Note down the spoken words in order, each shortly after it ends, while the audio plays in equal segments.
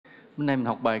Bữa nay mình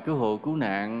học bài cứu hộ cứu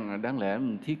nạn, đáng lẽ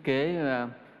mình thiết kế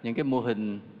những cái mô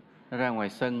hình ra ngoài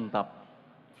sân tập,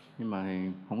 nhưng mà thì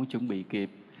không có chuẩn bị kịp.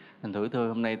 Thành thử thôi,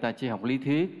 hôm nay ta chỉ học lý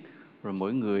thuyết, rồi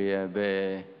mỗi người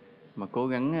về mà cố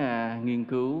gắng nghiên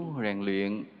cứu, rèn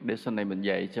luyện để sau này mình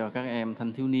dạy cho các em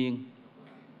thanh thiếu niên.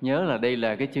 Nhớ là đây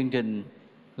là cái chương trình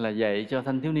là dạy cho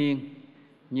thanh thiếu niên,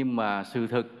 nhưng mà sự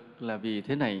thực là vì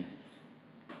thế này,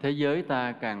 thế giới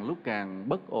ta càng lúc càng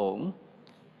bất ổn,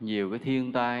 nhiều cái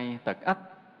thiên tai, tật ách.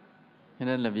 Cho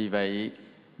nên là vì vậy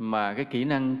mà cái kỹ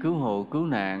năng cứu hộ, cứu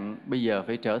nạn bây giờ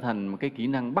phải trở thành một cái kỹ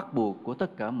năng bắt buộc của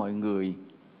tất cả mọi người,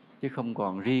 chứ không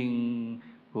còn riêng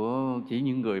của chỉ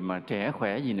những người mà trẻ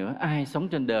khỏe gì nữa. Ai sống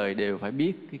trên đời đều phải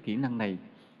biết cái kỹ năng này.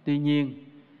 Tuy nhiên,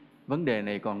 vấn đề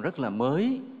này còn rất là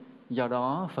mới, do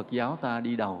đó Phật giáo ta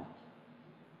đi đầu.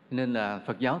 Nên là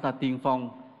Phật giáo ta tiên phong,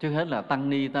 trước hết là tăng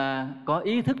ni ta có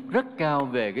ý thức rất cao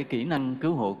về cái kỹ năng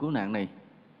cứu hộ, cứu nạn này.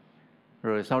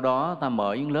 Rồi sau đó ta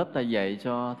mở những lớp ta dạy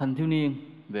cho thanh thiếu niên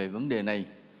về vấn đề này.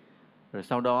 Rồi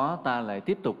sau đó ta lại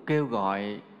tiếp tục kêu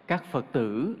gọi các Phật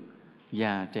tử,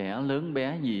 già trẻ lớn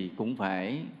bé gì cũng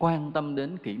phải quan tâm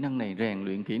đến kỹ năng này, rèn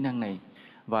luyện kỹ năng này.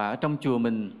 Và ở trong chùa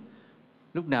mình,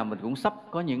 lúc nào mình cũng sắp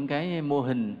có những cái mô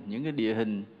hình, những cái địa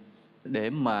hình để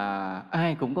mà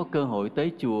ai cũng có cơ hội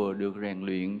tới chùa được rèn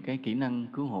luyện cái kỹ năng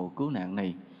cứu hộ, cứu nạn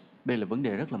này. Đây là vấn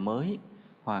đề rất là mới,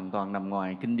 hoàn toàn nằm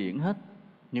ngoài kinh điển hết,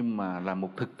 nhưng mà là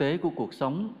một thực tế của cuộc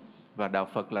sống. Và đạo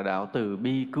Phật là đạo từ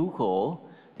bi cứu khổ,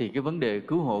 thì cái vấn đề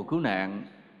cứu hộ, cứu nạn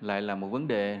lại là một vấn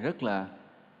đề rất là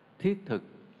thiết thực,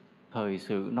 thời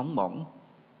sự nóng bỏng.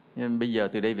 Nên bây giờ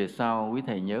từ đây về sau quý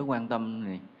thầy nhớ quan tâm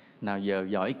này. Nào giờ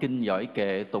giỏi kinh, giỏi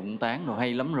kệ, tụng tán rồi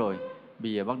hay lắm rồi,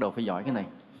 bây giờ bắt đầu phải giỏi cái này.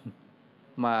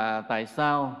 Mà tại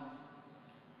sao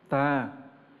ta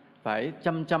phải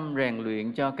chăm rèn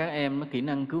luyện cho các em cái kỹ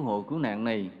năng cứu hộ, cứu nạn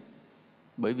này?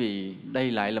 Bởi vì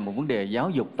đây lại là một vấn đề giáo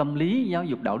dục tâm lý, giáo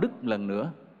dục đạo đức lần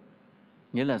nữa.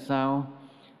 Nghĩa là sao?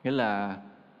 Nghĩa là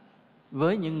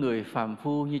với những người phàm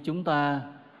phu như chúng ta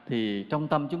thì trong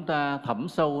tâm chúng ta thẳm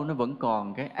sâu nó vẫn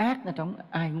còn cái ác ở trong.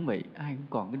 Ai cũng vậy, ai cũng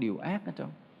còn cái điều ác ở trong.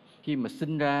 Khi mà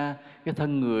sinh ra cái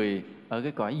thân người ở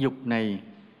cái cõi dục này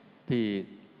thì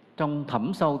trong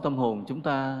thẳm sâu tâm hồn chúng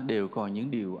ta đều còn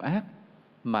những điều ác.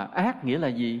 Mà ác nghĩa là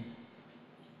gì?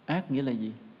 Ác nghĩa là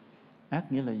gì?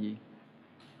 Ác nghĩa là gì?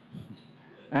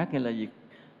 Ác nghĩa là gì?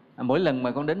 Mỗi lần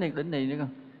mà con đến đây nữa con,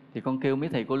 thì con kêu mấy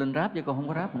thầy cô lên ráp, chứ con không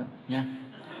có ráp nữa nha.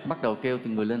 Bắt đầu kêu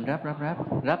từng người lên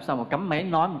ráp xong mà cắm máy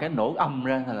nói một cái nổ âm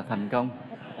ra là thành công.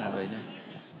 Vậy đó.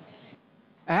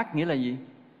 Ác nghĩa là gì?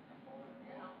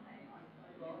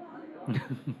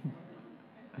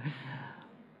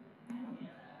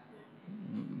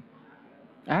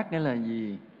 Ác nghĩa là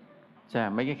gì? Chà,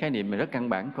 mấy cái khái niệm này rất căn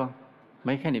bản con.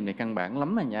 Mấy khái niệm này căn bản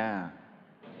lắm mà nha.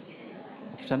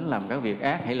 Tránh làm các việc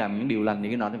ác, hãy làm những điều lành,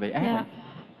 những cái nọ thì vậy ác. Dạ.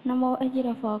 Nam mô A Di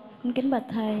Đà Phật. Con kính bạch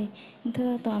thầy,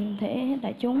 thưa toàn thể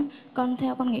đại chúng,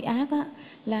 theo con nghĩ ác á,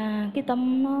 là cái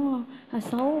tâm nó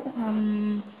xấu,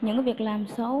 những cái việc làm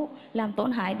xấu, làm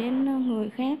tổn hại đến người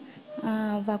khác,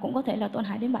 và cũng có thể là tổn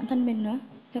hại đến bản thân mình nữa.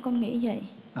 Theo con nghĩ vậy.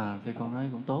 Thì con nói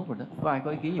cũng tốt rồi đó. Có ai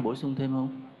có ý kiến gì bổ sung thêm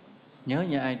không? Nhớ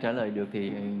nha, ai trả lời được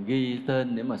thì ghi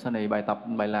tên để mà sau này bài tập,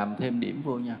 bài làm thêm điểm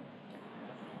vô nha.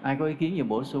 Ai có ý kiến gì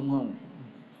bổ sung không?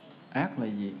 Ác là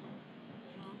gì?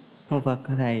 Mô Phật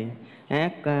thầy,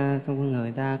 ác trong con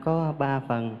người ta có 3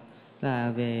 phần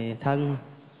là về thân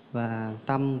và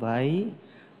tâm và ý,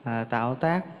 tạo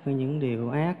tác những điều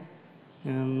ác,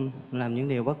 làm những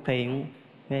điều bất thiện,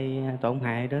 gây tổn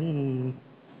hại đến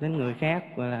người khác,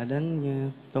 và là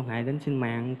tổn hại đến sinh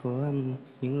mạng của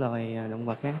những loài động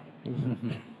vật khác.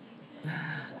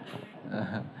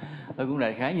 Tôi cũng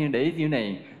đại khái như để ý chữ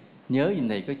này. Nhớ như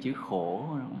này có chữ khổ.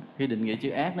 Khi định nghĩa chữ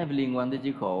ác nó phải liên quan tới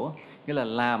chữ khổ. Nghĩa là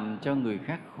làm cho người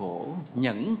khác khổ,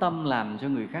 nhẫn tâm làm cho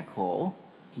người khác khổ.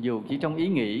 Dù chỉ trong ý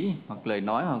nghĩ, hoặc lời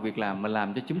nói, hoặc việc làm mà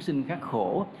làm cho chúng sinh khác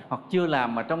khổ, hoặc chưa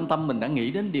làm mà trong tâm mình đã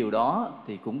nghĩ đến điều đó,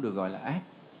 thì cũng được gọi là ác.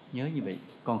 Nhớ như vậy.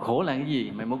 Còn khổ là cái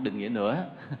gì? Mai mốt định nghĩa nữa.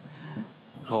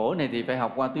 Khổ này thì phải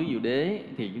học qua tứ diệu đế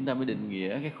thì chúng ta mới định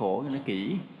nghĩa cái khổ cho nó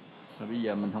kỹ. Rồi bây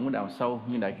giờ mình không có đào sâu,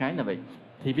 nhưng đại khái là vậy.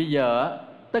 Thì bây giờ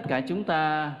tất cả chúng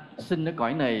ta sinh ở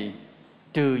cõi này,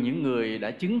 trừ những người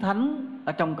đã chứng thánh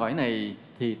ở trong cõi này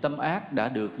thì tâm ác đã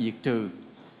được diệt trừ.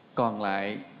 Còn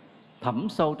lại thẳm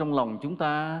sâu trong lòng chúng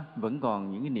ta vẫn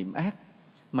còn những cái niệm ác.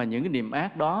 Mà những cái niệm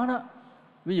ác đó đó,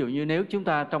 ví dụ như nếu chúng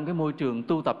ta trong cái môi trường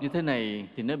tu tập như thế này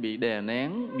thì nó bị đè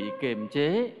nén, bị kềm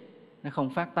chế, nó không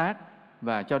phát tác.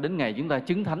 Và cho đến ngày chúng ta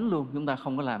chứng thánh luôn, chúng ta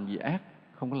không có làm gì ác,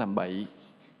 không có làm bậy.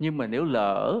 Nhưng mà nếu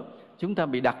lỡ chúng ta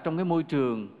bị đặt trong cái môi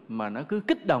trường mà nó cứ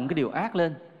kích động cái điều ác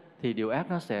lên, thì điều ác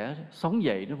nó sẽ sống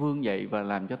dậy, nó vươn dậy và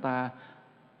làm cho ta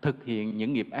thực hiện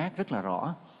những nghiệp ác rất là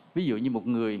rõ. Ví dụ như một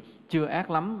người chưa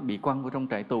ác lắm bị quăng vào trong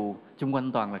trại tù, xung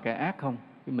quanh toàn là cái ác không,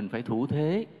 thì mình phải thủ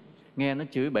thế. Nghe nó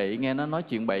chửi bậy, nghe nó nói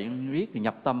chuyện bậy riết thì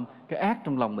nhập tâm, cái ác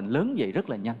trong lòng mình lớn dậy rất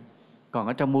là nhanh. Còn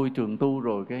ở trong môi trường tu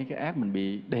rồi cái ác mình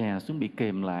bị đè xuống, bị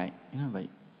kềm lại như vậy.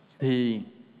 Thì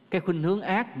cái khuynh hướng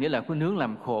ác nghĩa là khuynh hướng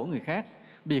làm khổ người khác.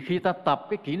 Vì khi ta tập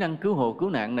cái kỹ năng cứu hộ cứu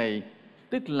nạn này,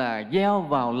 tức là gieo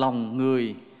vào lòng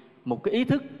người một cái ý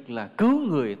thức là cứu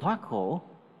người thoát khổ,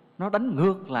 nó đánh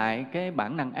ngược lại cái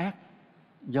bản năng ác.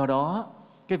 Do đó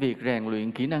cái việc rèn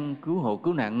luyện kỹ năng cứu hộ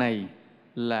cứu nạn này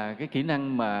là cái kỹ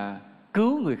năng mà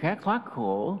cứu người khác thoát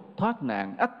khổ, thoát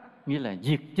nạn, nghĩa là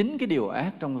diệt chính cái điều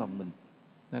ác trong lòng mình.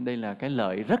 Nên đây là cái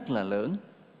lợi rất là lớn.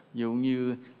 Dụ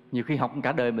như nhiều khi học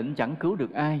cả đời mình chẳng cứu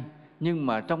được ai, nhưng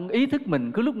mà trong ý thức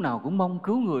mình cứ lúc nào cũng mong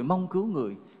cứu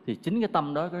người, thì chính cái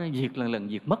tâm đó nó diệt lần lần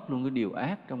diệt mất luôn cái điều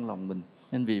ác trong lòng mình.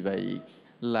 Nên vì vậy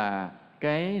là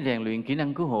cái rèn luyện kỹ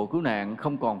năng cứu hộ cứu nạn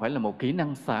không còn phải là một kỹ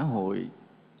năng xã hội,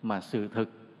 mà sự thực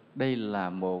đây là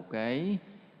một cái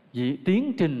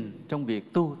tiến trình trong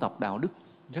việc tu tập đạo đức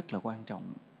rất là quan trọng.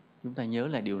 Chúng ta nhớ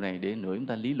lại điều này để nữa chúng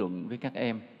ta lý luận với các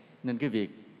em. Nên cái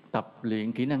việc tập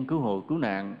luyện kỹ năng cứu hộ cứu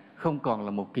nạn không còn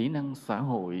là một kỹ năng xã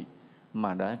hội,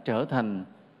 mà đã trở thành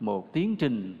một tiến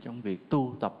trình trong việc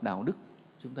tu tập đạo đức.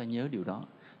 Chúng ta nhớ điều đó.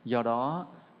 Do đó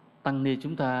tăng ni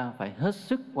chúng ta phải hết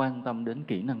sức quan tâm đến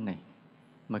kỹ năng này.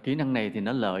 Mà kỹ năng này thì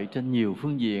nó lợi trên nhiều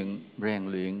phương diện, rèn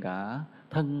luyện cả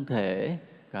thân thể,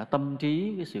 cả tâm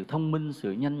trí, cái sự thông minh,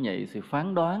 sự nhanh nhạy, sự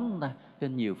phán đoán ta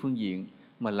trên nhiều phương diện,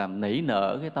 mà làm nảy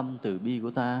nở cái tâm từ bi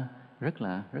của ta rất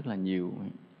là nhiều.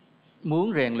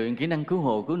 Muốn rèn luyện kỹ năng cứu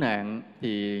hộ cứu nạn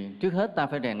thì trước hết ta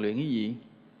phải rèn luyện cái gì?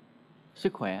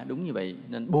 Sức khỏe, đúng như vậy.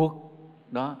 Nên buộc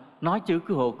đó, nói chữ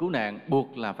cứu hộ cứu nạn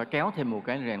buộc là phải kéo thêm một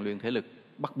cái rèn luyện thể lực,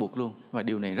 bắt buộc luôn. Và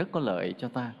điều này rất có lợi cho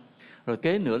ta. Rồi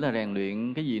kế nữa là rèn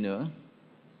luyện cái gì nữa?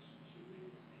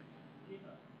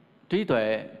 Trí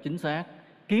tuệ, chính xác.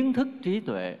 Kiến thức, trí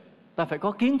tuệ. Ta phải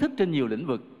có kiến thức trên nhiều lĩnh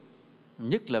vực,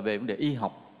 nhất là về vấn đề y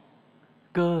học,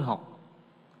 cơ học,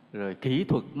 rồi kỹ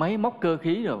thuật, máy móc, cơ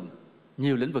khí, rồi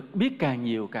nhiều lĩnh vực. Biết càng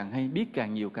nhiều càng hay, biết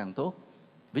càng nhiều càng tốt.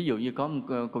 Ví dụ như có một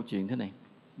câu chuyện thế này.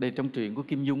 Đây trong truyện của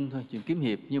Kim Dung thôi, chuyện kiếm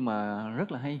hiệp nhưng mà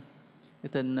rất là hay. Cái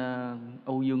tên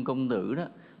Âu Dương Công Tử đó,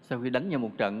 sau khi đánh nhau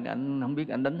một trận, anh không biết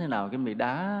anh đánh thế nào, cái bị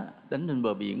đá, đánh lên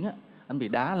bờ biển á, anh bị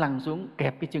đá lăn xuống,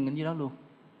 kẹp cái chân anh dưới đó luôn.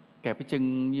 Kẹp cái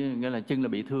chân, nghĩa là chân là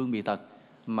bị thương, bị tật.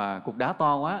 Mà cục đá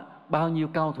to quá, bao nhiêu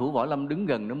cao thủ võ lâm đứng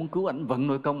gần nó muốn cứu ảnh, vận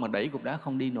nội công mà đẩy cục đá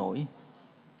không đi nổi.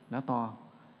 Đá to.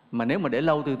 Mà nếu mà để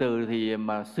lâu từ từ thì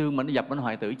mà xương mà nó dập nó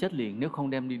hoại tử chết liền nếu không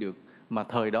đem đi được. Mà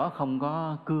thời đó không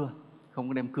có cưa, không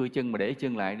có đem cưa chân mà để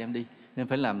chân lại đem đi, nên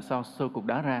phải làm sao xô cục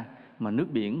đá ra. Mà nước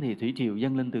biển thì thủy triều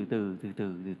dâng lên từ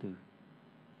từ.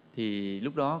 Thì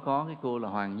lúc đó có cái cô là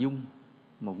Hoàng Dung,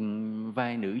 một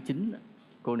vai nữ chính.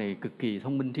 Cô này cực kỳ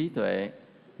thông minh trí tuệ.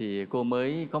 Thì cô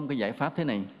mới có một cái giải pháp thế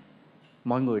này.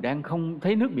 Mọi người đang không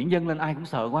thấy nước biển dâng lên, ai cũng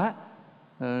sợ quá.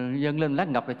 Dâng lên lát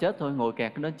ngập là chết thôi, ngồi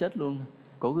kẹt cái đó chết luôn.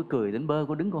 Cô cứ cười đến bơ,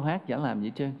 cô đứng cô hát chả làm gì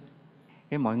hết trơn.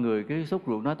 Cái mọi người cứ sốt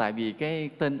ruột nói tại vì cái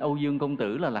tên Âu Dương Công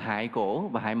Tử là hại cổ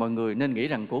và hại mọi người, nên nghĩ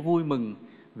rằng cổ vui mừng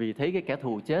vì thấy cái kẻ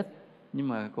thù chết. Nhưng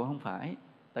mà cổ không phải,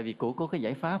 tại vì cổ có cái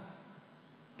giải pháp.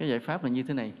 Cái giải pháp là như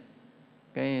thế này.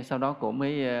 Cái sau đó cổ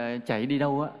mới chạy đi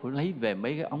đâu á, cổ lấy về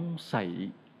mấy cái ống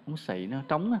sậy nó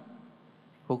trống á.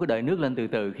 Cổ cứ đợi nước lên từ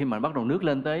từ, khi mà bắt đầu nước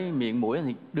lên tới miệng mũi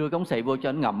thì đưa cái ống sậy vô cho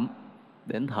anh ngậm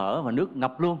để anh thở, và nước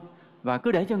ngập luôn. Và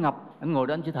cứ để cho ngập, anh ngồi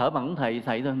đó anh chỉ thở bằng ống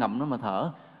sậy thôi, ngậm nó mà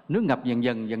thở. Nước ngập dần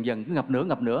dần cứ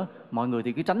ngập nữa, mọi người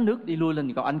thì cứ tránh nước đi lui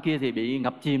lên, còn anh kia thì bị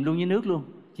ngập chìm luôn với nước luôn,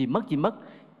 chìm mất.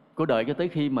 Cô đợi cho tới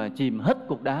khi mà chìm hết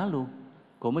cục đá luôn,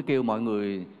 cô mới kêu mọi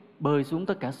người bơi xuống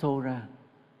tất cả xô ra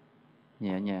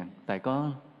nhẹ nhàng, tại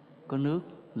có nước,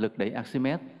 lực đẩy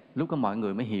Archimedes. Lúc đó mọi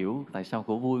người mới hiểu tại sao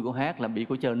cổ vui, cổ hát là bị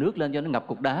cổ chờ nước lên cho nó ngập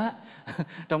cục đá.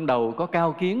 Trong đầu có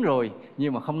cao kiến rồi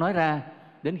nhưng mà không nói ra,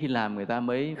 đến khi làm người ta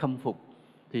mới khâm phục.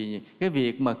 Thì cái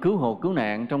việc mà cứu hộ cứu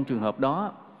nạn trong trường hợp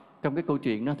đó, trong cái câu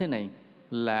chuyện nó thế này,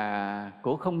 là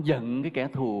cổ không giận cái kẻ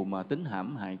thù mà tính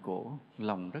hãm hại cổ,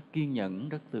 lòng rất kiên nhẫn,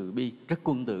 rất từ bi, rất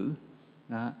quân tử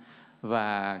đó.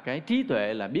 Và cái trí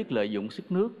tuệ là biết lợi dụng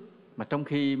sức nước, mà trong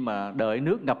khi mà đợi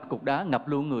nước ngập cục đá, ngập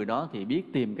luôn người đó, thì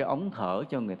biết tìm cái ống thở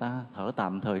cho người ta thở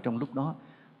tạm thời trong lúc đó.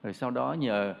 Rồi sau đó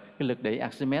nhờ cái lực đẩy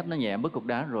Archimedes nó nhẹ bớt cục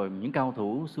đá, rồi những cao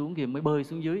thủ xuống kia mới bơi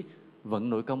xuống dưới, vận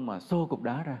nội công mà xô cục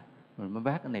đá ra, rồi mới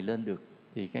vác cái này lên được.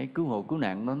 Thì cái cứu hộ cứu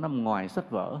nạn nó nằm ngoài sách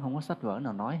vở, không có sách vở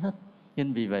nào nói hết.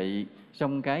 Nên vì vậy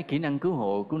trong cái kỹ năng cứu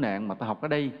hộ cứu nạn mà ta học ở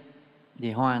đây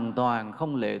thì hoàn toàn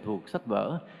không lệ thuộc sách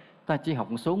vở. Ta chỉ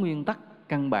học một số nguyên tắc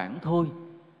căn bản thôi,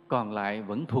 còn lại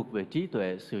vẫn thuộc về trí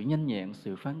tuệ, sự nhanh nhẹn,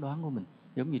 sự phán đoán của mình.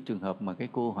 giống như trường hợp mà cái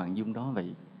cô Hoàng Dung đó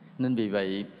vậy. Nên vì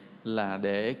vậy là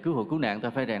để cứu hộ cứu nạn ta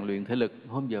phải rèn luyện thể lực.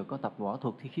 Hôm giờ có tập võ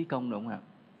thuật thi khí công được không ạ?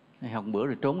 Hay học bữa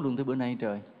rồi trốn luôn tới bữa nay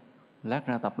trời. Lát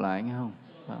ra tập lại nghe không?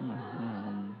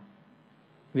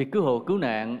 Việc cứu hộ cứu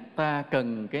nạn ta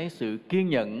cần cái sự kiên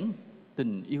nhẫn,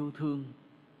 tình yêu thương.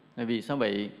 Vì sao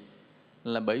vậy?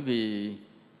 Là bởi vì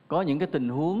có những cái tình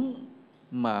huống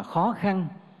mà khó khăn,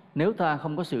 nếu ta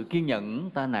không có sự kiên nhẫn,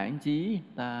 ta nản chí,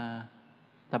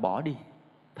 ta bỏ đi,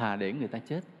 thà để người ta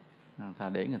chết, thà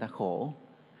để người ta khổ.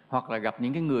 Hoặc là gặp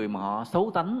những cái người mà họ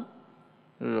xấu tánh,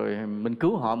 rồi mình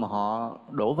cứu họ mà họ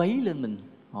đổ vấy lên mình,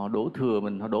 họ đổ thừa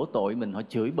mình, họ đổ tội mình, họ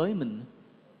chửi bới mình.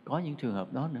 Có những trường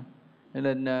hợp đó nữa.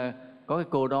 Nên có cái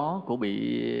cô đó, cô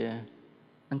bị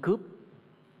ăn cướp.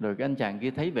 Rồi cái anh chàng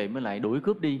kia thấy vậy mới lại đuổi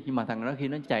cướp đi. Nhưng mà thằng đó khi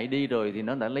nó chạy đi rồi thì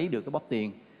nó đã lấy được cái bóp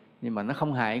tiền. Nhưng mà nó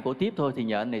không hại cổ tiếp thôi, thì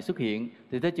nhờ anh này xuất hiện.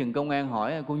 Thì tới chừng công an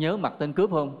hỏi cô nhớ mặt tên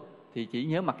cướp không? Thì chỉ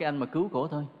nhớ mặt cái anh mà cứu cổ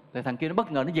thôi. Tại thằng kia nó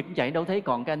bất ngờ nó giật nó chạy đâu thấy,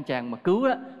 còn cái anh chàng mà cứu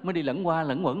á mới đi lẫn qua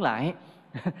lẫn quẩn lại.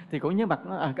 Thì cổ nhớ mặt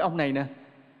nó, cái ông này nè.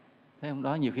 Thấy ông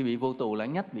đó nhiều khi bị vô tù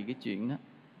lãng nhách vì cái chuyện đó.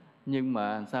 Nhưng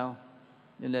mà sao?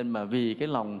 Cho nên mà vì cái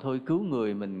lòng thôi cứu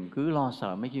người mình cứ lo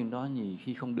sợ mấy chuyện đó nhiều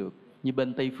khi không được. Như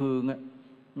bên Tây Phương á,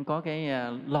 có cái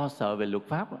lo sợ về luật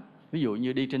pháp á. Ví dụ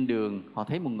như đi trên đường, họ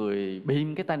thấy một người bị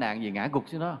cái tai nạn gì ngã gục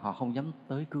xuống đó, họ không dám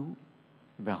tới cứu.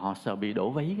 Và họ sợ bị đổ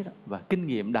vấy cái đó. Và kinh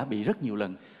nghiệm đã bị rất nhiều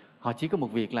lần. Họ chỉ có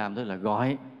một việc làm thôi là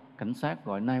gọi cảnh sát,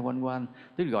 gọi 911,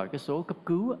 tức là gọi cái số cấp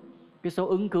cứu á. Cái số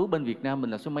ứng cứu bên Việt Nam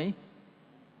mình là số mấy?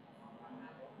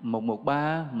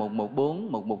 113,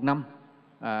 114, 115.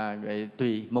 Vậy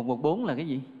tùy. 114 là cái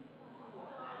gì?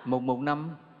 115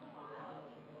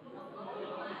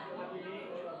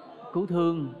 cứu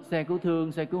thương, xe cứu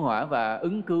thương, xe cứu hỏa, và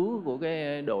ứng cứu của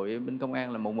cái đội bên công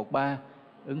an là 113,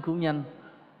 ứng cứu nhanh.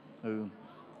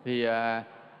 Thì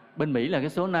bên Mỹ là cái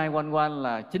số 911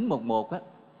 là 911 á.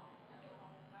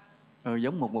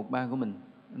 Giống 113 của mình.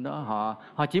 Đó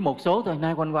họ chỉ một số thôi,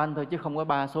 911 thôi, chứ không có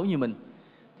 3 số như mình.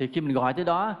 Thì khi mình gọi tới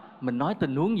đó, mình nói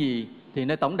tình huống gì thì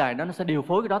nơi tổng đài đó nó sẽ điều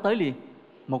phối cái đó tới liền.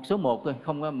 Một số 1 thôi,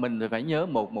 không có mình thì phải nhớ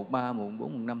 113,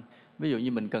 114, 115. Ví dụ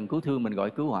như mình cần cứu thương, mình gọi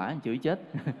cứu hỏa, chửi chết.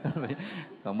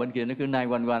 Còn bên kia nó cứ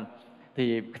 911.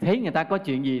 Thì thấy người ta có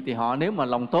chuyện gì thì họ, nếu mà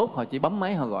lòng tốt, họ chỉ bấm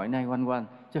máy họ gọi 911,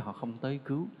 chứ họ không tới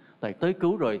cứu. Tại tới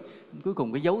cứu rồi, cuối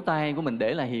cùng cái dấu tay của mình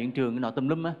để lại hiện trường cái nọ tùm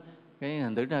lum á. Cái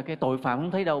thành thử ra cái tội phạm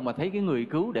không thấy đâu, mà thấy cái người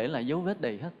cứu để lại dấu vết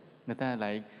đầy hết. Người ta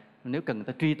lại, nếu cần người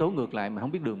ta truy tố ngược lại, mà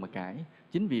không biết đường mà cãi.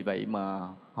 Chính vì vậy mà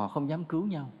họ không dám cứu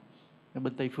nhau. Ở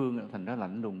bên Tây Phương thành ra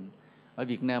lạnh lùng. Ở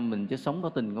Việt Nam mình chứ sống có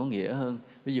tình có nghĩa hơn.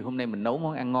 Ví dụ hôm nay mình nấu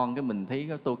món ăn ngon, cái mình thấy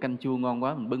cái tô canh chua ngon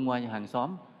quá, mình bưng qua cho hàng xóm.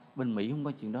 Bên Mỹ không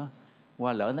có chuyện đó.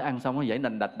 Qua lỡ nó ăn xong nó dãy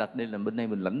nành đạch đây là bên đây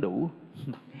mình lãnh đủ.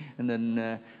 Nên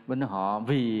bên họ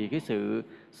vì cái sự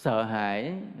sợ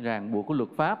hãi ràng buộc của luật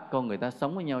pháp, con người ta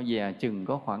sống với nhau dè chừng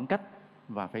có khoảng cách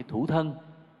và phải thủ thân,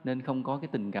 nên không có cái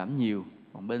tình cảm nhiều.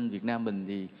 Còn bên Việt Nam mình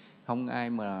thì không ai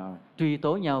mà truy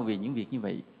tố nhau vì những việc như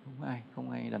vậy,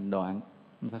 không ai đành đoạn,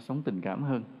 người ta sống tình cảm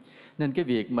hơn. Nên cái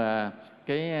việc mà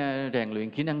cái rèn luyện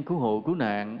kỹ năng cứu hộ cứu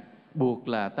nạn buộc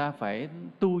là ta phải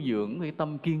tu dưỡng cái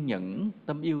tâm kiên nhẫn,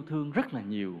 tâm yêu thương rất là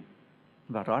nhiều.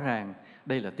 Và rõ ràng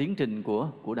đây là tiến trình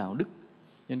của đạo đức.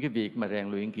 Nên cái việc mà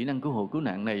rèn luyện kỹ năng cứu hộ cứu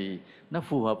nạn này nó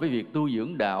phù hợp với việc tu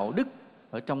dưỡng đạo đức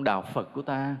ở trong đạo Phật của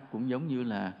ta, cũng giống như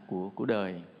là của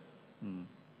đời.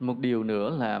 Một điều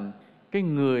nữa là cái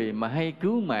người mà hay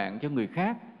cứu mạng cho người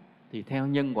khác thì theo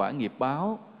nhân quả nghiệp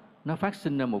báo nó phát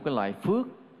sinh ra một cái loại phước.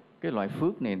 Cái loại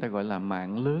phước này người ta gọi là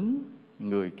mạng lớn.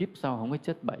 Người kiếp sau không có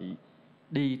chết bậy,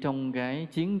 đi trong cái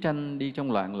chiến tranh, đi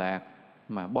trong loạn lạc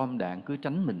mà bom đạn cứ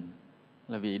tránh mình,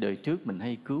 là vì đời trước mình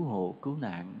hay cứu hộ cứu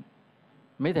nạn.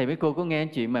 Mấy thầy mấy cô có nghe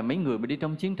chuyện mà mấy người mà đi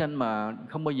trong chiến tranh mà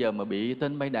không bao giờ mà bị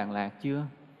tên bay đạn lạc chưa?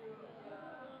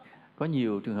 Có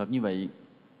nhiều trường hợp như vậy.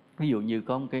 Ví dụ như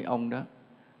có một cái ông đó,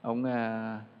 ông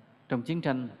trong chiến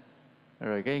tranh,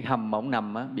 rồi cái hầm mà ông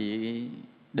nằm á, bị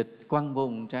địch quăng vô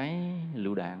một trái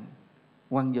lựu đạn,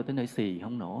 quăng vô tới nơi xì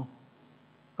không nổ.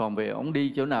 Còn về ông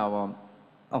đi chỗ nào mà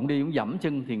ông đi ông dẫm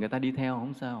chân thì người ta đi theo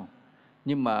không sao.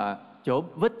 Nhưng mà chỗ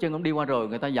vết chân ông đi qua rồi,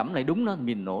 người ta dẫm lại đúng nó,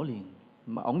 mìn nổ liền.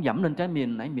 Mà ông dẫm lên trái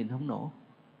mìn, nãy mìn không nổ.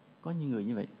 Có những người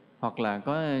như vậy. Hoặc là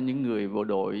có những người bộ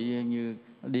đội như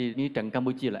đi như trận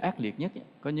Campuchia là ác liệt nhất.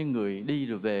 Có những người đi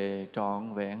rồi về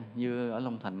trọn vẹn, như ở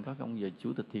Long Thành có cái ông về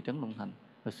chủ tịch thị trấn Long Thành,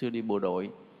 hồi xưa đi bộ đội,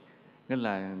 nên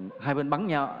là hai bên bắn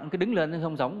nhau, anh cứ đứng lên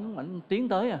không sống, anh tiến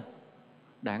tới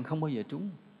đạn không bao giờ trúng.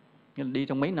 Nên là đi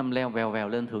trong mấy năm leo vèo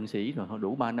lên thượng sĩ rồi,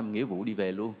 đủ 3 năm nghĩa vụ đi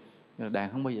về luôn,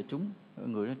 đạn không bao giờ trúng.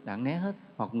 Người đó đạn né hết.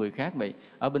 Hoặc người khác vậy,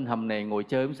 ở bên hầm này ngồi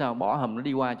chơi không sao, bỏ hầm nó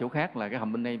đi qua chỗ khác là cái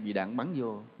hầm bên đây bị đạn bắn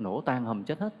vô, nổ tan hầm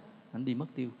chết hết, anh đi mất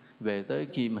tiêu. về tới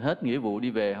khi mà hết nghĩa vụ đi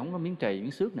về không có miếng trầy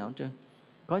miếng xước nào hết trơn.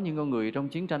 Có những con người trong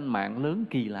chiến tranh mạng lớn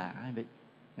kỳ lạ vậy.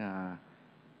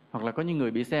 Hoặc là có những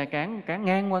người bị xe cán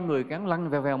ngang qua người, cán lăn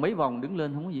vèo vèo mấy vòng đứng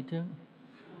lên không có gì hết trơn,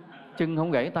 chân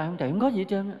không gãy, tay không chảy, không có gì hết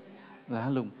trơn, lạ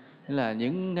lùng. Nên là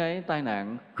những cái tai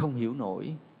nạn không hiểu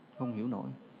nổi.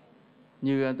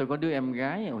 Như tôi có đứa em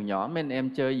gái hồi nhỏ, mấy anh em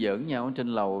chơi giỡn nhau ở trên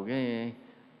lầu, cái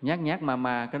nhát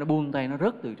mama, cái nó buông tay nó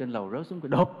rớt từ trên lầu rớt xuống, cái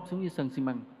đột xuống dưới sân xi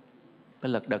măng.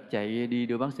 Cái lật đật chạy đi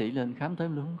đưa bác sĩ lên khám tới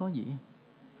luôn, không có gì,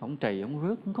 không trầy, không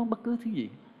rớt, không có bất cứ thứ gì.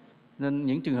 Nên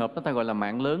những trường hợp đó ta gọi là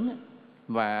mạng lớn.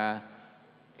 Và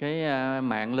cái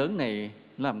mạng lớn này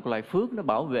là một loại phước, nó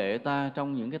bảo vệ ta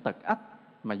trong những cái tật ách,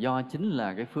 mà do chính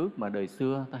là cái phước mà đời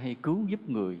xưa ta hay cứu giúp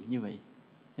người như vậy.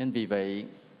 Nên vì vậy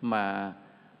mà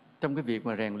trong cái việc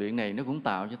mà rèn luyện này, nó cũng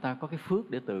tạo cho ta có cái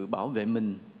phước để tự bảo vệ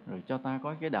mình, rồi cho ta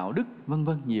có cái đạo đức, vân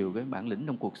vân, nhiều cái bản lĩnh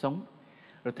trong cuộc sống.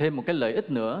 Rồi thêm một cái lợi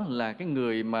ích nữa là cái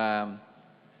người mà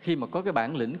khi mà có cái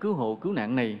bản lĩnh cứu hộ cứu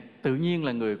nạn này, tự nhiên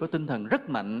là người có tinh thần rất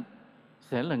mạnh,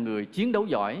 sẽ là người chiến đấu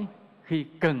giỏi khi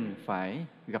cần phải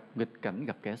gặp nghịch cảnh,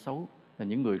 gặp kẻ xấu, là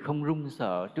những người không run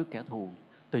sợ trước kẻ thù.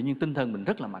 Tự nhiên tinh thần mình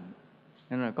rất là mạnh.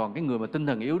 Nên là còn cái người mà tinh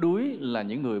thần yếu đuối là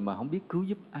những người mà không biết cứu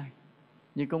giúp ai.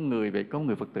 Như có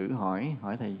người Phật tử hỏi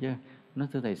thầy chứ, nói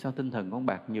thưa thầy sao tinh thần con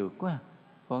bạc nhược quá,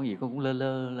 con gì con cũng lơ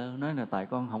lơ, nói là tại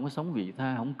con không có sống vị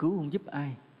tha, không cứu, không giúp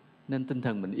ai, nên tinh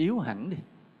thần mình yếu hẳn đi,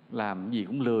 làm gì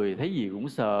cũng lười, thấy gì cũng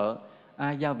sợ,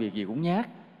 ai giao việc gì cũng nhát.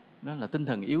 Đó là tinh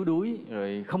thần yếu đuối,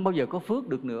 rồi không bao giờ có phước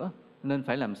được nữa. Nên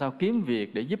phải làm sao kiếm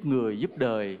việc để giúp người, giúp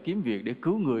đời, kiếm việc để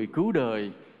cứu người, cứu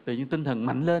đời. Tự nhiên tinh thần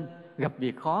mạnh lên, gặp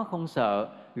việc khó không sợ,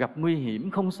 gặp nguy hiểm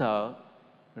không sợ,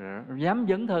 dám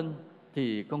dấn thân.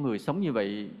 Thì con người sống như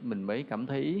vậy mình mới cảm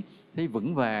thấy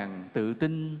vững vàng, tự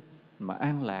tin mà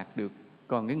an lạc được.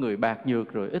 Còn cái người bạc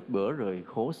nhược rồi ít bữa rồi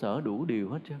khổ sở đủ điều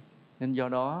hết trơn. Nên do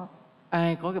đó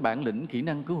ai có cái bản lĩnh kỹ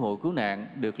năng cứu hộ cứu nạn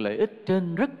được lợi ích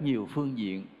trên rất nhiều phương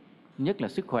diện. Nhất là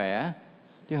sức khỏe,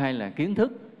 thứ hai là kiến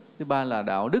thức, thứ ba là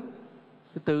đạo đức,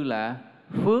 thứ tư là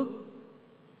phước,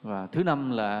 và thứ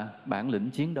năm là bản lĩnh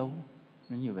chiến đấu.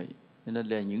 Nó như vậy. Nên đây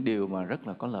là những điều mà rất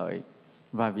là có lợi.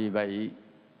 Và vì vậy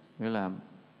nghĩa là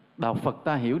đạo Phật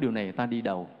ta hiểu điều này ta đi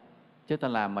đầu, chứ ta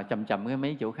làm mà chậm cái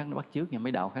mấy chỗ khác nó bắt chước,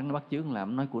 mấy đạo khác nó bắt chước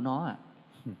làm nói của nó à.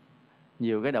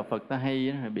 Nhiều cái đạo Phật ta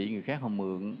hay bị người khác họ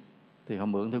mượn, thì họ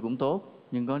mượn thôi cũng tốt,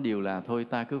 nhưng có điều là thôi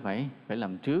ta cứ phải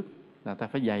làm trước, là ta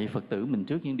phải dạy Phật tử mình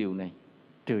trước những điều này.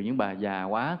 Trừ những bà già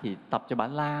quá thì tập cho bà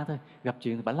la thôi, gặp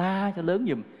chuyện thì bà la cho lớn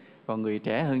giùm. Còn người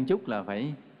trẻ hơn chút là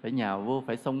phải nhào vô,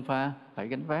 phải xông pha, phải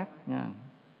gánh vác nha.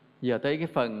 Giờ tới cái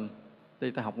phần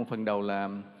thì ta học một phần đầu là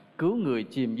cứu người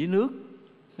chìm dưới nước.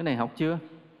 Cái này học chưa?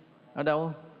 Ở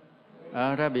đâu?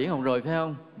 Ra biển học rồi phải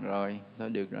không? Rồi, thôi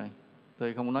được rồi.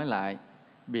 Tôi không nói lại.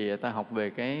 Vì ta học về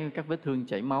các vết thương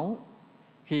chảy máu.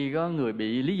 Khi có người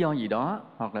bị lý do gì đó,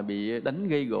 hoặc là bị đánh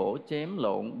gây gỗ, chém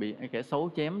lộn, bị kẻ xấu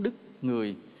chém đứt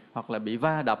người, hoặc là bị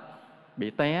va đập, bị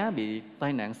té, bị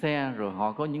tai nạn xe, rồi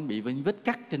họ có những bị vết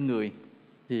cắt trên người.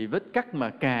 Thì vết cắt mà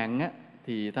càng á,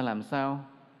 thì ta làm sao?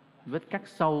 Vết cắt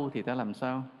sâu thì ta làm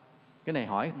sao? Cái này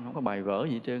hỏi không có bài vở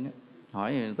gì hết trơn á.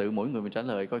 Hỏi tự mỗi người mình trả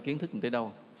lời coi kiến thức mình tới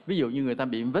đâu. Ví dụ như người ta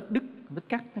bị vết đứt, vết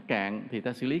cắt nó cạn thì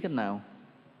ta xử lý cách nào?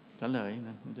 Trả lời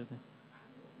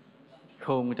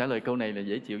khôn, trả lời câu này là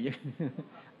dễ chịu nhất.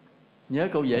 Nhớ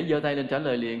câu dễ giơ tay lên trả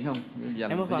lời liền không?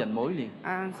 Dành mối liền.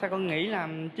 Sao con nghĩ là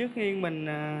trước khi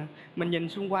mình nhìn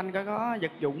xung quanh có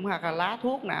vật dụng hoặc là lá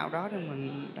thuốc nào đó thì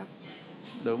mình đắp.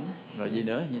 Đúng. Rồi gì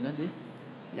nữa? Gì nói tiếp?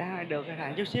 Dạ được rồi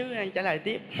thằng, chút xíu anh trả lời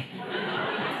tiếp.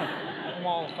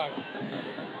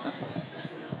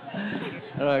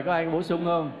 Rồi có ai bổ sung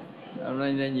không? Hôm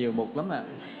nay nhiều mục lắm ạ.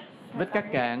 Vết cắt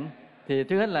cạn thì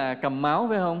trước hết là cầm máu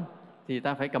phải không? Thì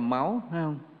ta phải cầm máu phải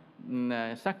không?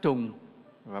 Sát trùng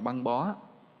và băng bó.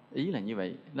 Ý là như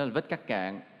vậy. Đó là vết cắt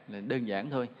cạn, là đơn giản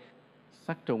thôi.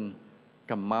 Sát trùng,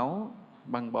 cầm máu,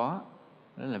 băng bó,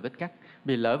 đó là vết cắt.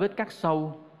 Vì lỡ vết cắt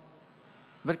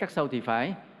sâu thì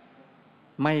phải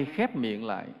may khép miệng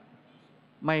lại.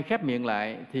 May khép miệng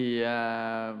lại thì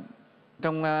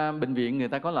trong bệnh viện người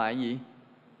ta có loại gì?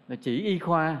 Là chỉ y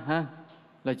khoa ha.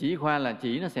 Là chỉ y khoa là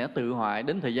chỉ nó sẽ tự hoại,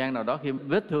 đến thời gian nào đó khi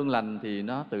vết thương lành thì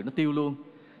nó tiêu luôn.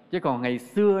 Chứ còn ngày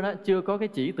xưa đó chưa có cái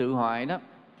chỉ tự hoại đó,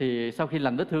 thì sau khi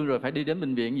lành vết thương rồi phải đi đến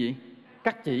bệnh viện gì?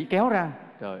 Cắt chỉ kéo ra.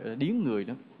 Trời ơi, điếng người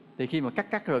đó. Thì khi mà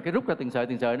cắt rồi cái rút ra từng sợi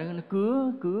nó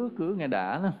cứa nghe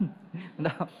đã lắm.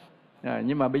 Đó.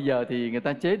 Nhưng mà bây giờ thì người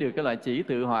ta chế được cái loại chỉ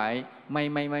tự hoại,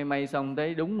 may xong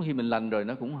tới đúng khi mình lành rồi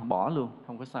nó cũng bỏ luôn,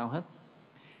 không có sao hết.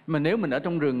 Mà nếu mình ở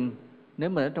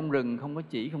trong rừng không có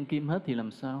chỉ không kim hết thì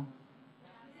làm sao?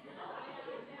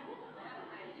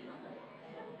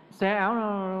 Xé áo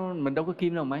nó, mình đâu có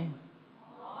kim đâu mấy.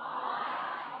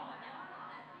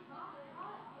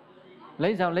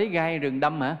 Lấy sao? Lấy gai rừng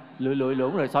đâm hả? Lụi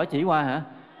lũn rồi xỏ chỉ qua hả?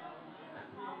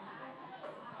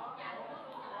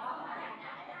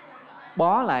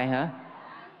 Bó lại hả?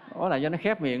 Bó lại cho nó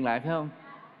khép miệng lại phải không?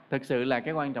 Thực sự là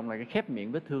cái quan trọng là cái khép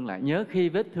miệng vết thương lại. Nhớ khi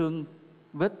vết thương,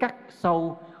 vết cắt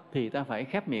sâu thì ta phải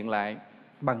khép miệng lại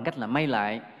bằng cách là may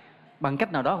lại, bằng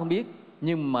cách nào đó không biết.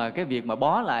 Nhưng mà cái việc mà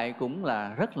bó lại cũng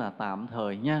là rất là tạm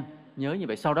thời nha. Nhớ như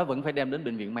vậy, sau đó vẫn phải đem đến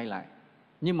bệnh viện may lại.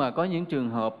 Nhưng mà có những trường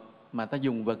hợp mà ta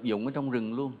dùng vật dụng ở trong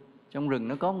rừng luôn. Trong rừng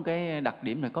nó có một cái đặc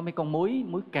điểm là có mấy con muối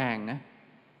càng á.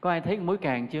 Có ai thấy con muối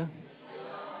càng chưa?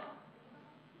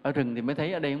 Ở rừng thì mới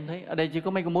thấy, ở đây không thấy. Ở đây chỉ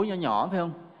có mấy con muối nhỏ nhỏ phải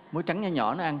không? Muối trắng nhỏ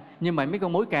nhỏ nó ăn. Nhưng mà mấy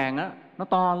con muối càng á, nó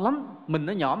to lắm. Mình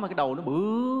nó nhỏ mà cái đầu nó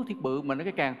bự, thiết bự. Mà nó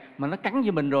cái càng, mà nó cắn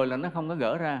vô mình rồi là nó không có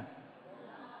gỡ ra.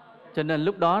 Cho nên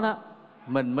lúc đó đó,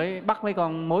 mình mới bắt mấy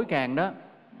con muối càng đó,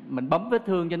 mình bấm vết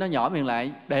thương cho nó nhỏ miệng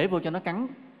lại, để vô cho nó cắn.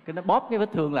 Cái nó bóp cái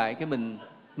vết thương lại, cái mình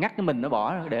ngắt cái mình nó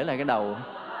bỏ, để lại cái đầu.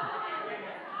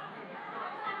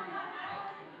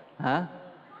 Hả?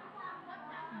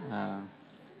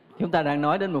 Chúng ta đang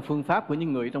nói đến một phương pháp của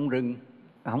những người trong rừng.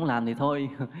 Không làm thì thôi,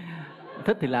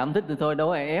 thích thì làm, thích thì thôi, đâu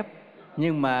có ai ép.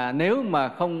 Nhưng mà nếu mà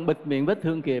không bịt miệng vết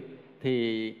thương kịp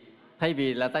thì thay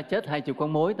vì là ta chết 20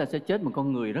 con muối, ta sẽ chết một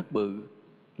con người rất bự,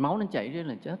 máu nó chảy ra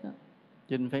là chết đó.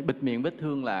 Cho nên phải bịt miệng vết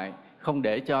thương lại, không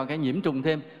để cho cái nhiễm trùng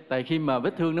thêm. Tại khi mà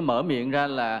vết thương nó mở miệng ra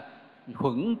là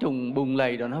khuẩn trùng bùn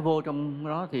lầy rồi nó vô trong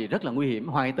đó thì rất là nguy hiểm,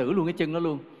 hoại tử luôn cái chân đó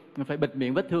luôn. Mình phải bịt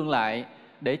miệng vết thương lại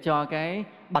để cho cái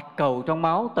bạch cầu trong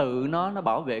máu tự nó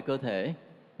bảo vệ cơ thể.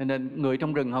 Cho nên người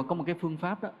trong rừng họ có một cái phương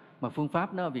pháp đó, mà phương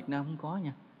pháp đó ở Việt Nam không có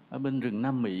nha. Ở bên rừng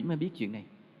Nam Mỹ mới biết chuyện này.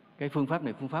 Cái phương pháp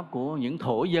này phương pháp của những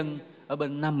thổ dân ở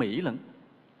bên Nam Mỹ lận.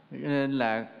 Nên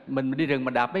là mình đi rừng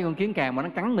mà đạp mấy con kiến càng mà nó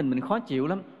cắn mình khó chịu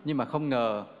lắm. Nhưng mà không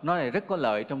ngờ nó lại rất có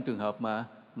lợi trong trường hợp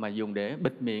mà dùng để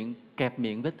bịt miệng, kẹp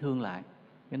miệng vết thương lại.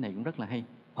 Cái này cũng rất là hay.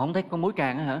 Không thấy con muối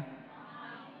càng á hả?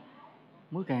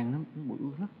 Muối càng nó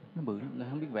bự lắm, là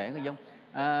không biết vẽ cái giống.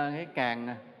 Cái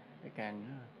càng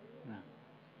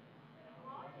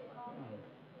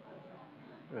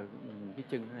rồi cái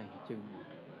chân này, chân.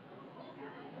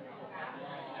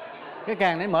 Cái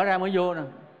càng đấy mở ra mới vô nè.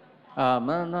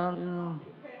 Nó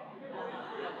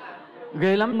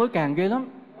ghê lắm, muối càng ghê lắm.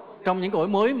 Trong những cái ổi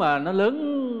muối mà nó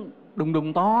lớn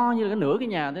đùng to như là cái nửa cái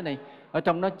nhà thế này, ở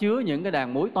trong đó chứa những cái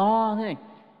đàn muối to thế này.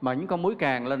 Mà những con muối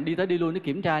càng là đi tới đi lui nó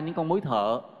kiểm tra những con muối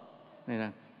thợ này nè.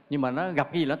 Nhưng mà nó gặp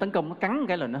cái gì nó tấn công, nó cắn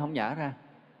cái là nó không nhả ra.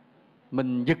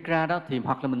 Mình giật ra đó thì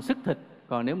hoặc là mình xức thịt,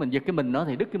 còn nếu mình giật cái mình nó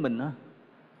thì đứt cái mình nó,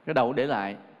 cái đầu để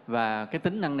lại. Và cái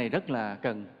tính năng này rất là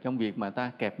cần trong việc mà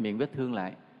ta kẹp miệng vết thương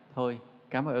lại. Thôi,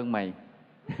 cảm ơn mày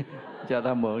cho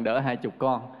ta mượn đỡ 20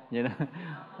 con vậy đó.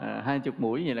 20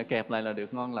 mũi vậy là kẹp lại là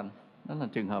được ngon lành. Đó là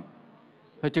trường hợp.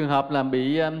 Rồi trường hợp là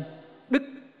bị đứt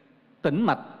tĩnh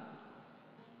mạch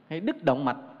hay đứt động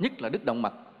mạch, nhất là đứt động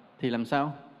mạch thì làm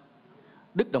sao?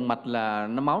 Đứt động mạch là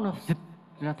máu nó xịt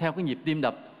ra theo cái nhịp tim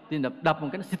đập đập một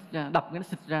cái nó xịt ra, đập cái nó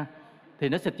xịt ra. Thì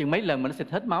nó xịt chừng mấy lần mà nó xịt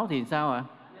hết máu thì sao ạ?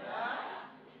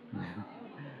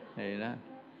 Thì đó.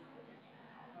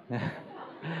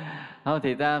 Thôi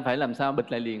thì ta phải làm sao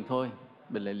bịt lại liền thôi.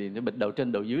 Bịt lại liền, để bịt đầu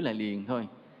trên đầu dưới lại liền thôi.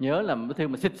 Nhớ là vết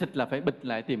thương mà xịt là phải bịt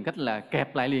lại, tìm cách là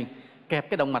kẹp lại liền, kẹp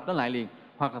cái động mạch đó lại liền,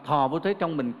 hoặc là thò vô tới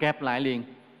trong mình kẹp lại liền,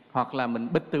 hoặc là mình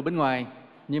bịt từ bên ngoài,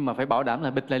 nhưng mà phải bảo đảm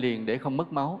là bịt lại liền để không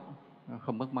mất máu.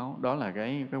 Không mất máu, đó là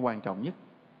cái quan trọng nhất.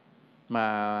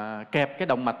 Mà kẹp cái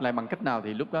động mạch lại bằng cách nào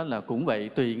thì lúc đó là cũng vậy,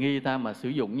 tùy nghi ta mà sử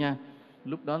dụng nha.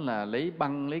 Lúc đó là lấy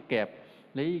băng, lấy kẹp,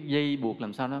 lấy dây buộc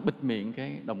làm sao nó bịt miệng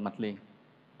cái động mạch liền.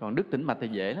 Còn đứt tĩnh mạch thì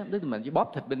dễ lắm, đứt tĩnh mạch chỉ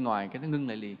bóp thịt bên ngoài cái nó ngưng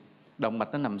lại liền. Động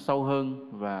mạch nó nằm sâu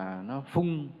hơn và nó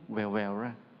phun vèo vèo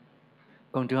ra.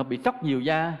 Còn trường hợp bị tróc nhiều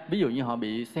da, ví dụ như họ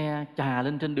bị xe chà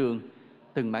lên trên đường,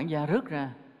 từng mảng da rớt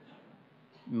ra,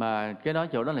 mà cái đó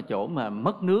chỗ đó là chỗ mà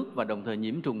mất nước và đồng thời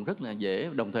nhiễm trùng rất là dễ,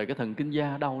 đồng thời cái thần kinh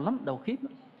da đau lắm, đau khiếp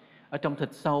lắm. Ở trong thịt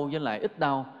sâu với lại ít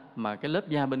đau, mà cái lớp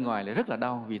da bên ngoài lại rất là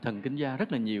đau vì thần kinh da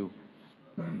rất là nhiều.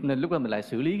 Nên lúc đó mình lại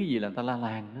xử lý cái gì là người ta la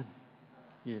làng lên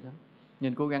vậy đó.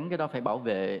 Nên cố gắng cái đó phải bảo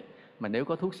vệ. Mà nếu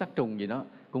có thuốc sát trùng gì đó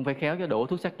cũng phải khéo cho đổ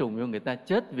thuốc sát trùng vô, người ta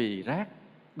chết vì rác,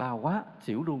 đau quá,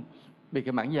 xỉu luôn. Vì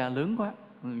cái mảng da lớn quá,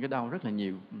 cái đau rất là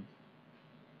nhiều.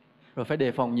 Rồi phải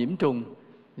đề phòng nhiễm trùng.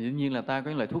 Dĩ nhiên là ta có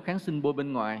những loại thuốc kháng sinh bôi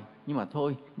bên ngoài, nhưng mà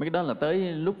thôi, mấy cái đó là tới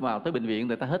lúc vào tới bệnh viện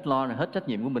người ta hết lo rồi, hết trách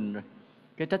nhiệm của mình rồi.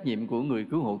 Cái trách nhiệm của người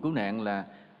cứu hộ cứu nạn là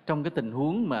trong cái tình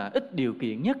huống mà ít điều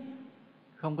kiện nhất,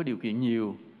 không có điều kiện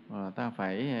nhiều, ta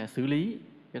phải xử lý,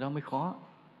 cái đó mới khó.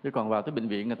 Chứ còn vào tới bệnh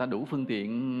viện người ta đủ phương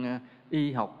tiện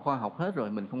y học, khoa học hết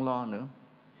rồi, mình không lo nữa.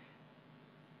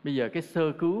 Bây giờ cái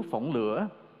sơ cứu phỏng lửa,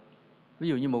 ví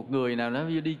dụ như một người nào đó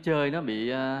đi chơi nó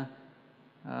bị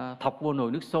thọc vô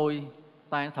nồi nước sôi,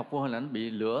 tay nó thọc vô hay là nó bị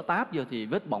lửa táp vô thì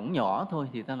vết bỏng nhỏ thôi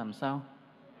thì ta làm sao?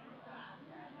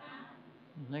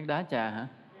 Lấy đá trà hả?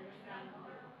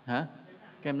 Hả?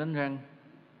 Kem đánh răng,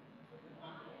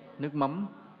 nước mắm.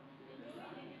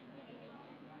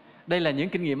 Đây là những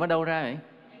kinh nghiệm ở đâu ra vậy?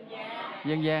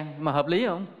 Dân gian. Mà hợp lý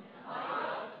không?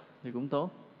 Thì cũng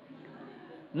tốt.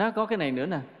 Nó có cái này nữa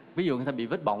nè. Ví dụ người ta bị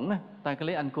vết bỏng á, ta cứ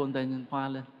lấy ancol ta thoa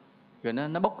lên, rồi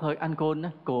nó bốc hơi. Ancol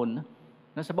á, cồn á,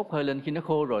 nó sẽ bốc hơi lên. Khi nó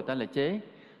khô rồi ta lại chế.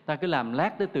 Ta cứ làm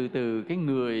lát tới từ từ cái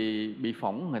người bị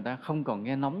phỏng, người ta không còn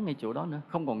nghe nóng ngay chỗ đó nữa,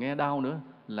 không còn nghe đau nữa,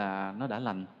 là nó đã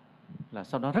lành, là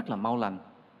sau đó rất là mau lành.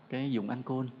 Cái dùng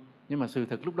ancol. Nhưng mà sự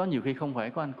thực lúc đó nhiều khi không phải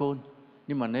có ancol,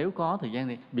 nhưng mà nếu có thời gian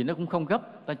thì vì nó cũng không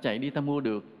gấp, ta chạy đi ta mua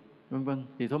được, vân vân.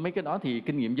 Thì thôi mấy cái đó thì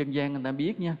kinh nghiệm dân gian người ta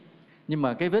biết nha. Nhưng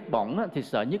mà cái vết bỏng á, thì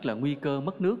sợ nhất là nguy cơ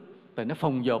mất nước. Tại nó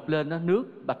phồng dột lên đó,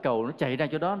 nước bạch cầu nó chạy ra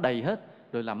chỗ đó đầy hết,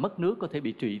 rồi làm mất nước, có thể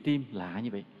bị trụy tim. Lạ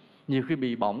như vậy. Nhiều khi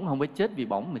bị bỏng không phải chết vì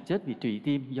bỏng mà chết vì trụy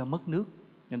tim do mất nước.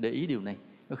 Nên để ý điều này.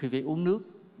 Có khi phải uống nước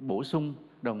bổ sung,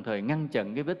 đồng thời ngăn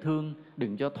chặn cái vết thương,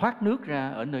 đừng cho thoát nước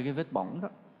ra ở nơi cái vết bỏng đó.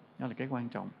 Đó là cái quan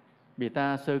trọng. Vì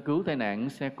ta sơ cứu tai nạn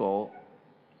xe cộ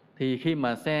thì khi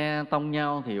mà xe tông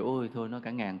nhau thì ôi thôi nó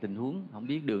cả ngàn tình huống, không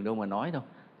biết đường đâu mà nói đâu.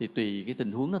 Thì tùy cái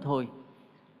tình huống đó thôi.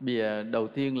 Bây giờ đầu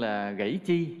tiên là gãy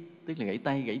chi, tức là gãy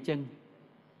tay, gãy chân.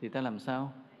 Thì ta làm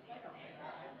sao?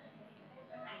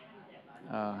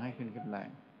 Hai khi gặp lại.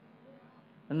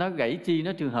 Nó gãy chi,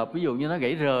 nó trường hợp ví dụ như nó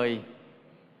gãy rời,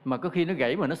 mà có khi nó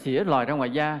gãy mà nó xỉa lòi ra ngoài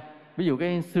da. Ví dụ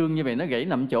cái xương như vậy nó gãy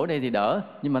nằm chỗ đây thì đỡ,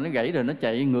 nhưng mà nó gãy rồi nó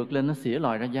chạy ngược lên, nó xỉa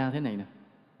lòi ra da thế này nè,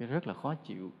 cái rất là khó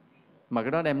chịu. Mà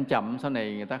cái đó đem chậm sau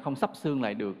này người ta không sắp xương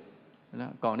lại được đó.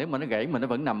 Còn nếu mà nó gãy mà nó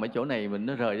vẫn nằm ở chỗ này, mình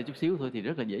nó rời ra chút xíu thôi thì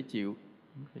rất là dễ chịu,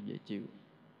 rất là dễ chịu.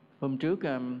 Hôm trước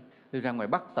tôi ra ngoài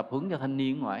Bắc tập huấn cho thanh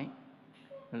niên ngoài,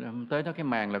 tới đó cái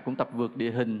màn là cũng tập vượt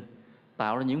địa hình,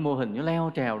 tạo ra những mô hình nó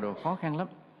leo trèo rồi khó khăn lắm.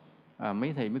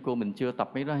 Mấy thầy mấy cô mình chưa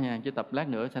tập mấy đó nha, chứ tập lát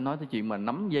nữa sẽ nói tới chuyện mà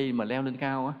nắm dây mà leo lên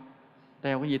cao á,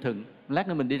 treo cái dây thừng. Lát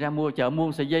nữa mình đi ra mua chợ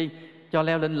mua sợi dây cho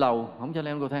leo lên lầu, không cho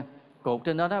leo lên cầu thang, cột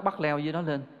trên đó đó, bắt leo dưới đó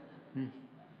lên.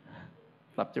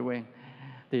 Tập cho quen.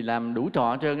 Thì làm đủ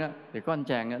trò hết trơn á. Thì có anh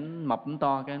chàng anh mập anh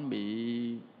to, cái anh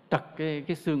bị trật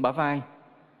cái xương bả vai,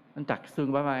 anh trật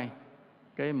xương bả vai.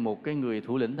 Một cái người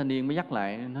thủ lĩnh thanh niên mới dắt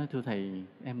lại, nói thưa thầy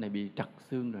em này bị trật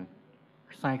xương rồi,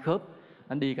 sai khớp.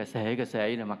 Anh đi cà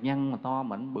sệ rồi mặt nhăn mà to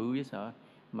mà anh bự dễ sợ,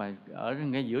 mà ở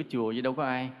ngay giữa chùa vậy đâu có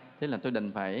ai, thế là tôi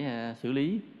đành phải xử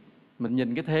lý. Mình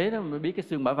nhìn cái thế đó mới biết cái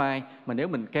xương bả vai, mà nếu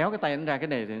mình kéo cái tay anh ra cái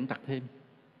này thì anh trật thêm,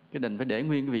 cái đành phải để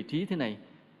nguyên cái vị trí thế này.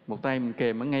 Một tay mình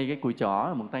kềm ở ngay cái cùi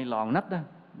chỏ, một tay lòn nách đó,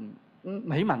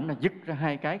 nảy mạnh là dứt ra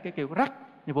hai cái kêu rắc,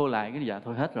 nó vô lại cái dạ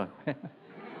thôi hết rồi.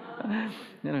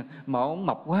 Mà ông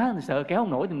mập quá thì sợ kéo không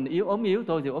nổi thì mình ốm yếu,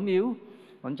 tôi thì ốm yếu.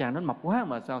 Còn chàng nó mập quá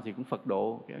mà sao thì cũng Phật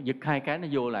độ, giật hai cái nó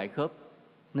vô lại khớp.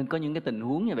 Nên có những cái tình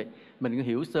huống như vậy mình có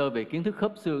hiểu sơ về kiến thức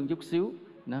khớp xương chút xíu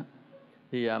đó.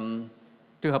 Thì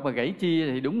trường hợp mà gãy chi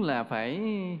thì đúng là phải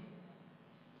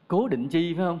cố định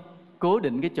chi, phải không? Cố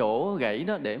định cái chỗ gãy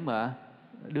đó để mà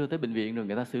đưa tới bệnh viện rồi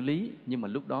người ta xử lý. Nhưng mà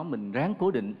lúc đó mình ráng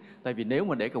cố định, tại vì nếu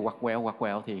mà để cái quặt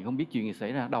quẹo thì không biết chuyện gì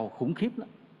xảy ra, đau khủng khiếp lắm,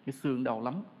 cái xương đau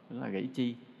lắm, đó là gãy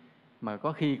chi. Mà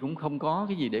có khi cũng không có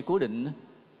cái gì để cố định nữa.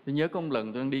 Tôi nhớ có một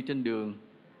lần tôi đang đi trên đường,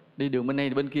 đi đường bên này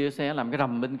bên kia xe làm cái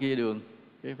rầm bên kia đường,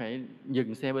 cái phải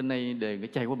dừng xe bên đây để cái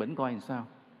chạy qua bển coi làm sao.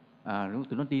 Lúc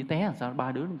tụi nó đi té làm sao,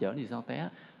 ba đứa nó chở đi sao té.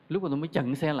 Lúc mà tôi mới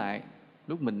chặn xe lại,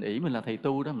 lúc mình ỷ mình là thầy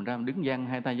tu đó, mình ra mình đứng giăng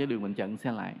hai tay giữa đường mình chặn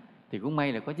xe lại, thì cũng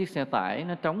may là có chiếc xe tải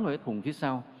nó trống ở thùng phía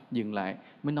sau dừng lại,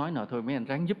 mới nói nào thôi mấy anh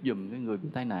ráng giúp giùm cái người bị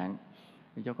tai nạn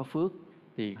để cho có phước.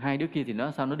 Thì hai đứa kia thì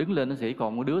nó sao nó đứng lên nó sĩ,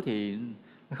 còn một đứa thì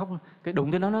nó khóc, cái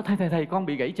đụng tới nó thầy con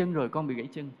bị gãy chân rồi, con bị gãy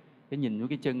chân. Cái nhìn vô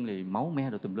cái chân thì máu me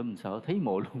rồi tùm lum, mình sợ thấy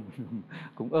mộ luôn.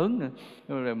 Cũng ớn nữa.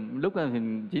 Rồi lúc đó thì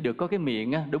chỉ được có cái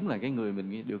miệng á, đúng là cái người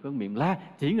mình được có cái miệng la,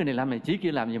 chỉ người này làm này, chỉ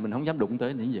kia làm gì, mình không dám đụng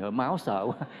tới, nãy giờ máu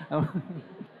sợ quá.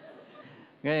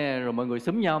 Cái rồi mọi người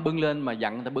xúm nhau bưng lên, mà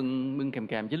dặn người ta bưng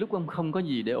kèm, chứ lúc không có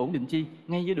gì để ổn định chi.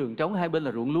 Ngay dưới đường trống hai bên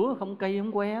là ruộng lúa, không cây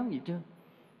không que không gì trơn.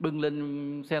 Bưng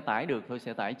lên xe tải được thôi,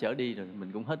 xe tải chở đi rồi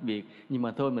mình cũng hết việc. Nhưng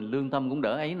mà thôi mình lương tâm cũng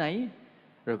đỡ áy náy.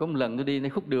 Rồi có một lần tôi điใน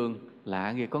khúc đường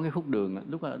lạ kìa, có cái khúc đường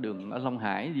lúc đó đường ở Long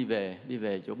Hải đi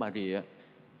về chỗ Bà Rịa,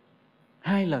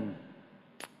 hai lần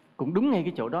cũng đúng ngay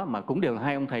cái chỗ đó, mà cũng đều là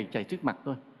hai ông thầy chạy trước mặt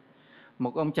thôi.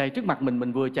 Một ông chạy trước mặt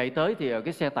mình vừa chạy tới thì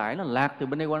cái xe tải nó lạc từ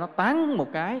bên đây qua, nó tán một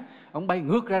cái, ông bay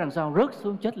ngược ra đằng sau, rớt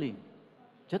xuống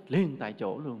chết liền tại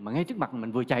chỗ luôn. Mà ngay trước mặt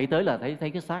mình vừa chạy tới là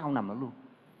thấy cái xác ông nằm đó luôn.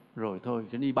 Rồi thôi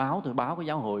phải đi báo cái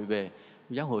giáo hội về,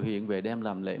 giáo hội huyện về đem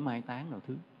làm lễ mai táng rồi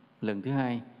thứ. Lần thứ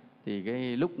hai thì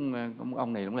cái lúc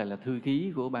ông này cũng lại là thư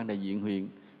ký của ban đại diện huyện,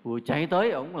 vừa chạy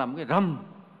tới ông làm cái rầm,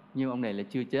 nhưng ông này là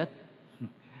chưa chết.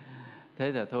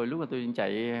 Thế là thôi, lúc mà tôi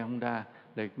chạy không ra,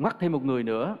 rồi mắc thêm một người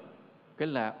nữa, cái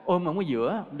là ôm ông ở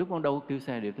giữa, lúc ông đâu kêu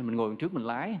xe được thì mình ngồi trước mình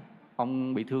lái,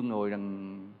 ông bị thương ngồi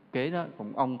đằng kế đó,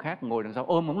 còn ông khác ngồi đằng sau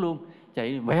ôm ông luôn,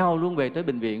 chạy vèo luôn về tới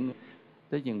bệnh viện.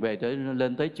 Tới chừng về tới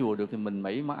lên tới chùa được thì mình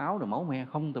mẩy má áo rồi máu me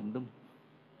không tùm lum.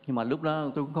 Nhưng mà lúc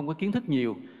đó tôi cũng không có kiến thức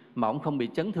nhiều, mà ông không bị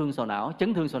chấn thương sọ não.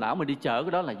 Chấn thương sọ não mà đi chở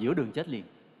cái đó là giữa đường chết liền.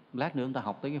 Lát nữa chúng ta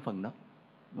học tới cái phần đó.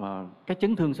 Mà cái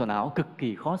chấn thương sọ não cực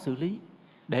kỳ khó xử lý,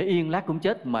 để yên lát cũng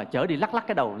chết, mà chở đi lắc lắc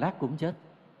cái đầu lát cũng chết.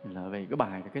 Là về cái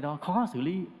bài cái đó khó xử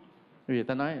lý. Vì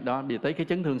ta nói đó, đi tới cái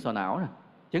chấn thương sọ não nè.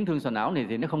 Chấn thương sọ não này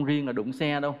thì nó không riêng là đụng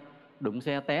xe đâu. Đụng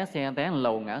xe té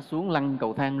lầu ngã xuống, lăn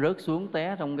cầu thang rớt xuống,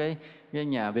 té trong cái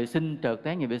nhà vệ sinh, trợt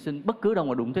té nhà vệ sinh, bất cứ đâu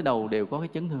mà đụng tới đầu đều có cái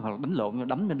chấn thương, hoặc là đánh lộn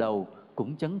đấm lên đầu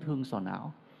cũng chấn thương sọ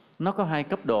não. Nó có hai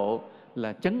cấp độ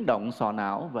là chấn động sọ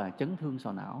não và chấn thương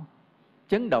sọ não.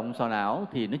 Chấn động sọ não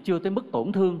thì nó chưa tới mức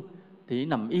tổn thương, thì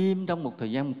nằm im trong một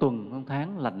thời gian, một tuần, một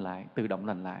tháng lành lại, tự động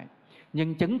lành lại.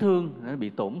 Nhưng chấn thương, nó bị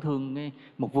tổn thương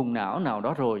một vùng não nào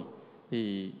đó rồi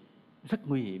thì rất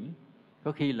nguy hiểm.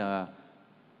 Có khi là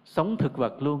sống thực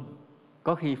vật luôn,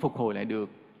 có khi phục hồi lại được,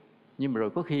 nhưng mà rồi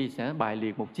có khi sẽ bài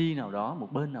liệt một chi nào đó,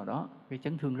 một bên nào đó. Cái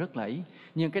chấn thương rất là ý.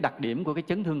 Nhưng cái đặc điểm của cái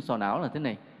chấn thương sọ não là thế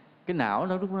này: cái não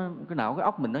nó, cái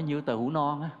óc mình nó như tờ hũ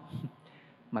non á,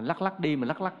 mà lắc lắc đi mà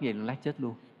lắc lắc về là lát chết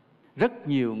luôn. Rất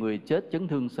nhiều người chết chấn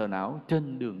thương sọ não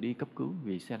trên đường đi cấp cứu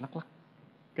vì xe lắc lắc.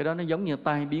 Cái đó nó giống như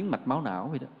tai biến mạch máu não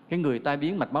vậy đó. Cái người tai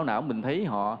biến mạch máu não mình thấy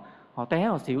họ té,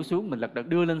 họ xỉu xuống, mình lật đật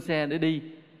đưa lên xe để đi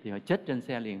thì họ chết trên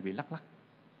xe liền vì lắc lắc.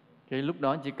 Cái lúc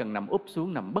đó chỉ cần nằm úp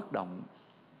xuống, nằm bất động.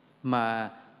 Mà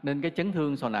nên cái chấn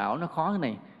thương sọ não nó khó thế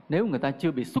này: nếu người ta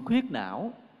chưa bị xuất huyết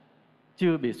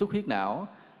não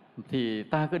thì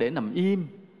ta cứ để nằm im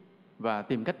và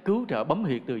tìm cách cứu trợ, bấm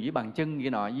huyệt từ dưới bàn chân kia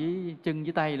nọ, với chân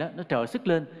với tay đó, nó trợ sức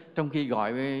lên, trong khi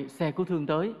gọi xe cứu thương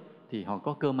tới thì họ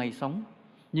có cơ may sống.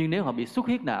 Nhưng nếu họ bị xuất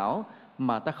huyết não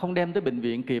mà ta không đem tới bệnh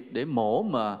viện kịp để mổ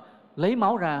mà lấy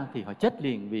máu ra thì họ chết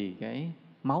liền, vì cái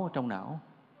máu ở trong não.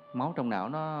 Máu trong não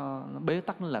nó bế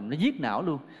tắc, nó làm nó giết não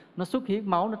luôn. Nó xuất huyết,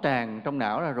 máu nó tràn trong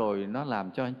não ra rồi nó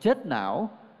làm cho chết não,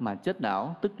 mà chết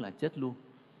não tức là chết luôn.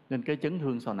 Nên cái chấn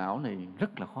thương sọ não này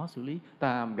rất là khó xử lý.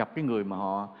 Ta gặp cái người mà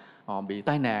họ bị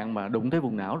tai nạn mà đụng tới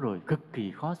vùng não rồi, cực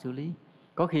kỳ khó xử lý.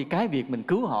 Có khi cái việc mình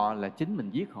cứu họ là chính mình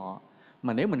giết họ,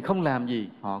 mà nếu mình không làm gì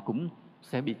họ cũng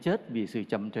sẽ bị chết vì sự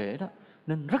chậm trễ đó.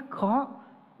 Nên rất khó,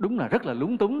 đúng là rất là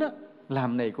lúng túng đó.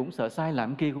 Làm này cũng sợ sai,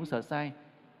 làm kia cũng sợ sai,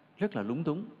 rất là lúng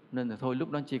túng. Nên là thôi,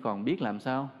 lúc đó chỉ còn biết làm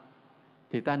sao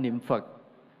thì ta niệm Phật,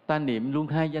 ta niệm luôn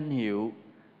hai danh hiệu.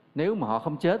 Nếu mà họ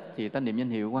không chết thì ta niệm danh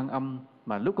hiệu Quan Âm,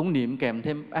 mà lúc cũng niệm kèm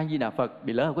thêm A Di Đà Phật.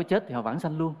 Bị lỡ họ có chết thì họ vãng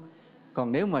sanh luôn.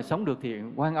 Còn nếu mà sống được thì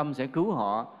Quan Âm sẽ cứu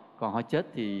họ, còn họ chết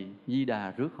thì Di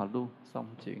Đà rước họ luôn, xong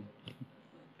chuyện.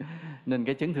 Nên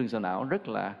cái chấn thương sọ não rất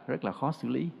là khó xử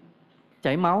lý.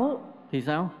 Chảy máu thì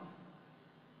sao?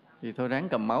 Thì thôi ráng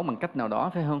cầm máu bằng cách nào đó,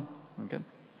 phải không?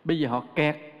 Bây giờ họ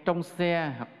kẹt trong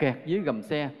xe hoặc kẹt dưới gầm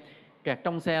xe. Kẹt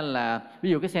trong xe là ví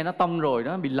dụ cái xe nó tông rồi,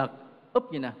 nó bị lật úp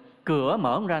vậy nè, cửa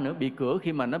mở không ra nữa. Bị cửa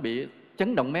khi mà nó bị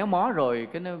chấn động méo mó rồi,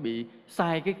 cái nó bị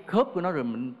sai cái khớp của nó rồi,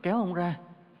 mình kéo không ra,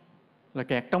 là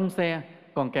kẹt trong xe.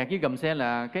 Còn kẹt dưới gầm xe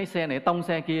là cái xe này tông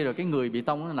xe kia rồi, cái người bị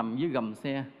tông nó nằm dưới gầm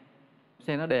xe,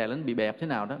 xe nó đè lên bị bẹp thế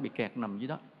nào đó, bị kẹt nằm dưới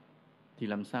đó thì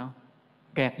làm sao?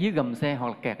 Kẹt dưới gầm xe hoặc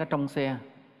là kẹt ở trong xe.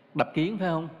 Đập kiến phải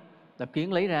không? Đập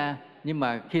kiến lấy ra, nhưng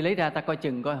mà khi lấy ra ta coi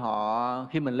chừng coi họ,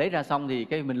 khi mình lấy ra xong thì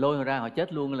cái mình lôi họ ra họ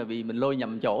chết luôn, là vì mình lôi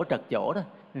nhầm chỗ, trật chỗ đó.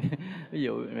 Ví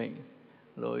dụ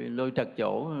lôi trật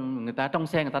chỗ, người ta trong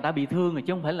xe người ta đã bị thương rồi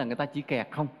chứ không phải là người ta chỉ kẹt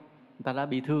không, người ta đã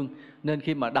bị thương. Nên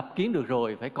khi mà đập kiến được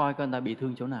rồi phải coi người ta bị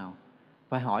thương chỗ nào,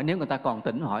 phải hỏi, nếu người ta còn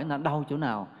tỉnh hỏi người ta đau chỗ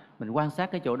nào, mình quan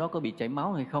sát cái chỗ đó có bị chảy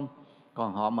máu hay không.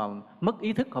 Còn họ mà mất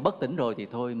ý thức, họ bất tỉnh rồi thì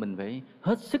thôi, mình phải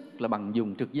hết sức là bằng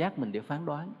dùng trực giác mình để phán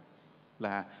đoán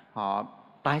là họ,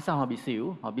 tại sao họ bị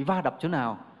xỉu, họ bị va đập chỗ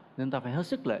nào. Nên ta phải hết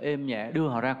sức là êm nhẹ đưa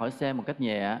họ ra khỏi xe một cách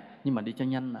nhẹ, nhưng mà đi cho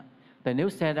nhanh. Tại nếu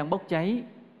xe đang bốc cháy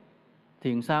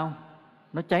thì sao?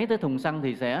 Nó cháy tới thùng xăng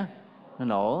thì sẽ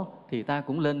nổ, thì ta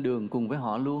cũng lên đường cùng với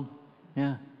họ luôn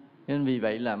nha. Nên vì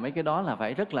vậy là mấy cái đó là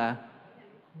phải rất là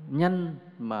nhanh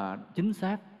mà chính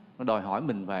xác, đòi hỏi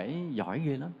mình phải giỏi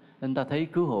ghê lắm. Nên ta thấy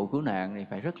cứu hộ cứu nạn này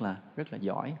phải rất là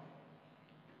giỏi.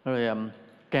 Rồi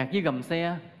kẹt dưới gầm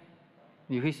xe,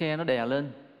 nhiều khi xe nó đè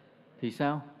lên thì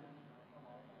sao?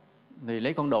 Thì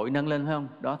lấy con đội nâng lên, phải không?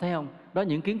 Đó, thấy không? Đó,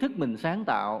 những kiến thức mình sáng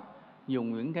tạo,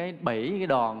 dùng những cái bẫy, cái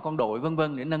đòn, con đội vân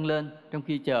vân để nâng lên trong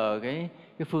khi chờ cái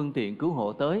phương tiện cứu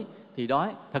hộ tới. Thì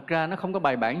đó, thật ra nó không có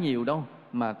bài bản nhiều đâu,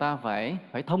 mà ta phải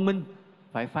thông minh,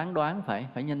 phải phán đoán,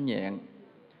 phải nhanh nhẹn.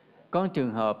 Có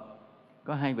trường hợp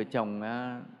có hai vợ chồng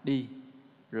đi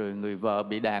rồi người vợ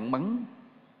bị đạn bắn,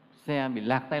 xe bị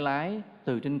lạc tay lái,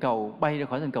 từ trên cầu bay ra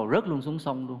khỏi trên cầu rớt luôn xuống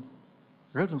sông luôn,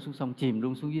 rớt luôn xuống sông, chìm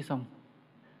luôn xuống dưới sông.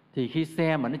 Thì khi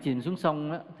xe mà nó chìm xuống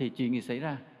sông á, thì chuyện gì xảy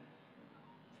ra?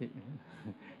 Thì...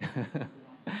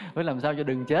 phải làm sao cho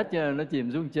đừng chết, chứ nó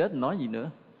chìm xuống chết nói gì nữa,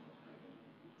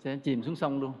 sẽ chìm xuống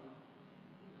sông luôn.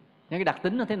 Những cái đặc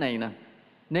tính nó thế này nè,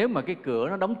 nếu mà cái cửa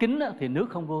nó đóng kín á, thì nước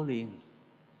không vô liền,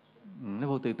 nó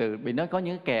vô từ từ, vì nó có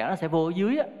những cái kẽ nó sẽ vô ở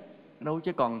dưới á, đâu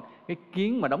chứ còn cái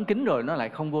kiến mà đóng kín rồi nó lại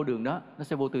không vô đường đó, nó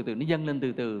sẽ vô từ từ, nó dâng lên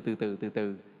từ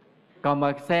từ. Còn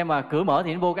mà xe mà cửa mở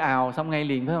thì nó vô cái ào xong ngay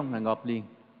liền, phải không, là ngộp liền.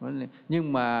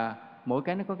 Nhưng mà mỗi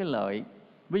cái nó có cái lợi.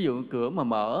 Ví dụ cửa mà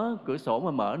mở, cửa sổ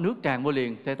mà mở, nước tràn vô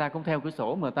liền thì ta cũng theo cửa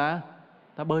sổ mà ta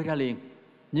bơi ra liền.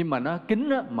 Nhưng mà nó kín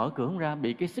đó, mở cửa không ra,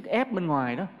 bị cái sức ép bên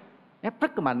ngoài đó ép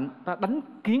rất là mạnh, ta đánh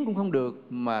kiến cũng không được,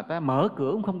 mà ta mở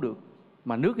cửa cũng không được,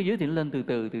 mà nước ở dưới thì nó lên từ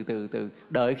từ.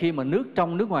 Đợi khi mà nước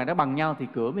trong nước ngoài nó bằng nhau thì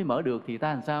cửa mới mở được, thì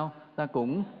ta làm sao? Ta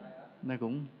cũng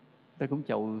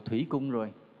chậu thủy cung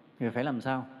rồi, thì phải làm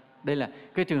sao? Đây là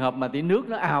cái trường hợp mà tí nước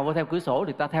nó ào vào theo cửa sổ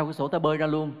thì ta theo cửa sổ ta bơi ra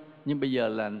luôn. Nhưng bây giờ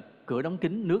là cửa đóng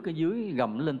kín, nước ở dưới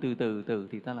gầm nó lên từ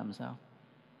thì ta làm sao?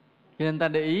 Cho nên ta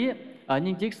để ý ở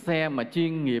những chiếc xe mà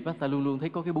chuyên nghiệp ta luôn luôn thấy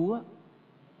có cái búa.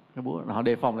 Họ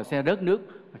đề phòng là xe rớt nước,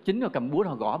 chính họ cầm búa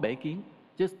họ gõ bể kiến,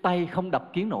 chứ tay không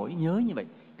đập kiến nổi. Nhớ như vậy,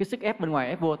 cái sức ép bên ngoài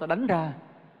ép vô ta đánh ra,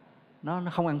 nó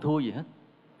không ăn thua gì hết,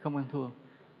 không ăn thua.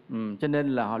 Cho nên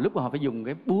là lúc mà họ phải dùng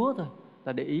cái búa thôi.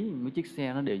 Ta để ý mấy chiếc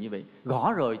xe nó đều như vậy,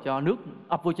 gõ rồi cho nước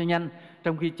ập vô cho nhanh,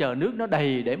 trong khi chờ nước nó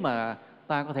đầy để mà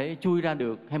ta có thể chui ra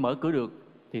được hay mở cửa được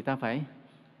thì ta phải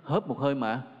hớp một hơi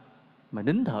mà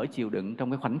nín thở chịu đựng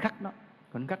trong cái khoảnh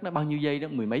khắc đó bao nhiêu giây đó,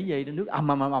 mười mấy giây đó, nước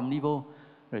ầm đi vô,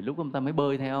 rồi lúc ông ta mới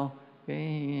bơi theo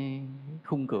cái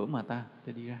khung cửa mà ta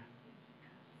đi ra.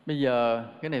 Bây giờ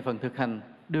cái này phần thực hành,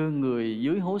 đưa người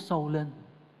dưới hố sâu lên.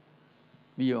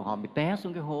 Bây giờ họ bị té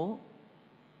xuống cái hố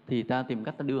thì ta tìm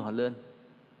cách ta đưa họ lên.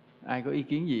 Ai có ý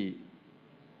kiến gì?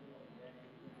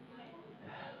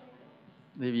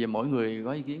 Thì bây giờ mỗi người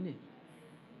có ý kiến đi.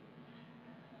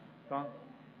 Con.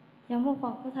 Dạ mô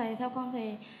Phật, thưa Thầy, theo con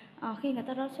thì khi người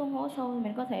ta rớt xuống hố sâu thì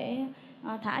mình có thể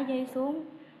thả dây xuống,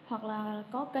 hoặc là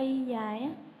có cây dài á,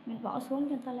 mình bỏ xuống cho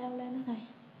người ta leo lên đó Thầy.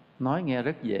 Nói nghe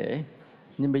rất dễ,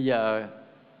 nhưng bây giờ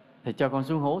Thầy cho con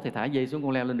xuống hố, Thầy thả dây xuống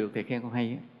con leo lên được, Thầy khen con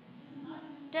hay á.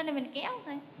 Trên này mình kéo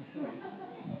Thầy.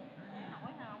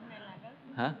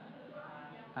 Hả?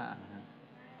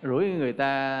 Rủi người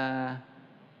ta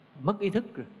mất ý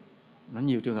thức rồi. Nó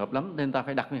nhiều trường hợp lắm nên ta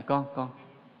phải đặt nha con.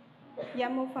 Dạ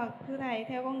mô Phật, thưa Thầy,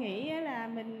 theo con nghĩ là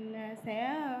mình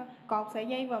sẽ cột sợi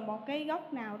dây vào một cái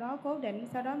góc nào đó cố định,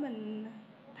 sau đó mình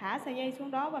thả sợi dây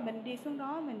xuống đó và mình đi xuống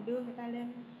đó, mình đưa người ta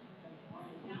lên.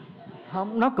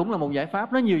 Không, nó cũng là một giải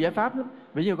pháp, nó nhiều giải pháp lắm.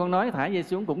 Ví dụ con nói thả dây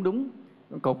xuống cũng đúng,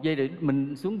 cột dây để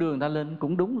mình xuống đưa người ta lên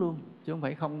cũng đúng luôn, chứ không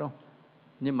phải không đâu.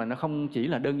 Nhưng mà nó không chỉ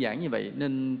là đơn giản như vậy,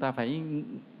 nên ta phải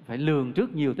lường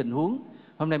trước nhiều tình huống.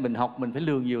 Hôm nay mình học mình phải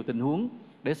lường nhiều tình huống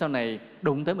để sau này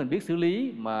đụng tới mình biết xử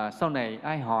lý, mà sau này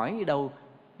ai hỏi ở đâu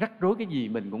rắc rối cái gì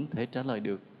mình cũng thể trả lời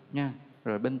được nha.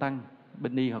 Rồi bên Tăng,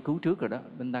 bên Ni họ cứu trước rồi đó,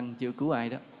 bên Tăng chưa cứu ai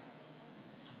đó.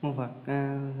 Mô Phật,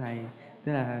 Thầy,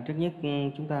 tức là trước nhất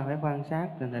chúng ta phải quan sát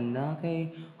tình hình đó, cái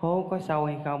hố có sâu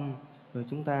hay không, rồi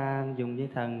chúng ta dùng dây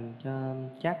thần cho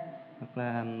chắc, hoặc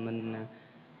là mình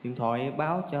điện thoại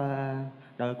báo cho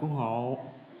đội cứu hộ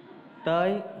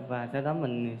tới, và sau đó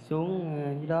mình xuống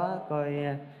dưới đó coi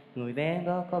người bé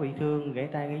đó có bị thương, gãy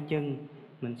tay gãy chân,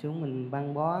 mình xuống mình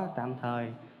băng bó tạm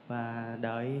thời và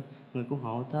đợi người cứu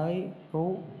hộ tới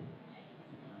cứu.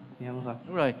 Dạ Phật.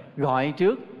 Đúng rồi, gọi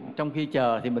trước, trong khi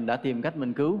chờ thì mình đã tìm cách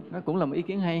mình cứu, nó cũng là một ý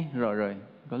kiến hay. Rồi,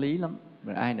 có lý lắm.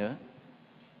 Rồi ai nữa?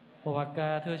 Một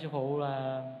Phật, thưa sư phụ,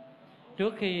 là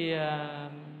trước khi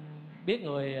biết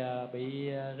người bị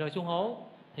rơi xuống hố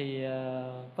thì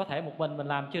có thể một mình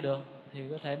làm chưa được, thì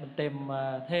có thể mình tìm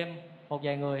thêm một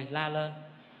vài người la lên,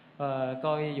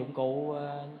 coi dụng cụ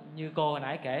như cô hồi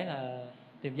nãy kể là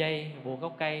tìm dây buộc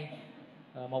gốc cây,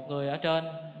 một người ở trên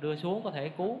đưa xuống có thể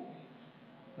cứu.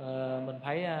 Mình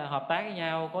phải hợp tác với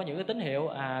nhau, có những cái tín hiệu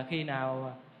khi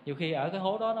nào nhiều khi ở cái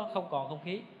hố đó nó không còn không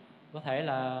khí, có thể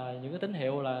là những cái tín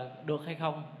hiệu là được hay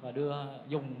không, và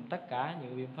dùng tất cả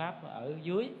những biện pháp ở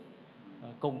dưới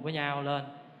cùng với nhau lên,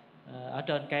 ở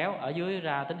trên kéo, ở dưới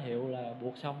ra tín hiệu là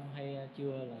buộc xong hay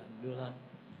chưa là đưa lên.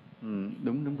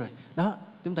 Đúng rồi đó,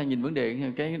 chúng ta nhìn vấn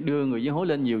đề cái đưa người dưới hố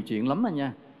lên nhiều chuyện lắm anh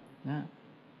nha đó.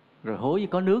 Rồi hố với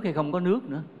có nước hay không có nước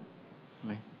nữa.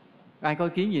 Ai có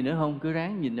ý kiến gì nữa không? Cứ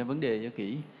ráng nhìn ra vấn đề cho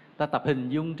kỹ. Ta tập hình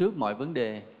dung trước mọi vấn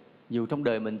đề, dù trong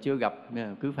đời mình chưa gặp,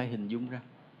 cứ phải hình dung ra.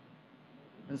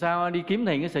 Sao đi kiếm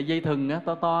thầy cái sợi dây thừng á,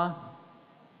 to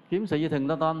Kiếm sợi dây thừng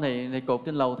to tôm thì cột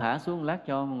trên lầu thả xuống, lát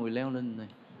cho mọi người leo lên này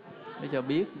để cho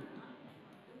biết.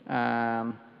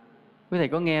 Quý thầy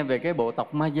có nghe về cái bộ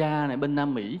tộc Maya này bên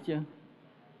Nam Mỹ chưa?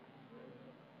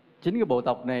 Chính cái bộ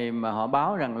tộc này mà họ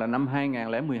báo rằng là năm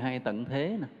 2012 tận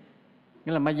thế nè.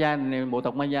 Nghĩa là Maya này, bộ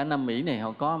tộc Maya Nam Mỹ này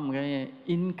họ có một cái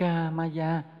Inca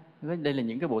Maya. Đây là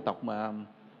những cái bộ tộc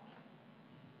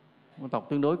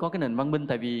tương đối có cái nền văn minh.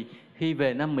 Tại vì khi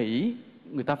về Nam Mỹ,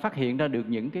 người ta phát hiện ra được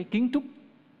những cái kiến trúc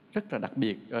rất là đặc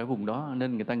biệt ở vùng đó,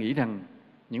 nên người ta nghĩ rằng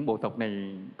những bộ tộc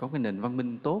này có cái nền văn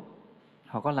minh tốt.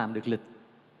 Họ có làm được lịch.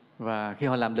 Và khi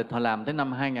họ làm lịch, họ làm tới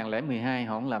năm 2012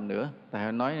 họ không làm nữa. Tại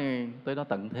họ nói tới đó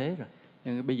tận thế rồi.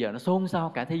 Nhưng bây giờ nó xôn xao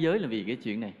cả thế giới là vì cái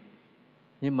chuyện này.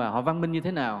 Nhưng mà họ văn minh như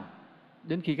thế nào?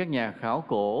 Đến khi các nhà khảo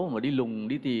cổ mà đi lùng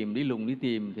đi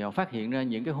tìm thì họ phát hiện ra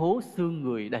những cái hố xương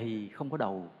người đầy không có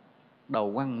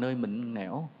đầu quăng nơi mịn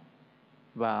nẻo.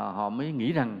 Và họ mới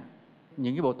nghĩ rằng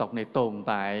những cái bộ tộc này tồn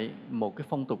tại một cái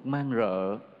phong tục man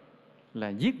rợ là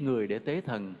giết người để tế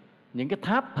thần. Những cái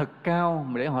tháp thật cao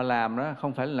mà để họ làm đó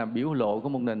không phải là biểu lộ của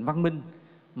một nền văn minh,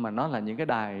 mà nó là những cái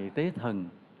đài tế thần.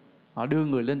 Họ đưa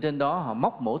người lên trên đó, họ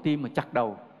móc mổ tim mà chặt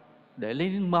đầu để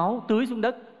lấy máu tưới xuống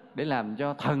đất để làm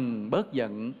cho thần bớt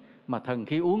giận. Mà thần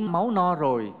khi uống máu no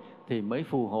rồi thì mới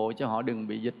phù hộ cho họ đừng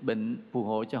bị dịch bệnh, phù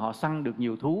hộ cho họ săn được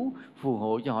nhiều thú, phù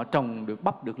hộ cho họ trồng được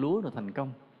bắp được lúa rồi thành công.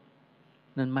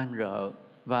 Nên man rợ.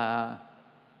 Và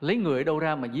lấy người ở đâu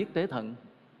ra mà giết tế thần?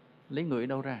 Lấy người ở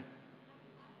đâu ra?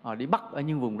 Họ đi bắt ở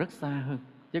những vùng rất xa hơn.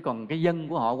 Chứ còn cái dân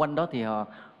của họ quanh đó thì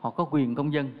họ có quyền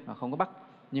công dân, họ không có bắt.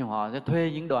 Nhưng họ sẽ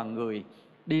thuê những đoàn người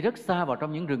đi rất xa vào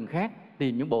trong những rừng khác,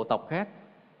 tìm những bộ tộc khác,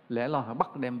 lẽ lo họ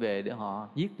bắt đem về để họ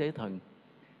giết tế thần.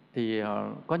 Thì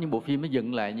có những bộ phim nó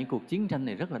dựng lại những cuộc chiến tranh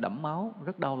này rất là đẫm máu,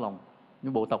 rất đau lòng.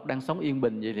 Những bộ tộc đang sống yên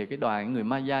bình vậy thì cái đoàn người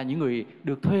Maya, những người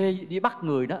được thuê đi bắt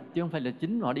người đó, chứ không phải là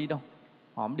chính họ đi đâu.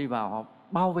 Họ đi vào, họ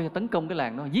bao vây tấn công cái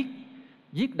làng đó,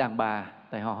 giết đàn bà,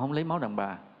 tại họ không lấy máu đàn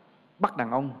bà. Bắt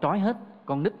đàn ông trói hết,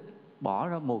 con nít bỏ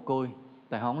ra mồ côi,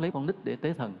 tại họ không lấy con nít để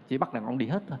tế thần, chỉ bắt đàn ông đi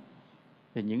hết thôi.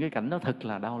 Thì những cái cảnh đó thật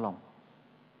là đau lòng.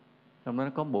 Trong đó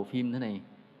có một bộ phim thế này,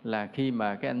 là khi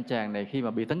mà cái anh chàng này khi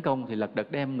mà bị tấn công thì lật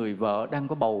đật đem người vợ đang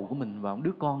có bầu của mình và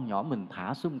đứa con nhỏ mình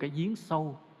thả xuống cái giếng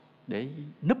sâu để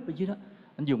núp ở dưới đó.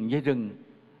 Anh dùng dây rừng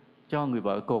cho người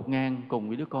vợ cột ngang cùng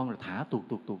với đứa con rồi thả tuột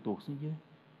xuống dưới.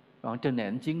 Còn trên này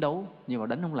anh chiến đấu nhưng mà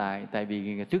đánh không lại, tại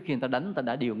vì trước khi người ta đánh, người ta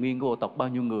đã điều nghiên của bộ tộc bao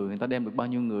nhiêu người ta đem được bao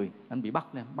nhiêu người, anh bị bắt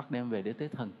đem về để tế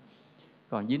thần.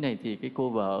 Còn dưới này thì cái cô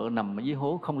vợ nằm ở dưới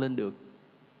hố không lên được,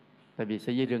 tại vì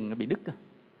sợi dây rừng nó bị đứt,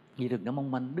 dây rừng nó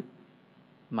mong manh đứt.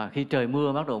 Mà khi trời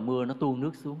mưa, bắt đầu mưa nó tuôn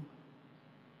nước xuống,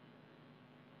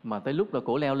 mà tới lúc là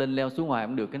cổ leo lên leo xuống ngoài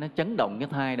không được, cái nó chấn động cái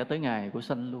thai đã tới ngày của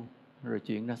sanh luôn. Rồi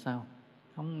chuyện ra sao?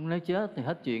 Không, nó chết thì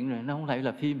hết chuyện rồi, nó không phải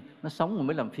là phim, nó sống rồi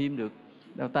mới làm phim được.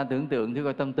 Ta tưởng tượng thử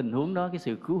coi trong tình huống đó cái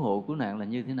sự cứu hộ cứu nạn là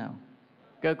như thế nào.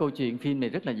 Cái câu chuyện phim này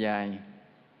rất là dài.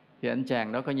 Thì anh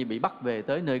chàng đó coi như bị bắt về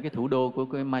tới nơi cái thủ đô của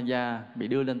cái Maya, bị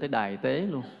đưa lên tới đài tế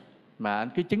luôn. Mà anh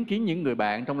cứ chứng kiến những người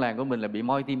bạn trong làng của mình là bị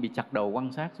moi tim, bị chặt đầu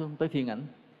quăng xác xuống, tới phiên ảnh.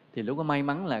 Thì lúc có may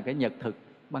mắn là cái nhật thực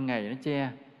ban ngày nó che,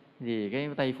 thì cái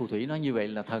tay phù thủy nói như vậy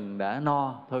là thần đã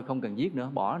no, thôi không cần giết nữa,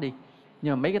 bỏ đi.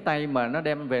 Nhưng mà mấy cái tay mà nó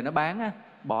đem về nó bán á,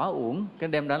 bỏ uổng, cái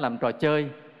đem đã làm trò chơi,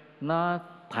 nó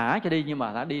thả cho đi nhưng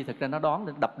mà thả đi, thực ra nó đón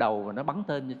để đập đầu và nó bắn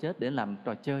tên cho chết để làm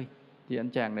trò chơi. Thì anh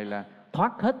chàng này là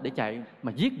thoát hết để chạy,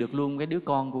 mà giết được luôn cái đứa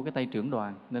con của cái tay trưởng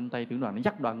đoàn. Nên tay trưởng đoàn nó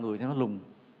dắt đoàn người theo nó lùng,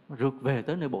 nó rượt về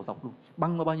tới nơi bộ tộc luôn,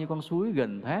 băng qua bao nhiêu con suối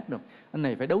gần thác rồi. Anh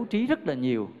này phải đấu trí rất là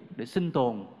nhiều để sinh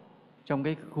tồn trong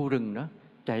cái khu rừng đó,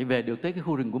 chạy về được tới cái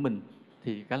khu rừng của mình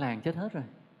thì cả làng chết hết rồi.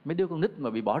 Mấy đứa con nít mà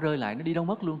bị bỏ rơi lại nó đi đâu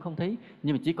mất luôn không thấy,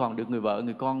 nhưng mà chỉ còn được người vợ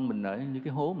người con mình ở những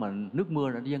cái hố mà nước mưa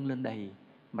đã dâng lên đầy,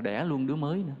 mà đẻ luôn đứa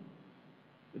mới nữa.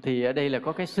 Thì ở đây là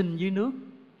có cái sinh dưới nước.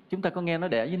 Chúng ta có nghe nó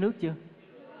đẻ dưới nước chưa?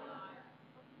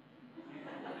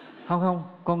 Không,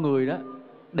 con người đó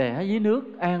đẻ dưới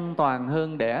nước an toàn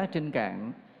hơn đẻ trên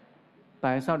cạn.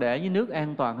 Tại sao đẻ dưới nước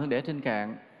an toàn hơn đẻ trên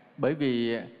cạn? Bởi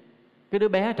vì cái đứa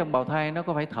bé trong bào thai nó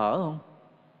có phải thở không?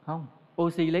 Không.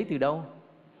 Oxy lấy từ đâu?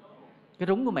 Cái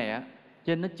rúng của mẹ.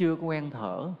 Cho nên nó chưa có quen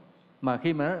thở. Mà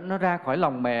khi mà nó ra khỏi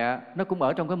lòng mẹ, nó cũng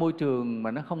ở trong cái môi trường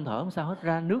mà nó không thở, không sao hết,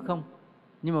 ra nước không.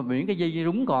 Nhưng mà miễn cái dây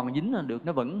rúng còn dính là được,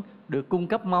 nó vẫn được cung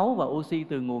cấp máu và oxy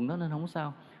từ nguồn đó nên không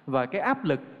sao. Và cái áp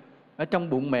lực ở trong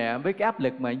bụng mẹ với cái áp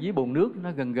lực mà dưới bồn nước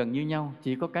nó gần như nhau.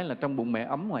 Chỉ có cái là trong bụng mẹ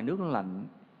ấm, ngoài nước nó lạnh,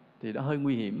 thì đó hơi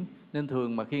nguy hiểm. Nên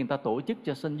thường mà khi người ta tổ chức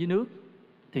cho sinh dưới nước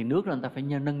thì nước là người ta phải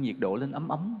nâng nhiệt độ lên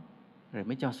ấm rồi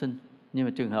mới cho sinh. Nhưng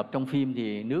mà trường hợp trong phim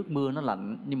thì nước mưa nó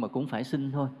lạnh nhưng mà cũng phải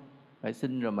sinh thôi. Phải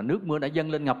sinh rồi mà nước mưa đã dâng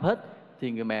lên ngập hết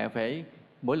thì người mẹ phải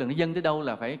mỗi lần nó dâng tới đâu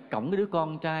là phải cõng cái đứa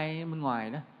con trai bên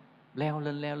ngoài đó leo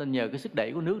lên nhờ cái sức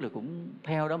đẩy của nước là cũng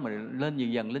theo đó mà lên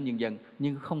dần dần,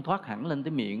 nhưng không thoát hẳn lên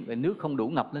tới miệng, vì nước không đủ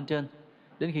ngập lên trên.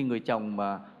 Đến khi người chồng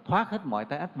mà thoát hết mọi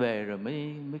tai ách về rồi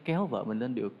mới kéo vợ mình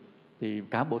lên được. Thì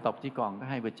cả bộ tộc chỉ còn có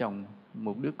 2 vợ chồng,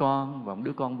 một đứa con và một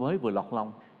đứa con với vừa lọt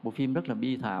lòng. Bộ phim rất là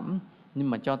bi thảm, nhưng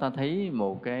mà cho ta thấy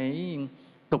một cái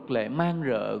tục lệ man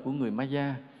rợ của người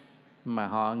Maya, mà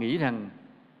họ nghĩ rằng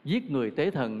giết người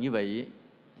tế thần như vậy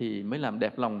thì mới làm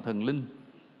đẹp lòng thần linh.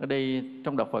 Ở đây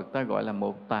trong đạo Phật ta gọi là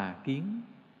một tà kiến,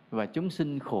 và chúng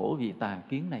sinh khổ vì tà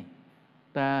kiến này.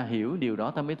 Ta hiểu điều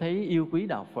đó ta mới thấy yêu quý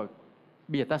đạo Phật.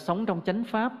 Bây giờ ta sống trong chánh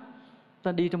pháp,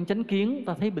 ta đi trong chánh kiến,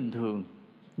 ta thấy bình thường.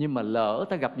 Nhưng mà lỡ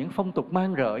ta gặp những phong tục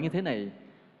man rợ như thế này,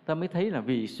 ta mới thấy là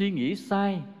vì suy nghĩ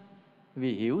sai,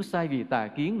 vì hiểu sai, vì tà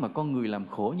kiến mà con người làm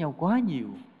khổ nhau quá nhiều.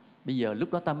 Bây giờ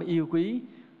lúc đó ta mới yêu quý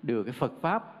được cái Phật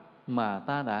Pháp mà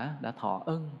ta đã thọ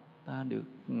ân, ta được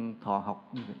thọ học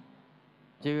như vậy.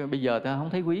 Chứ bây giờ ta không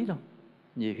thấy quý đâu.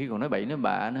 Nhiều khi còn nói bậy nói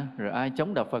bạ nữa, rồi ai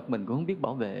chống đạo Phật mình cũng không biết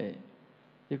bảo vệ.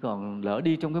 Chứ còn lỡ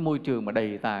đi trong cái môi trường mà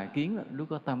đầy tà kiến,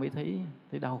 lúc đó ta mới thấy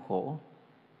đau khổ.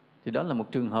 Thì đó là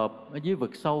một trường hợp ở dưới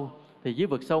vực sâu. Thì dưới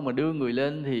vực sâu mà đưa người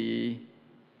lên thì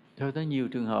thôi, có nhiều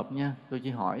trường hợp nha. Tôi chỉ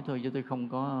hỏi thôi chứ tôi không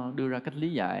có đưa ra cách lý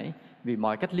giải. Vì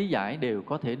mọi cách lý giải đều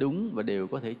có thể đúng và đều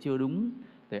có thể chưa đúng.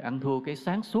 Thì ăn thua cái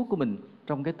sáng suốt của mình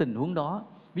trong cái tình huống đó.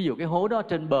 Ví dụ cái hố đó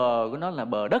trên bờ của nó là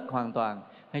bờ đất hoàn toàn,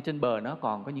 hay trên bờ nó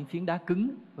còn có những phiến đá cứng,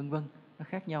 vân vân, nó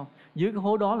khác nhau. Dưới cái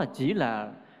hố đó là chỉ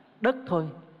là đất thôi,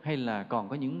 hay là còn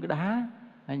có những cái đá,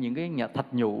 hay những cái nhà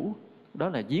thạch nhũ, đó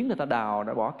là giếng người ta đào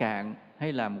đã bỏ cạn,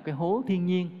 hay là một cái hố thiên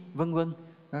nhiên, vân vân,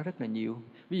 nó rất là nhiều.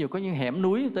 Ví dụ có những hẻm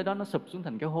núi tới đó nó sụp xuống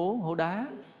thành cái hố đá,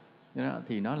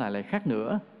 thì nó lại khác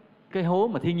nữa. Cái hố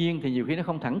mà thiên nhiên thì nhiều khi nó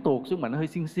không thẳng tuột xuống mà nó hơi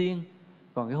xiên xiên,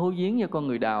 còn cái hố giếng do con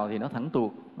người đào thì nó thẳng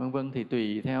tuột, vân vân. Thì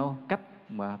tùy theo cách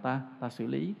mà ta xử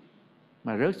lý.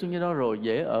 Mà rớt xuống dưới đó rồi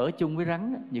dễ ở chung với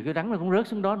rắn. Nhiều cái rắn nó cũng rớt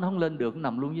xuống đó, nó không lên được, nó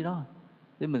nằm luôn dưới đó.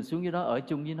 Thì mình xuống dưới đó ở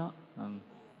chung với nó,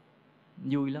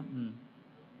 vui lắm.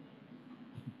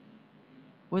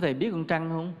 Quý thầy biết con trăng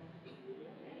không?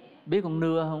 Biết con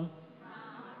nưa không?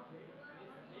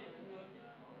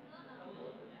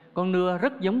 Con nưa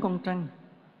rất giống con trăng,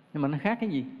 nhưng mà nó khác cái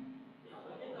gì?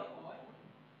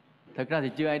 Thật ra thì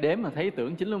chưa ai đếm mà thấy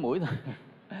tưởng 9 lỗ mũi thôi.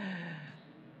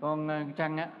 Con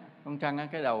trăng á,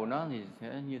 cái đầu nó thì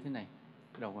sẽ như thế này,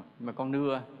 đầu mà con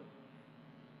nưa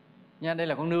nha, đây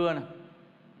là con nưa nè,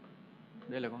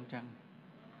 đây là con trăng.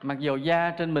 Mặc dù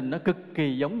da trên mình nó cực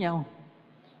kỳ giống nhau,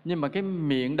 nhưng mà cái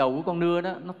miệng đầu của con nưa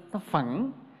đó nó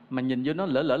phẳng, mà nhìn vô nó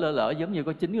lỡ giống như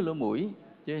có 9 cái lỗ mũi,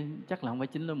 chứ chắc là không phải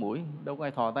 9 lỗ mũi, đâu có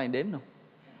ai thò tay đếm đâu.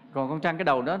 Còn con trăng cái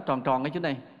đầu đó tròn tròn cái chỗ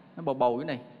này, nó bầu bầu cái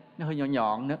này, nó hơi nhọn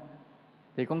nhọn nữa,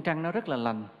 thì con trăng nó rất là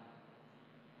lành.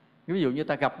 Ví dụ như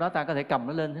ta gặp nó, ta có thể cầm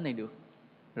nó lên thế này được,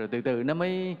 rồi từ từ nó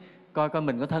mới coi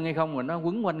mình có thân hay không, mà nó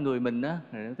quấn quanh người mình đó,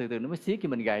 rồi từ từ nó mới siết cho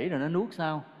mình gãy rồi nó nuốt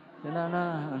sau,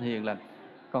 nó hiền lành.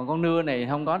 Còn con nưa này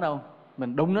không có đâu,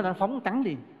 mình đụng nó phóng cắn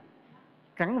đi,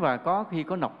 cắn và có khi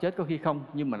có nọc chết, có khi không,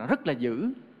 nhưng mà nó rất là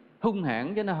dữ, hung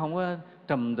hãn, chứ nó không có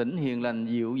trầm tĩnh hiền lành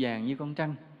dịu dàng như con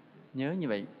trăng. Nhớ như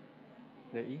vậy,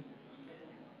 để ý.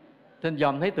 Trên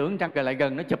dòm thấy tưởng trăng lại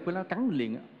gần, nó chụp với nó cắn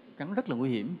liền, cắn rất là nguy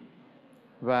hiểm.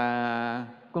 Và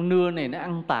con nưa này nó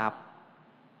ăn tạp,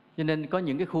 cho nên có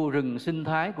những cái khu rừng sinh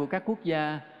thái của các quốc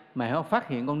gia mà họ phát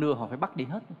hiện con nưa họ phải bắt đi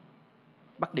hết,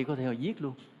 bắt đi có thể họ giết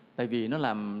luôn, tại vì nó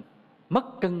làm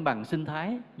mất cân bằng sinh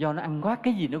thái, do nó ăn quá,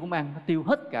 cái gì nó cũng ăn, nó tiêu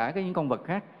hết cả những con vật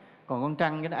khác. Còn con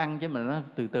trăng cái nó ăn chứ mà nó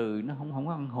từ từ, nó không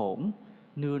có ăn hỗn.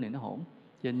 Nưa này nó hỗn,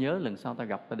 cho nên nhớ lần sau ta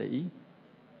gặp ta để ý.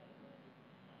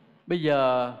 Bây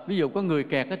giờ ví dụ có người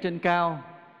kẹt ở trên cao,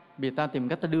 vì ta tìm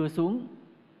cách ta đưa xuống.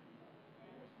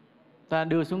 Ta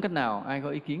đưa xuống cách nào? Ai có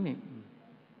ý kiến này?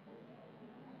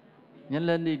 Nhanh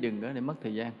lên đi, đừng có để mất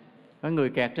thời gian. Có người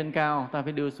kẹt trên cao, ta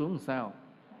phải đưa xuống làm sao?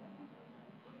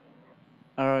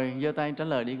 Rồi, giơ tay trả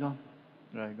lời đi con.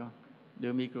 Rồi con,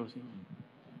 đưa micro xuống.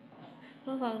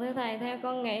 Vâng, Phật thưa Thầy, theo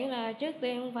con nghĩ là trước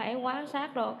tiên phải quan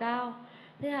sát độ cao.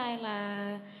 Thứ hai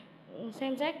là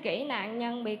xem xét kỹ nạn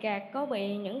nhân bị kẹt có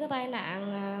bị những cái tai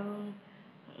nạn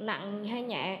nặng hay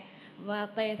nhẹ. Và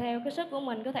tùy theo cái sức của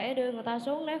mình có thể đưa người ta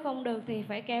xuống, nếu không được thì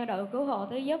phải kêu đội cứu hộ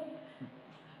tới giúp.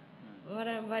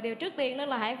 Và điều trước tiên đó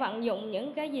là hãy vận dụng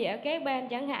những cái gì ở kế bên,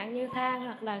 chẳng hạn như thang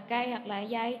hoặc là cây hoặc là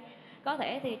dây. Có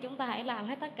thể thì chúng ta hãy làm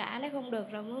hết tất cả, nếu không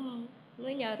được rồi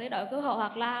mới nhờ tới đội cứu hộ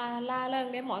hoặc la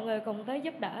lên để mọi người cùng tới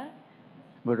giúp đỡ.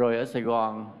 Vừa rồi ở Sài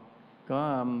Gòn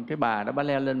có cái bà đó, bà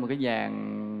leo lên một cái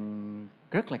giàn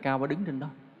rất là cao, bà đứng trên đó.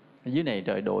 Ở dưới này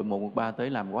trời đội 113 tới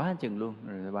làm quá chừng luôn,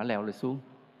 rồi bà leo lên xuống.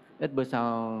 Ít bữa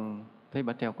sau thấy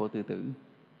bà treo cổ tự tử,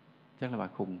 chắc là bà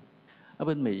khùng. Ở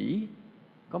bên Mỹ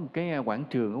có một cái quảng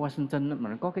trường ở Washington mà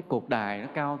nó có cái cột đài nó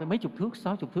cao tới mấy chục thước,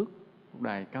 60 thước, cột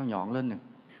đài cao nhọn lên nè.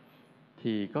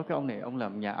 Thì có cái ông này, ông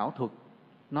làm nhà ảo thuật.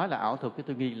 Nói là ảo thuật, cái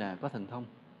tôi ghi là có thần thông.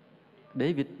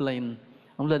 David Blaine,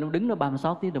 ông lên ông đứng đó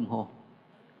 36 tiếng đồng hồ,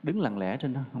 đứng lặng lẽ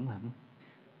trên đó, không làm.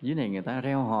 Dưới này người ta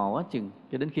reo hò quá chừng,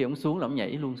 cho đến khi ông xuống là ông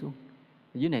nhảy luôn xuống.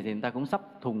 Dưới này thì người ta cũng sắp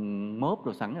thùng mốp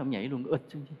rồi sẵn, ông nhảy luôn, ịch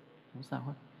xuống chứ, không sao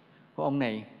hết. Có ông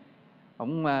này,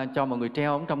 ông cho mọi người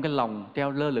treo ông trong cái lồng,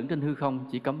 treo lơ lửng trên hư không,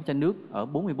 chỉ cấm chai nước ở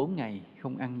 44 ngày,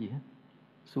 không ăn gì hết,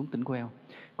 xuống tỉnh queo.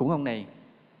 Cũng ông này,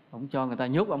 ông cho người ta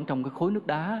nhốt ông trong cái khối nước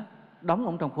đá, đóng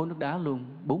ông trong khối nước đá luôn,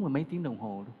 40 mấy tiếng đồng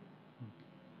hồ luôn.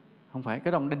 Không phải,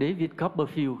 cái ông đó David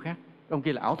Copperfield khác, ông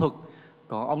kia là ảo thuật.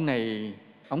 Còn ông này,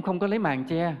 ông không có lấy màn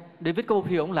che. David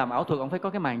Copperfield, ông làm ảo thuật, ông phải có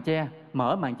cái màn che,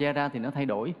 mở màn che ra thì nó thay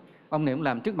đổi. Ông này ông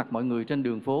làm trước mặt mọi người trên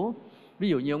đường phố. Ví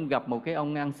dụ như ông gặp một cái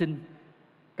ông ăn xin,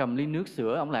 cầm ly nước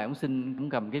sữa, ông lại ông xin, ông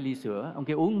cầm cái ly sữa, ông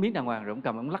kia uống miếng đàng hoàng rồi ông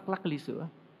cầm, ông lắc cái ly sữa.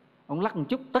 Ông lắc một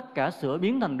chút, tất cả sữa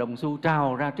biến thành đồng xu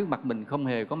trào ra trước mặt mình, không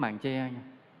hề có màn che nha.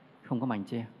 Không có màn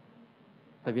che.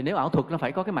 Tại vì nếu ảo thuật nó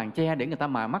phải có cái màn che để người ta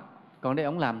mà mắt. Còn đây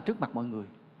ông làm trước mặt mọi người.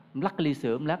 Ông lắc cái ly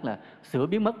sữa, ông lắc là sữa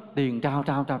biến mất, tiền trào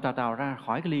ra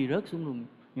khỏi cái ly rớt xuống luôn,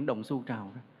 những đồng xu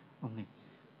trào ra. Ông này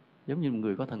giống như một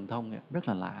người có thần thông, rất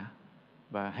là lạ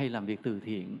và hay làm việc từ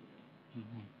thiện.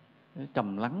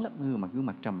 Trầm lắng lắm, gương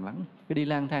mặt trầm lắng. Cứ đi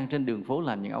lang thang trên đường phố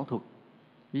làm những ảo thuật.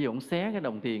 Ví dụ ông xé cái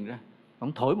đồng tiền ra,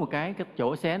 ông thổi một cái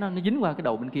chỗ xé nó dính qua cái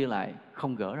đầu bên kia lại,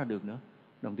 không gỡ ra được nữa,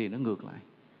 đồng tiền nó ngược lại.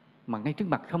 Mà ngay trước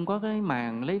mặt không có cái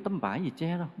màn lấy tấm vải gì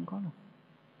che đâu, không có đâu.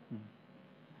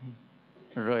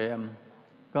 Rồi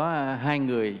có hai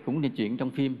người cũng đi chuyện trong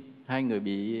phim, hai người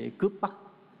bị cướp bắt,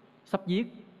 sắp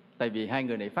giết. Tại vì hai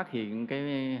người này phát hiện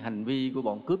cái hành vi của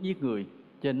bọn cướp giết người,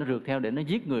 cho nên nó rượt theo để nó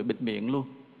giết người, bịt miệng luôn.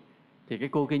 Thì cái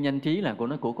cô kia nhanh trí là cô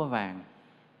nói cổ có vàng,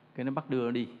 cái nó bắt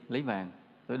đưa đi lấy vàng,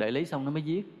 rồi để lấy xong nó mới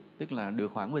giết, tức là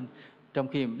được hoãn binh. Trong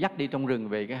khi dắt đi trong rừng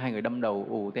về, cái hai người đâm đầu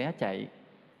ù té chạy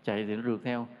thì nó rượt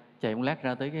theo, chạy một lát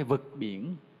ra tới cái vực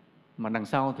biển, mà đằng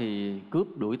sau thì cướp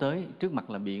đuổi tới, trước mặt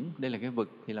là biển, đây là cái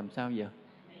vực, thì làm sao giờ?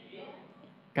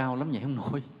 Cao lắm nhảy không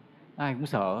nổi, ai cũng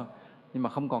sợ, nhưng mà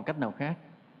không còn cách nào khác.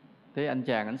 Thế anh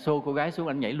chàng anh xô cô gái xuống,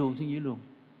 anh nhảy luôn xuống dưới luôn.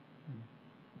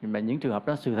 Nhưng mà những trường hợp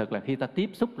đó sự thật là khi ta tiếp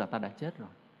xúc là ta đã chết rồi.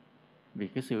 Vì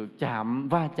cái sự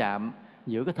va chạm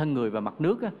giữa cái thân người và mặt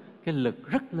nước á, cái lực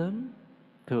rất lớn,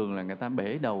 thường là người ta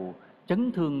bể đầu,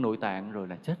 chấn thương nội tạng rồi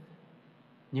là chết.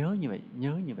 Nhớ như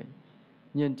vậy.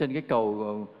 Nhưng trên cái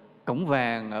cầu Cổng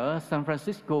Vàng ở San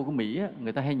Francisco của Mỹ á,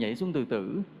 người ta hay nhảy xuống tự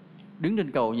tử. Đứng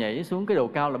trên cầu nhảy xuống cái độ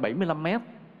cao là 75 mét,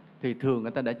 thì thường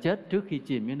người ta đã chết trước khi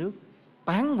chìm dưới nước.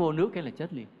 Tán vô nước cái là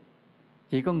chết liền.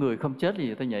 Chỉ có người không chết thì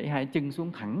người ta nhảy hai chân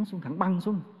xuống thẳng băng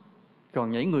xuống.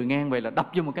 Còn nhảy người ngang vậy là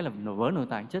đập vô một cái là vỡ nội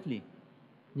tạng chết liền.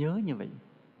 Nhớ như vậy.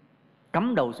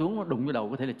 Cắm đầu xuống, nó đụng vô đầu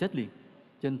có thể là chết liền.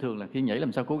 Cho nên thường là khi nhảy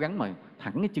làm sao cố gắng mà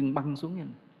thẳng cái chân băng xuống nha,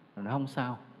 rồi nó không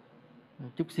sao.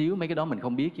 Chút xíu mấy cái đó mình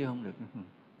không biết chứ không được.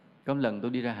 Có một lần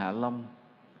tôi đi ra Hạ Long,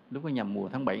 lúc đó nhằm mùa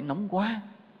tháng 7 nóng quá,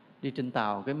 đi trên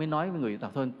tàu cái mới nói với người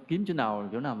tàu thôi kiếm chỗ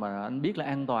nào mà anh biết là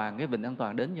an toàn, cái vịnh an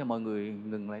toàn đến cho mọi người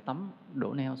ngừng lại tắm,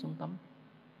 đổ neo xuống tắm.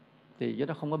 Thì chỗ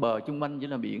đó không có bờ chung quanh, chỉ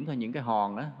là biển thôi, những cái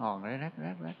hòn đó, hòn rác.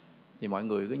 Thì mọi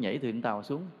người cứ nhảy từ trên tàu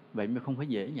xuống, vậy mà không phải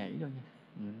dễ nhảy đâu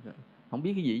nha. Không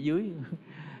biết cái gì dưới.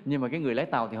 Nhưng mà cái người lái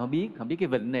tàu thì họ biết cái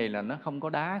vịnh này là nó không có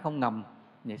đá, không ngầm,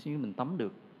 nhảy xuống mình tắm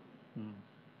được.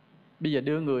 Bây giờ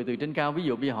đưa người từ trên cao, ví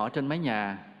dụ bây giờ họ trên mái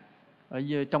nhà, ở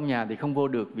trong nhà thì không vô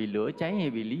được vì lửa cháy hay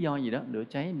vì lý do gì đó, lửa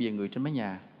cháy, bây giờ người trên mái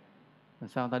nhà, làm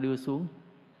sao ta đưa xuống?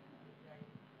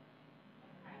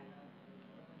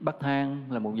 Bắt thang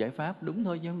là một giải pháp, đúng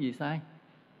thôi chứ không gì sai.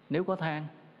 Nếu có thang,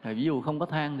 ví dụ không có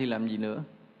thang thì làm gì nữa?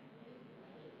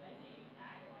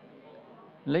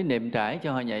 Lấy nệm trải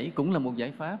cho họ nhảy cũng là một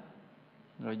giải pháp.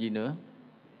 Rồi gì nữa?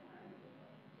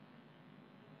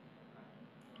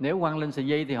 Nếu quăng lên sợi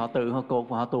dây thì họ tự họ cột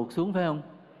và họ tuột xuống, phải không?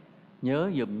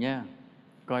 Nhớ giùm nha,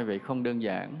 coi vậy không đơn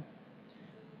giản.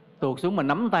 Tuột xuống mà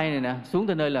nắm tay này nè, xuống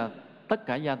tới nơi là tất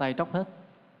cả da tay tróc hết.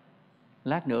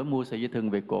 Lát nữa mua sợi dây thừng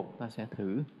về cột, ta sẽ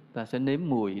thử, ta sẽ nếm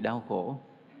mùi đau khổ.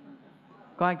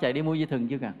 Có ai chạy đi mua dây thừng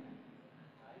chưa cả?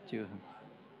 Chưa.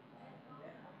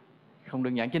 Không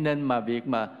đơn giản, cho nên mà việc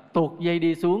mà tuột dây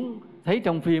đi xuống, thấy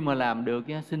trong phim mà làm được,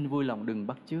 xin vui lòng đừng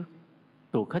bắt chước.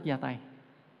 Tuột hết da tay,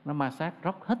 nó ma sát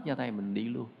róc hết da tay mình đi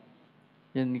luôn.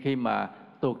 Nên khi mà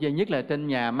tuột dây, nhất là trên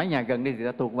nhà, mái nhà gần đây thì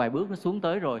ta tuột vài bước nó xuống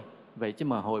tới rồi. Vậy chứ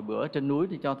mà hồi bữa trên núi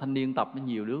thì cho thanh niên tập,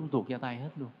 nhiều đứa cũng tuột da tay hết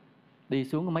luôn. Đi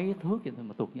xuống có mấy thước vậy thôi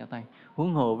mà tuột da tay.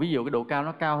 Huống hồ ví dụ cái độ cao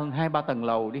nó cao hơn 2-3 tầng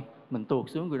lầu đi, mình tuột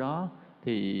xuống cái đó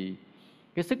thì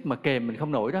cái sức mà kềm mình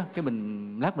không nổi đó, cái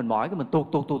mình lát mình mỏi, cái mình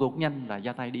tuột nhanh là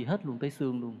da tay đi hết luôn, tới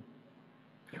xương luôn.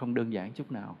 Không đơn giản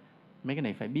chút nào. Mấy cái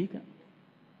này phải biết á.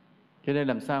 Cho nên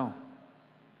làm sao?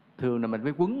 Thường là mình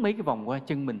phải quấn mấy cái vòng qua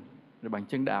chân mình, rồi bàn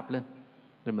chân đạp lên,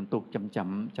 rồi mình tuột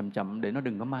chậm chậm để nó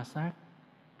đừng có ma sát.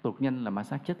 Tuột nhanh là ma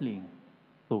sát chết liền,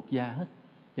 tuột da hết.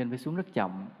 Cho nên phải xuống rất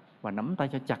chậm và nắm tay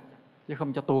cho chặt, chứ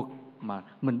không cho tuột. Mà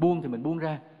mình buông thì mình buông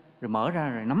ra, rồi mở ra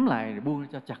rồi nắm lại, rồi buông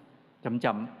cho chặt, chậm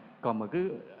chậm. Còn mà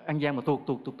cứ ăn gian mà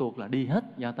tuột là đi hết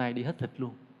da tay, đi hết thịt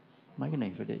luôn. Mấy cái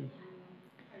này phải để ý.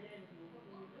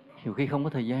 Nhiều khi không có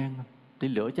thời gian, thì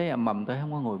lửa cháy ầm ầm tới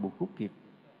không có ngồi buộc cúc kịp.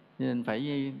 Nên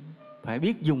phải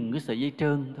biết dùng cái sợi dây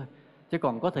trơn thôi. Chứ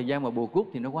còn có thời gian mà buộc cúc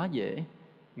thì nó quá dễ.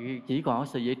 Chỉ còn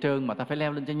sợi dây trơn mà ta phải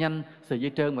leo lên cho nhanh, sợi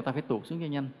dây trơn mà ta phải tuột xuống cho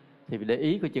nhanh. Thì để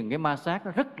ý coi chừng cái ma sát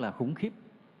nó rất là khủng khiếp.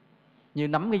 Như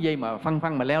nắm cái dây mà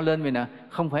phăng mà leo lên vậy nè,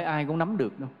 không phải ai cũng nắm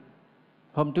được đâu.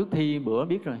 Hôm trước thi bữa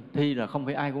biết rồi, thi là không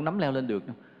phải ai cũng nắm leo lên được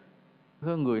đâu.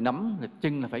 Có người nắm là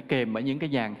chân là phải kèm ở những cái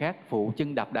dàn khác, phụ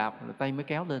chân đạp rồi tay mới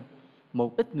kéo lên.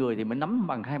 Một ít người thì mới nắm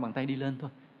bằng 2 bàn tay đi lên thôi.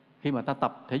 Khi mà ta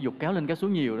tập thể dục kéo lên kéo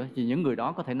xuống nhiều đó, thì những người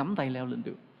đó có thể nắm tay leo lên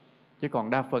được. Chứ còn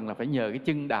đa phần là phải nhờ cái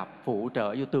chân đạp phụ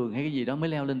trợ vô tường hay cái gì đó mới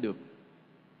leo lên được.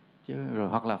 Chứ rồi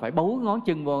hoặc là phải bấu ngón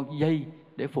chân vào dây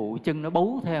để phụ chân nó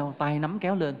bấu theo, tay nắm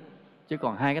kéo lên. Chứ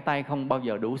còn 2 cái tay không bao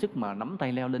giờ đủ sức mà nắm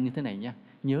tay leo lên như thế này nha.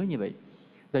 Nhớ như vậy.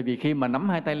 Tại vì khi mà nắm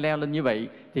 2 tay leo lên như vậy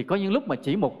thì có những lúc mà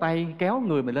chỉ một tay kéo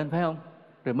người mình lên, phải không?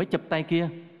 Rồi mới chụp tay kia.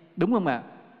 Đúng không ạ?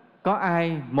 Có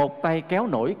ai một tay kéo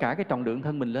nổi cả cái trọng lượng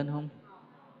thân mình lên không?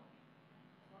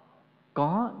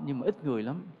 Có, nhưng mà ít người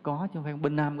lắm. Có chứ không phải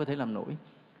bên nam có thể làm nổi.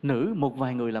 Nữ một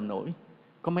vài người làm nổi.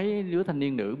 Có mấy đứa thanh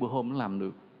niên nữ bữa hôm nó làm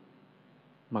được.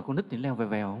 Mà con nít thì leo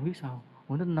vèo không biết sao.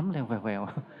 Con nít nắm leo vèo.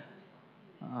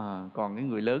 Còn cái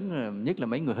người lớn, nhất là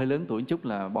mấy người hơi lớn tuổi chút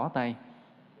là bó tay,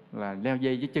 là leo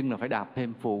dây với chân là phải đạp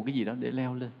thêm phụ cái gì đó để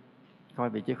leo lên. Coi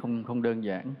vậy chứ không đơn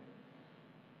giản.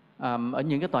 Ở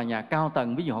những cái tòa nhà cao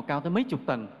tầng, ví dụ họ cao tới mấy chục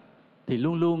tầng, thì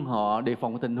luôn luôn họ đề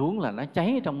phòng tình huống là nó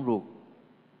cháy trong ruột.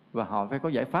 Và họ phải có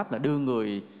giải pháp là đưa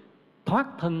người thoát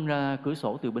thân ra cửa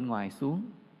sổ từ bên ngoài xuống.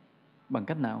 Bằng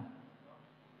cách nào?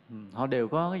 Họ đều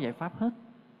có cái giải pháp hết.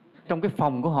 Trong cái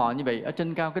phòng của họ như vậy, ở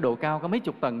trên cao, cái độ cao có mấy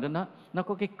chục tầng trên đó, nó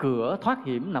có cái cửa thoát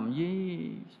hiểm nằm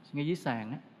ngay dưới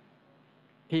sàn á.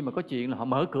 Khi mà có chuyện là họ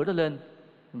mở cửa đó lên,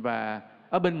 và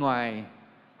ở bên ngoài,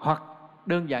 hoặc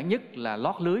đơn giản nhất là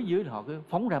lót lưới dưới, họ cứ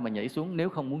phóng ra mà nhảy xuống nếu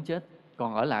không muốn chết.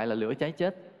 Còn ở lại là lửa cháy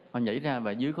chết. Họ nhảy ra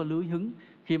và dưới có lưới hứng.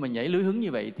 Khi mà nhảy lưới hứng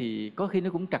như vậy thì có khi nó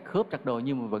cũng trật khớp, trật đồ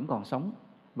nhưng mà vẫn còn sống.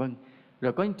 Vâng.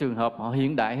 Rồi có những trường hợp họ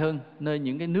hiện đại hơn, nơi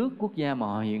những cái nước quốc gia mà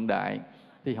họ hiện đại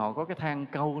thì họ có cái thang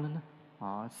câu lên đó.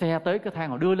 Họ xe tới cái thang,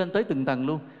 họ đưa lên tới từng tầng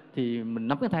luôn. Thì mình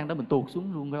nắm cái thang đó, mình tuột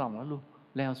xuống luôn cái lòng đó luôn,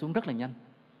 leo xuống rất là nhanh.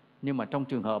 Nhưng mà trong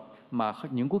trường hợp mà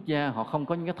những quốc gia họ không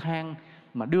có những cái thang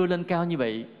mà đưa lên cao như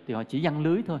vậy thì họ chỉ giăng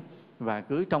lưới thôi. Và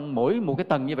cứ trong mỗi một cái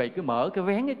tầng như vậy, cứ mở cái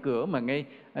vén cái cửa mà ngay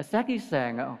sát cái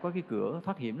sàn có cái cửa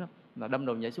thoát hiểm đó, là đâm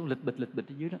đầu nhảy xuống lịch bịch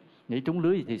ở dưới đó. Nhảy trúng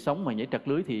lưới thì sống, mà nhảy trật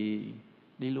lưới thì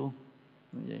đi luôn.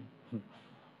 Vậy.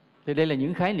 Thì đây là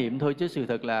những khái niệm thôi, chứ sự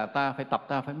thật là ta phải tập,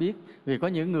 ta phải biết. Vì có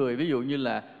những người ví dụ như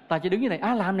là ta chỉ đứng như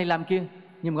này, làm này làm kia,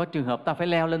 nhưng mà có trường hợp ta phải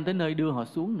leo lên tới nơi đưa họ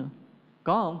xuống nữa.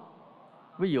 Có không?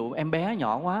 Ví dụ em bé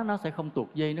nhỏ quá, nó sẽ không tuột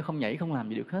dây, nó không nhảy, không làm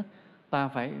gì được hết. Ta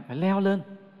phải leo lên,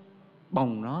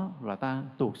 bồng nó và ta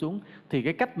tuột xuống. Thì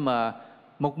cái cách mà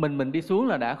một mình đi xuống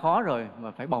là đã khó rồi,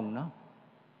 mà phải bồng nó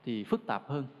thì phức tạp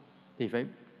hơn. Thì phải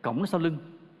cõng nó sau lưng,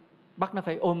 bắt nó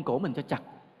phải ôm cổ mình cho chặt.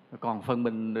 Còn phần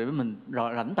mình để mình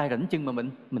rảnh tay rảnh chân mà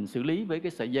mình xử lý với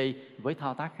cái sợi dây, với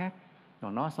thao tác khác.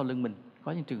 Còn nó sau lưng mình.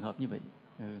 Có những trường hợp như vậy.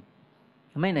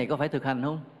 Mấy này có phải thực hành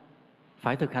không?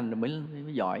 Phải thực hành rồi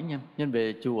mới giỏi nha. Nên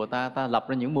về chùa ta lập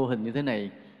ra những mô hình như thế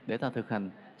này để ta thực hành.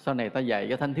 Sau này ta dạy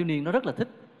cho thanh thiếu niên, nó rất là thích.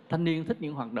 Thanh niên thích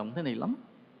những hoạt động thế này lắm.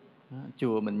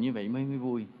 Chùa mình như vậy mới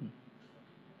vui.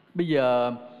 Bây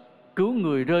giờ cứu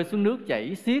người rơi xuống nước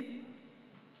chảy xiết,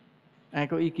 ai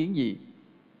có ý kiến gì?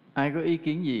 Ai có ý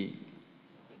kiến gì?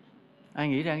 Ai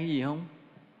nghĩ ra cái gì không?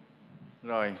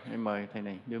 Rồi, em mời thầy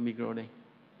này đưa micro đây.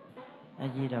 A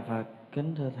Di Đà Phật.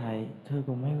 Kính thưa thầy, thưa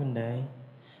cùng mấy huynh đệ.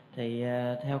 Thì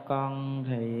theo con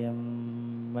thì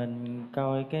mình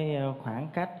coi cái khoảng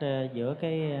cách giữa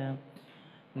cái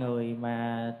người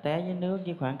mà té dưới nước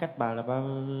với khoảng cách bờ là bao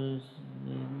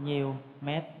nhiêu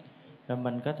mét. Rồi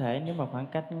mình có thể, nếu mà khoảng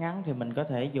cách ngắn thì mình có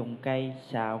thể dùng cây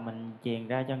xào mình chuyền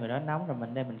ra cho người đó nóng, rồi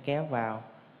mình đem mình kéo vào.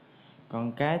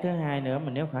 Còn cái thứ hai nữa,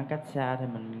 mình nếu khoảng cách xa thì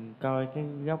mình coi cái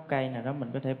gốc cây nào đó, mình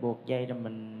có thể buộc dây rồi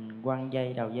mình quăng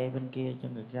dây, đầu dây bên kia cho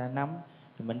người ta nắm,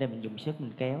 rồi mình đem mình dùng sức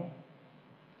mình kéo.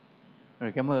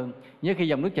 Rồi, cảm ơn. Nhớ khi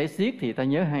dòng nước chảy xiết thì ta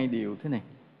nhớ 2 điều thế này.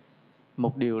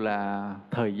 Một điều là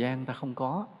thời gian ta không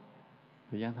có.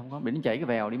 Thời gian không có, bị nó chảy cái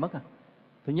vèo đi mất.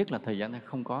 Thứ nhất là thời gian ta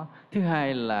không có. Thứ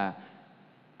hai là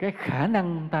cái khả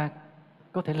năng ta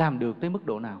có thể làm được tới mức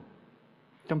độ nào.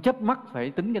 Trong chớp mắt phải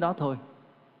tính cái đó thôi.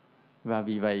 Và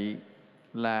vì vậy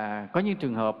là có những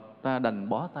trường hợp ta đành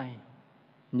bó tay,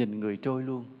 nhìn người trôi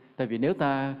luôn. Tại vì nếu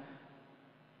ta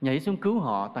nhảy xuống cứu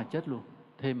họ, ta chết luôn.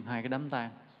 Thêm 2 cái đám tang.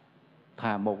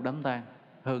 Thà 1 đám tang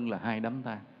hơn là 2 đám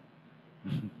tang.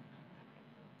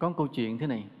 Có một câu chuyện thế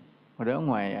này. Hồi đó ở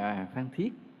ngoài Phan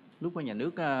Thiết, lúc mà nhà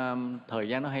nước thời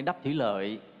gian nó hay đắp thủy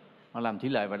lợi, họ làm thủy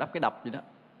lợi và đắp cái đập vậy đó,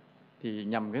 thì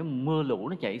nhằm cái mưa lũ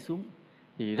nó chảy xuống,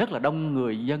 thì rất là đông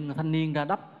người dân thanh niên ra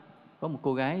đắp. Có một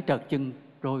cô gái trợt chân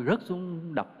rồi rớt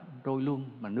xuống đập, trôi luôn,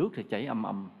 mà nước thì chảy ầm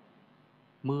ầm,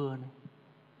 mưa nữa.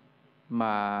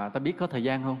 Mà ta biết có thời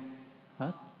gian không?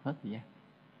 Hết thời gian.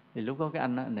 Thì lúc đó cái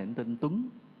anh này anh tên Tuấn,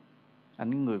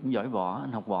 anh người cũng giỏi võ,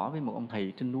 anh học võ với một ông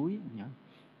thầy trên núi.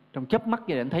 Trong chớp mắt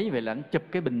vậy anh thấy vậy là anh chụp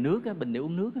cái bình nước á, bình để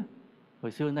uống nước á.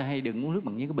 Hồi xưa người ta hay đừng uống nước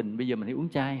bằng những cái bình, bây giờ mình hay uống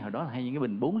chai, hồi đó là hay những cái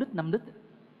bình 4 lít, 5 lít.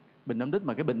 Bình 5 lít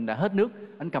mà cái bình đã hết nước,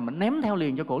 anh cầm anh ném theo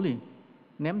liền cho cổ liền.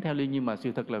 Ném theo liền, nhưng mà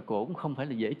sự thật là cổ cũng không phải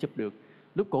là dễ chụp được.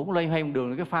 Lúc cổ cũng loay hoay một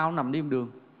đường, cái phao nằm đi một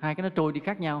đường, hai cái nó trôi đi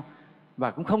khác nhau.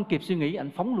 Và cũng không kịp suy nghĩ, anh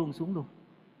phóng luôn xuống luôn.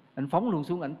 Anh phóng luôn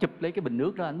xuống, anh chụp lấy cái bình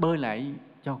nước đó, anh bơi lại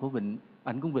cho cổ vịnh.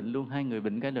 Anh cũng vịnh luôn, hai người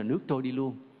vịnh cái là nước trôi đi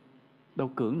luôn. Đâu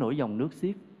cưỡng nổi dòng nước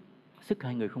xiết. Sức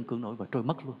hai người không cưỡng nổi và trôi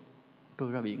mất luôn.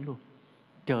 Trôi ra biển luôn.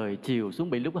 Trời chiều xuống,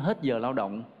 bị lúc đó hết giờ lao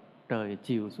động. Trời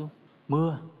chiều xuống,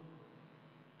 mưa.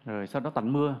 Rồi sau đó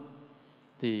tạnh mưa.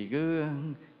 Thì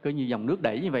cứ như dòng nước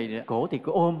đẩy như vậy, cổ thì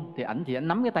cứ ôm, thì ảnh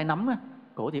nắm cái tay nắm á.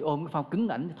 Cổ thì ôm cái phao cứng,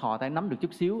 ảnh thò tay nắm được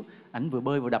chút xíu. Ảnh vừa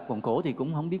bơi vừa đập, còn cổ thì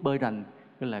cũng không biết bơi rành.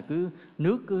 Cứ là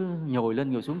nước cứ nhồi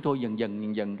lên nhồi xuống, trôi dần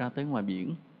dần ra tới ngoài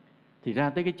biển. Thì ra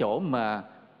tới cái chỗ mà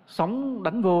sóng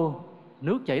đánh vô,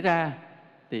 nước chảy ra,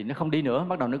 thì nó không đi nữa,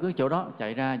 bắt đầu nó cứ chỗ đó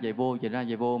chạy ra chạy vô, chạy ra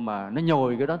chạy vô, mà nó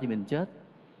nhồi cái đó thì mình chết.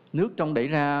 Nước trong đẩy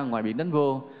ra, ngoài biển đánh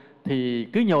vô, thì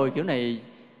cứ nhồi kiểu này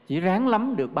chỉ ráng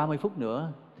lắm được 30 phút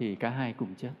nữa thì cả hai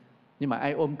cùng chết. Nhưng mà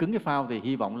ai ôm cứng cái phao thì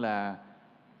hy vọng là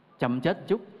chậm chết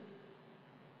chút.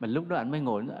 Mình lúc đó ảnh mới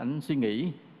ngồi, ảnh suy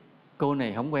nghĩ, cô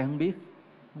này không quen không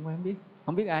biết,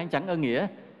 không biết ai, chẳng ơn nghĩa.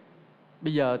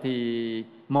 Bây giờ thì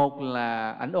một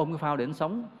là ảnh ôm cái phao để ảnh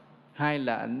sống, hai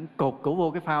là ảnh cột cổ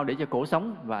vô cái phao để cho cổ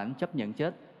sống, và ảnh chấp nhận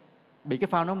chết. Bị cái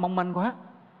phao nó mong manh quá,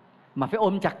 mà phải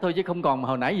ôm chặt thôi, chứ không còn mà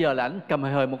hồi nãy giờ là ảnh cầm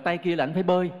hời một tay kia là ảnh phải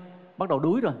bơi, bắt đầu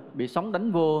đuối rồi, bị sóng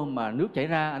đánh vô mà nước chảy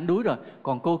ra ảnh đuối rồi.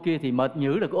 Còn cô kia thì mệt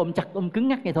nhữ là cứ ôm chặt, ôm cứng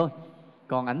ngắc vậy thôi.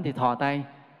 Còn ảnh thì thò tay,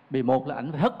 bị một là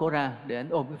ảnh phải hất cổ ra để ảnh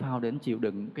ôm cái phao để ảnh chịu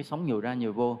đựng cái sóng nhồi ra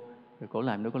nhồi vô, rồi cổ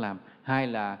làm đâu có làm. Hai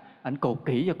là ảnh cột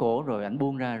kỹ cho cổ rồi ảnh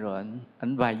buông ra, rồi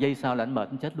ảnh vài giây sau là ảnh mệt,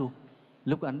 ảnh chết luôn.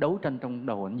 Lúc ảnh đấu tranh trong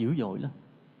đầu ảnh dữ dội lắm.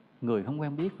 Người không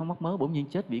quen biết, không mắc mớ, bỗng nhiên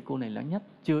chết vì cô này lãng nhách,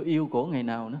 chưa yêu cổ ngày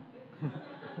nào nữa.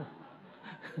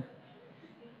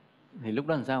 Thì lúc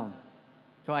đó làm sao?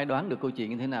 Có ai đoán được câu chuyện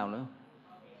như thế nào nữa?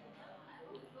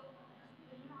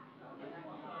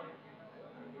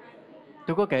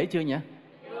 Tôi có kể chưa nhỉ?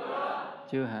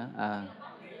 Chưa hả? À.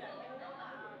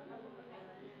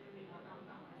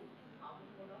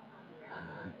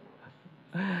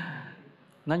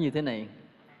 Nó như thế này.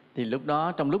 Thì lúc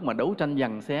đó, trong lúc mà đấu tranh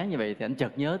giằng xé như vậy, thì anh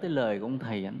chợt nhớ tới lời của ông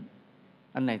thầy anh.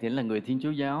 Anh này thì là người Thiên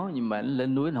Chúa giáo, nhưng mà anh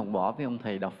lên núi anh học võ với ông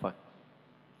thầy đạo Phật.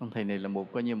 Ông thầy này là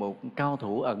coi như một cao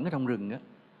thủ ẩn ở trong rừng á,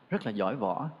 rất là giỏi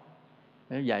võ.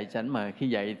 Để dạy cho anh, mà khi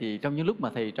dạy thì trong những lúc mà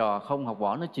thầy trò không học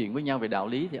võ nói chuyện với nhau về đạo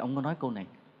lý, thì ông có nói câu này.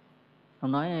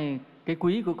 Ông nói cái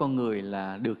quý của con người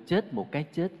là được chết một cái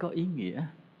chết có ý nghĩa.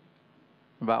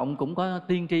 Và ông cũng có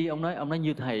tiên tri, ông nói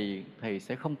như thầy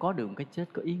sẽ không có được một cái chết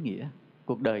có ý nghĩa.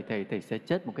 Cuộc đời thầy sẽ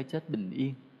chết một cái chết bình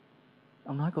yên.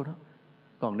 Ông nói câu đó.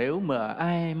 Còn nếu mà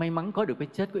ai may mắn có được cái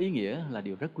chết có ý nghĩa là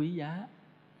điều rất quý giá,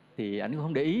 thì anh cũng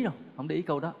không để ý đâu, không để ý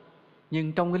câu đó.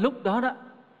 Nhưng trong cái lúc đó đó,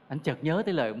 anh chợt nhớ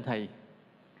tới lời ông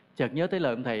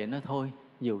thầy. Anh nói thôi,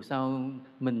 dù sao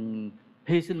mình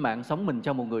hy sinh mạng sống mình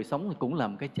cho một người sống thì cũng là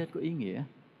một cái chết có ý nghĩa.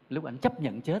 Lúc anh chấp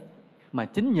nhận chết, mà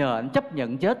chính nhờ anh chấp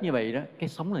nhận chết như vậy đó, cái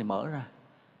sống này mở ra.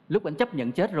 Lúc anh chấp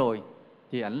nhận chết rồi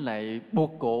thì anh lại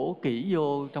buộc cổ kỹ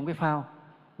vô trong cái phao,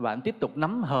 và anh tiếp tục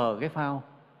nắm hờ cái phao,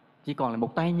 chỉ còn là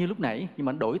một tay như lúc nãy, nhưng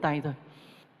mà anh đổi tay thôi.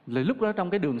 Rồi lúc đó trong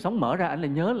cái đường sống mở ra, anh lại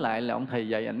nhớ lại là ông thầy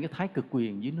dạy anh cái thái cực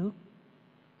quyền dưới nước.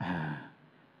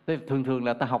 Thường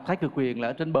là ta học thái cực quyền là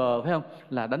ở trên bờ, phải không?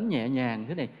 Là đánh nhẹ nhàng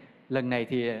thế này. Lần này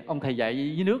thì ông thầy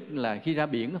dạy dưới nước là khi ra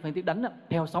biển phải tiếp đánh đó,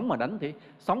 theo sóng mà đánh. Thì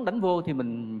sóng đánh vô thì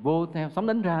mình vô theo, sóng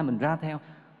đánh ra mình ra theo,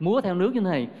 múa theo nước như thế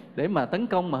này để mà tấn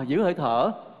công mà giữ hơi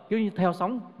thở, cứ như theo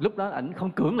sóng. Lúc đó ảnh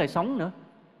không cưỡng lại sóng nữa,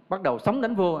 bắt đầu sóng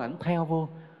đánh vô ảnh theo vô,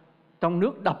 trong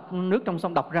nước trong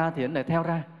sông đập ra thì ảnh lại theo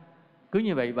ra. Cứ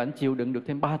như vậy và anh chịu đựng được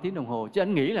thêm 3 tiếng đồng hồ. Chứ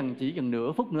anh nghĩ là chỉ gần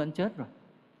nửa phút nữa anh chết rồi,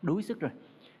 đuối sức rồi.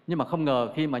 Nhưng mà không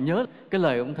ngờ khi mà nhớ cái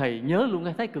lời ông thầy, nhớ luôn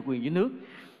cái thái cực quyền dưới nước,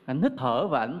 anh hít thở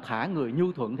và anh thả người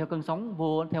nhu thuận theo cơn sóng,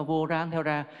 vô theo vô ra, anh theo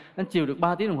ra. Anh chiều được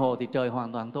 3 tiếng đồng hồ thì trời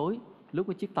hoàn toàn tối. Lúc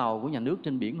cái chiếc tàu của nhà nước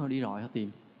trên biển họ đi rồi, họ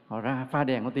tìm, họ ra pha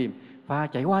đèn, họ tìm, pha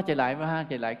chạy qua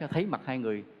chạy lại, thấy mặt hai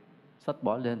người, xách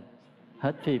bỏ lên,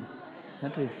 hết phim.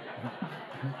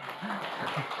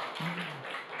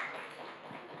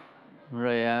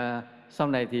 Rồi sau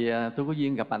này thì tôi có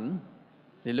duyên gặp ảnh,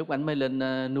 thì lúc ảnh mới lên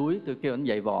núi, tôi kêu ảnh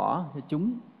dạy võ cho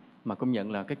chúng, mà công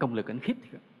nhận là cái công lực ảnh khiếp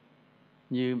thiệt.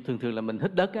 Như thường là mình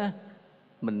hít đất á,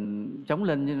 mình chống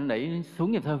lên như nó đẩy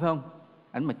xuống vậy thôi, phải không?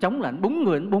 Ảnh mà chống là ảnh búng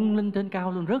người, ảnh bung lên trên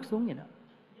cao luôn, rớt xuống vậy đó.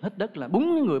 Hít đất là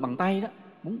búng người bằng tay đó,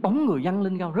 búng người văng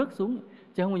lên cao rớt xuống,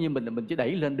 chứ không như mình chỉ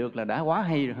đẩy lên được là đã quá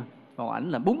hay rồi. Còn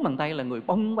ảnh là búng bằng tay là người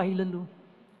bông bay lên luôn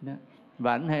đó.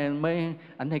 Và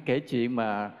ảnh hay kể chuyện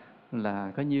mà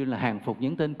là coi như là hàng phục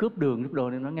những tên cướp đường cướp đồ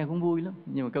này, nó nghe cũng vui lắm,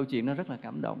 nhưng mà câu chuyện nó rất là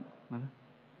cảm động.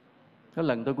 Có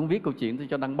lần tôi cũng viết câu chuyện tôi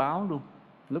cho đăng báo luôn,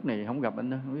 lúc này không gặp anh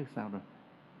đâu, không biết sao rồi.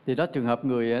 Thì đó, trường hợp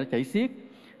người chảy xiết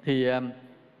thì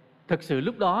thực sự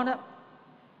lúc đó đó,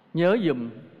 nhớ dùm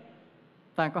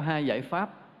ta có 2 giải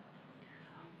pháp.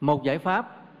 Một giải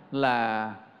pháp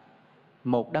là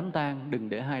một đám tang, đừng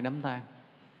để 2 đám tang.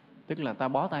 Tức là ta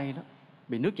bó tay đó,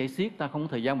 bị nước chảy xiết, ta không có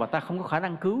thời gian và ta không có khả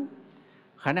năng cứu,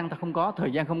 khả năng ta không có,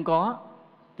 thời gian không có,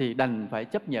 thì đành phải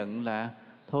chấp nhận là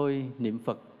thôi niệm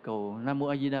Phật cầu Nam Mô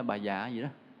A Di Đà Bà Dạ gì đó,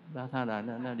 Đa Tha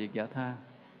Đà Điệt Dạ Tha,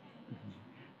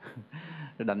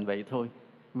 rồi đành vậy thôi.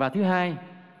 Và thứ hai,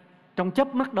 trong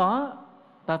chớp mắt đó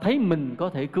ta thấy mình có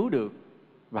thể cứu được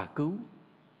và cứu,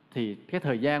 thì cái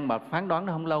thời gian mà phán đoán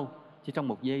nó không lâu, chỉ trong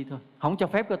 1 giây thôi. Không cho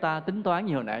phép của ta tính toán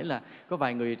như hồi nãy là có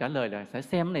vài người trả lời là sẽ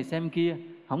xem này xem kia,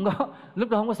 không có, lúc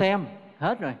đó không có xem,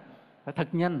 hết rồi. Phải thật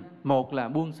nhanh. Một là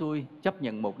buông xuôi, chấp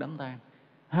nhận một đám tang.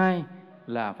 2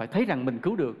 là phải thấy rằng mình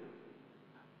cứu được.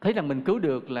 Thấy rằng mình cứu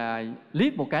được là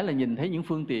liếc một cái là nhìn thấy những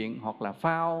phương tiện, hoặc là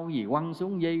phao gì quăng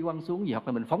xuống, dây quăng xuống gì, hoặc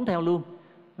là mình phóng theo luôn.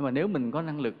 Nhưng mà nếu mình có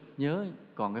năng lực, nhớ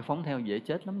còn cái phóng theo dễ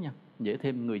chết lắm nha, dễ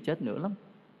thêm người chết nữa lắm.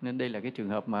 Nên đây là cái trường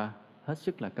hợp mà hết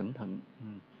sức là cẩn thận.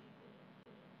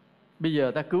 Bây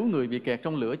giờ ta cứu người bị kẹt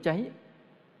trong lửa cháy,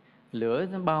 lửa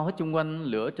nó bao hết chung quanh,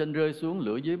 lửa trên rơi xuống,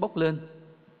 lửa dưới bốc lên.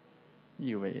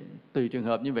 Như vậy, tùy trường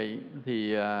hợp như vậy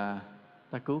thì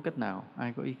ta cứu cách nào?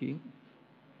 Ai có ý kiến?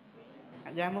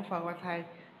 Dạ một phần bạch thầy,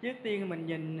 trước tiên mình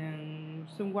nhìn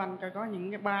xung quanh coi có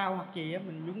những cái bao hoặc gì á,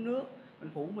 mình nhúng nước, mình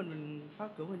phủ mình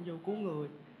phát cửa mình vô cứu người.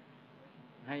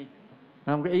 Hay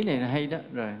không? Cái ý này là hay đó,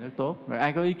 rồi rất tốt. Rồi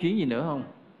ai có ý kiến gì nữa không?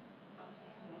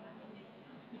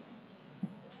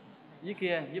 Dưới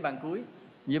kia, dưới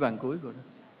bàn cuối của đó.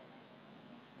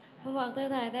 Vâng, thưa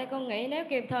thầy, đây con nghĩ nếu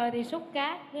kịp thời thì xúc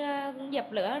cát dập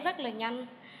lửa rất là nhanh,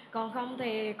 còn không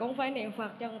thì cũng phải niệm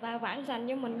Phật cho người ta vãng sanh,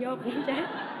 với mình vô cũng chết.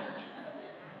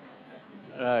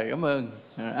 Rồi, cảm ơn.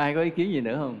 Ai có ý kiến gì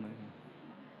nữa không?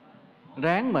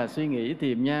 Ráng mà suy nghĩ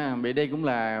tìm nha. Vì đây cũng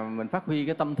là mình phát huy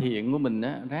cái tâm thiện của mình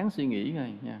á, ráng suy nghĩ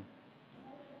rồi nha.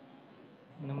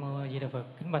 Nam Mô A Di Đà Phật.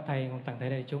 Kính bạch thầy, toàn thể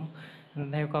đại chúng.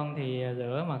 Theo con thì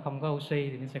lửa mà không có oxy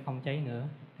thì nó sẽ không cháy nữa.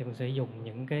 Thì mình sẽ dùng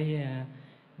những cái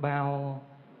bao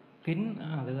kín,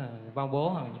 tức là bao bố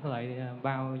hoặc những cái loại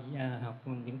bao hoặc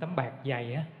những tấm bạc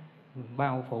dày á,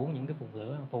 bao phủ những cái vùng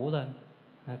lửa, phủ lên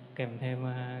kèm thêm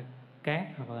cát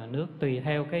hoặc là nước, tùy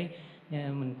theo cái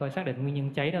mình coi xác định nguyên nhân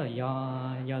cháy đó là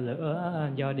do lửa,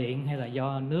 do điện hay là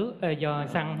do nước, do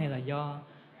xăng hay là do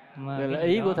là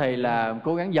ý của thầy là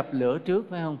cố gắng dập lửa trước,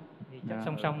 phải không? Thì chắc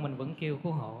song song mình vẫn kêu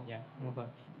cứu hộ. Dạ, vâng.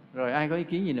 Rồi ai có ý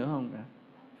kiến gì nữa không?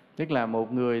 Tức là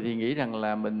một người thì nghĩ rằng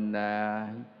là mình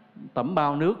tẩm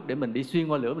bao nước để mình đi xuyên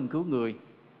qua lửa mình cứu người,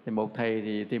 thì một thầy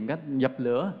thì tìm cách dập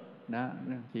lửa đó.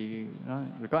 Thì đó.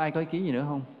 Rồi có ai có ý kiến gì nữa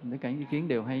không? Tất cả ý kiến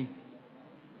đều hay.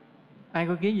 Ai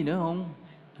có ý kiến gì nữa không?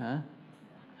 Hả?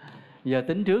 Giờ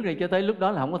tính trước đi, cho tới lúc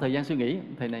đó là không có thời gian suy nghĩ.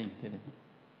 Thầy này.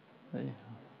 Đấy.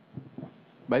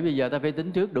 Bởi vì giờ ta phải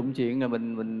tính trước, đụng chuyện là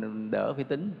mình đỡ phải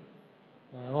tính.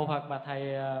 Mô Phật mà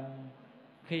thầy,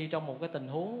 khi trong một cái tình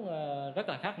huống rất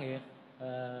là khắc nghiệt,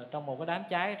 trong một cái đám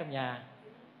cháy trong nhà,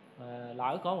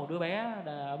 lỡ có một đứa bé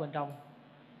ở bên trong,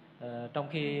 trong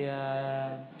khi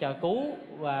chờ cứu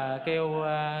và kêu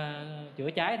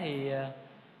chữa cháy thì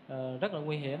rất là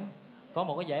nguy hiểm. Có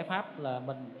một cái giải pháp là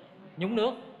mình nhúng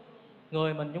nước,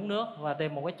 người mình nhúng nước và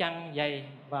tìm một cái chăn dày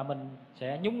và mình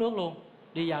sẽ nhúng nước luôn,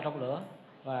 đi vào trong lửa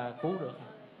và cứu được.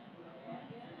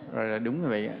 Rồi là đúng như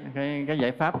vậy. Cái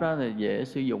giải pháp đó là dễ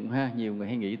sử dụng ha, nhiều người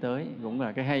hay nghĩ tới, cũng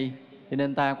là cái hay. Cho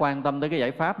nên ta quan tâm tới cái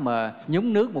giải pháp mà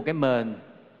nhúng nước một cái mền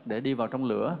để đi vào trong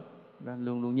lửa.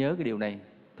 Luôn luôn nhớ cái điều này,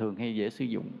 thường hay dễ sử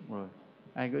dụng. Rồi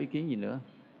ai có ý kiến gì nữa?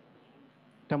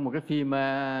 Trong một cái phim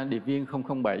Điệp viên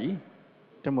 007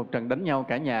 trong một trận đánh nhau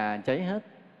cả nhà cháy hết,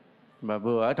 mà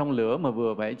vừa ở trong lửa mà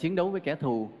vừa phải chiến đấu với kẻ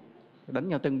thù, đánh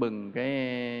nhau tưng bừng.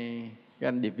 Cái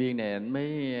anh điệp viên này anh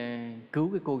mới cứu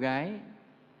cái cô gái,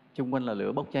 chung quanh là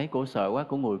lửa bốc cháy, cổ sợ quá,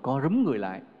 cổ ngồi co rúm người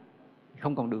lại,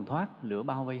 không còn đường thoát, lửa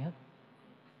bao vây hết.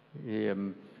 Thì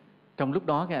trong lúc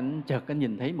đó cái anh chợt anh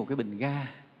nhìn thấy một cái bình ga,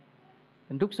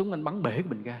 anh rút súng anh bắn bể cái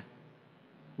bình ga,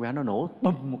 và nó nổ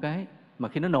bùm một cái. Mà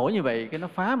khi nó nổ như vậy, cái nó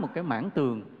phá một cái mảng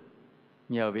tường.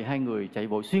 Nhờ vì hai người chạy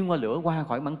vội xuyên qua lửa, qua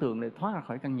khỏi mảng tường để thoát ra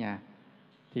khỏi căn nhà.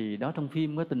 Thì đó trong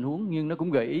phim có tình huống, nhưng nó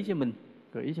cũng gợi ý cho mình.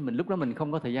 Lúc đó mình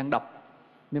không có thời gian đọc,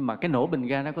 nhưng mà cái nổ bình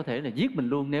ga nó có thể là giết mình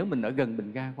luôn nếu mình ở gần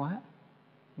bình ga quá.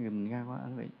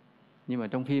 Vậy. Nhưng mà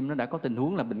trong phim nó đã có tình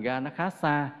huống là bình ga nó khá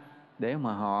xa, để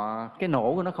mà cái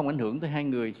nổ của nó không ảnh hưởng tới hai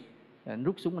người. Anh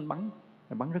rút súng anh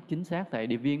bắn rất chính xác. Tại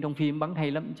điệp viên trong phim bắn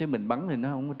hay lắm, chứ mình bắn thì nó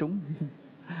không có trúng.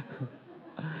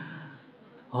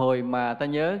 Hồi mà ta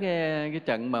nhớ cái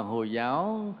trận mà Hồi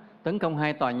giáo tấn công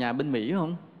 2 tòa nhà bên Mỹ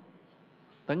không?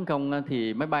 Tấn công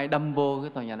thì máy bay đâm vô cái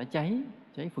tòa nhà nó cháy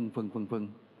phừng.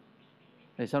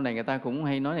 Rồi sau này người ta cũng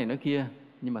hay nói này nói kia,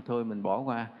 nhưng mà thôi mình bỏ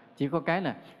qua. Chỉ có cái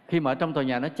là khi mà ở trong tòa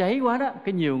nhà nó cháy quá đó,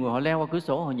 cái nhiều người họ leo qua cửa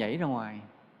sổ, họ nhảy ra ngoài.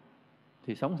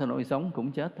 Thì sống sao nổi sống,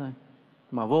 cũng chết thôi.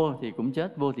 Mà vô thì cũng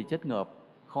chết, vô thì chết ngợp,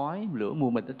 khói, lửa mù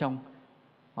mịt ở trong.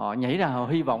 Họ nhảy ra, họ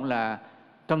hy vọng là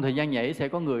trong thời gian nhảy sẽ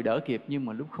có người đỡ kịp, nhưng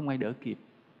mà lúc không ai đỡ kịp.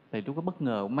 Thì lúc có bất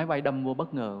ngờ, máy bay đâm vô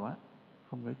bất ngờ quá,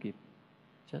 không đỡ kịp,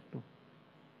 chết luôn.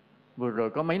 Vừa rồi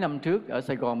có mấy năm trước ở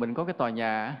Sài Gòn mình có cái tòa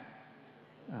nhà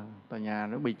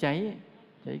nó bị cháy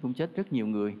cũng chết rất nhiều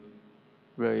người.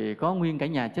 Rồi có nguyên cả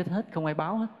nhà chết hết, không ai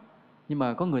báo hết. Nhưng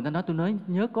mà có người ta nói, tôi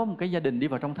nhớ có một cái gia đình đi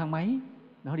vào trong thang máy,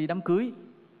 nó đi đám cưới,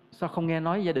 sao không nghe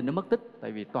nói gia đình nó mất tích?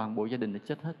 Tại vì toàn bộ gia đình đã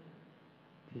chết hết.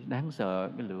 Thì đáng sợ,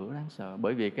 cái lửa đáng sợ.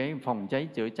 Bởi vì cái phòng cháy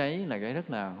chữa cháy là cái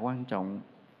rất là quan trọng.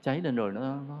 Cháy lên rồi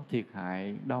nó thiệt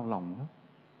hại, đau lòng lắm.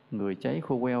 Người cháy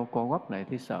khô queo, co quắp lại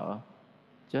thấy sợ.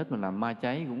 Chết mà làm ma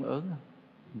cháy cũng ớn.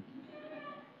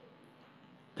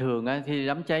 Thường khi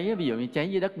đám cháy, ví dụ như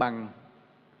cháy dưới đất bằng,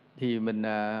 thì mình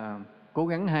cố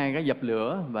gắng hai cái dập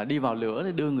lửa và đi vào lửa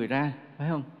để đưa người ra, phải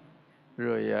không?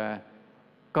 Rồi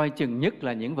coi chừng nhất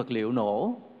là những vật liệu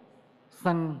nổ,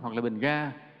 xăng hoặc là bình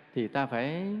ga, thì ta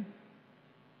phải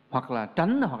hoặc là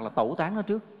tránh hoặc là tẩu tán nó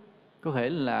trước. Có thể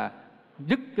là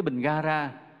dứt cái bình ga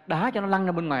ra, đá cho nó lăn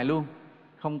ra bên ngoài luôn,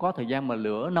 không có thời gian mà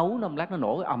lửa nấu nó, lát nó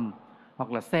nổ cái ầm.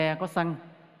 Hoặc là xe có xăng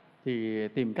thì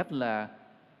tìm cách là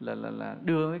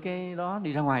đưa cái đó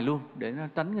đi ra ngoài luôn, để nó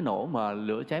tránh cái nổ mà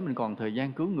lửa cháy, mình còn thời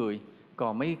gian cứu người.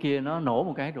 Còn mấy cái kia nó nổ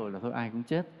một cái rồi là thôi ai cũng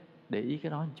chết. Để ý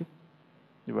cái đó một chút.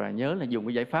 Và nhớ là dùng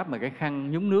cái giải pháp mà cái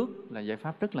khăn nhúng nước là giải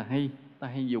pháp rất là hay, ta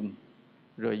hay dùng.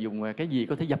 Rồi dùng cái gì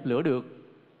có thể dập lửa được,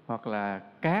 hoặc là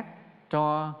cát,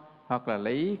 tro, hoặc là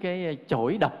lấy cái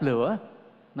chổi đập lửa.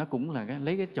 Nó cũng là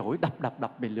lấy cái chổi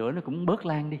đập bị lửa nó cũng bớt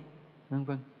lan đi, vân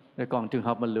vân. Rồi còn trường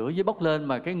hợp mà lửa dưới bốc lên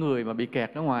mà cái người mà bị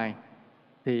kẹt ở ngoài,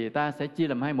 thì ta sẽ chia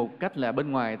làm hai một cách, là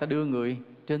bên ngoài ta đưa người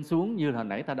trên xuống như hồi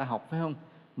nãy ta đã học, phải không?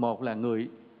 Một là người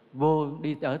vô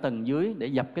đi ở tầng dưới để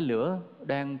dập cái lửa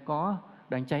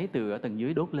đang cháy từ ở tầng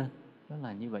dưới đốt lên. Đó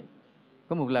là như vậy.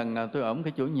 Có một lần tôi ở một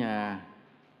cái chỗ nhà,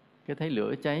 cái thấy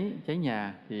lửa cháy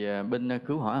nhà, thì bên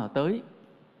cứu hỏa họ tới.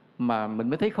 Mà mình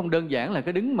mới thấy không đơn giản là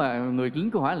cái đứng mà người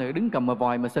lính cứu hỏa là đứng cầm mà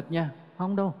vòi mà xịt nha.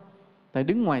 Không đâu. Tại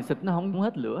đứng ngoài xịt nó không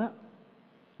hết lửa.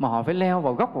 Mà họ phải leo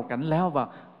vào góc, vào cạnh, leo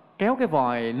vào, kéo cái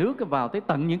vòi nước vào tới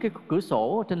tận những cái cửa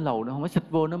sổ trên lầu, nó không phải xịt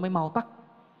vô nó mới mau tắt.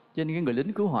 Cho nên cái người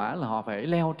lính cứu hỏa là họ phải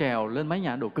leo trèo lên mái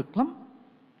nhà, đồ cực lắm.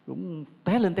 Cũng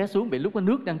té lên té xuống, bị lúc cái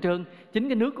nước đang trơn. Chính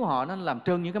cái nước của họ nó làm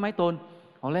trơn những cái mái tôn.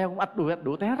 Họ leo cũng ách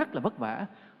đùa té rất là vất vả.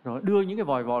 Rồi đưa những cái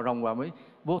vòi rồng vào, mới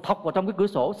vô thọc vào trong cái cửa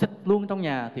sổ, xịt luôn trong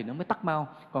nhà thì nó mới tắt mau.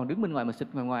 Còn đứng bên ngoài mà xịt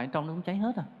ngoài trong nó cũng cháy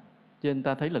hết à. Cho nên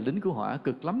ta thấy là lính cứu hỏa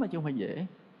cực lắm chứ không phải dễ.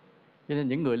 Cho nên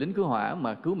những người lính cứu hỏa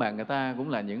mà cứu mạng người ta cũng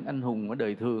là những anh hùng ở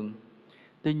đời thường.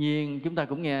 Tuy nhiên chúng ta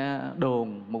cũng nghe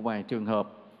đồn một vài trường hợp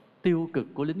tiêu cực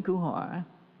của lính cứu hỏa.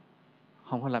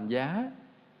 Không có làm giá.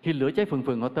 Khi lửa cháy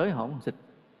phừng họ tới họ không xịt.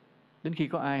 Đến khi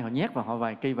có ai họ nhét vào họ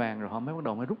vài cây vàng rồi họ mới bắt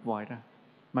đầu mới rút vòi ra.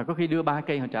 Mà có khi đưa 3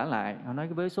 cây họ trả lại. Họ nói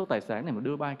với số tài sản này mà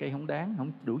đưa 3 cây không đáng,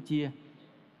 không đủ chia.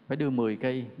 Phải đưa 10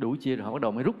 cây đủ chia rồi họ bắt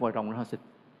đầu mới rút vòi rồng ra họ xịt.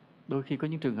 Đôi khi có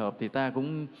những trường hợp thì ta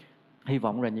cũng hy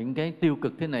vọng là những cái tiêu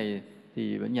cực thế này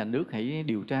thì nhà nước hãy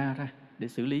điều tra ra để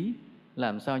xử lý.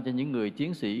 Làm sao cho những người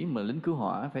chiến sĩ mà lính cứu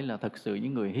hỏa phải là thật sự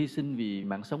những người hy sinh vì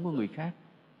mạng sống của người khác,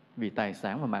 vì tài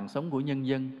sản và mạng sống của nhân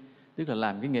dân. Tức là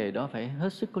làm cái nghề đó phải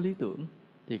hết sức có lý tưởng,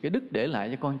 thì cái đức để lại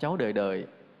cho con cháu đời đời.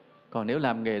 Còn nếu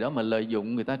làm nghề đó mà lợi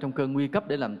dụng người ta trong cơn nguy cấp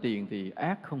để làm tiền thì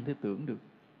ác không thể tưởng được.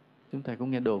 Chúng ta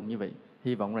cũng nghe đồn như vậy.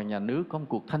 Hy vọng rằng nhà nước có một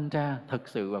cuộc thanh tra thật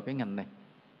sự vào cái ngành này,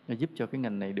 giúp cho cái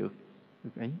ngành này được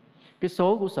được ấy. Cái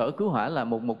số của sở cứu hỏa là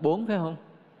 114 phải không?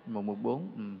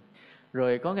 114.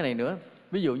 Rồi có cái này nữa,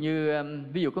 ví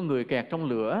dụ có người kẹt trong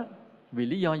lửa, vì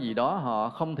lý do gì đó họ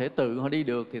không thể tự họ đi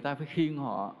được, thì ta phải khiêng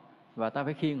họ, và ta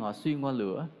phải khiêng họ xuyên qua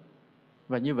lửa.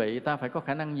 Và như vậy ta phải có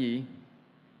khả năng gì?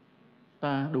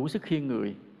 Ta đủ sức khiêng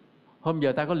người. Hôm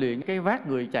giờ ta có luyện cái vác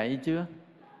người chạy chưa?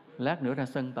 Lát nữa ra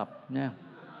sân tập nha.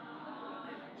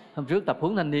 Hôm trước tập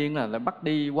huấn thanh niên là bắt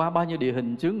đi qua bao nhiêu địa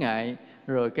hình chướng ngại,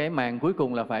 rồi cái màn cuối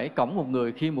cùng là phải cõng một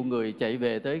người, khi một người chạy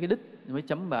về tới cái đích mới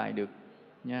chấm bài được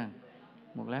nha.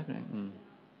 Một lát nữa.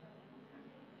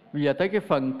 Bây giờ tới cái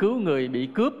phần cứu người bị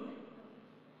cướp.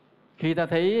 Khi ta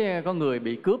thấy có người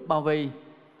bị cướp bao vây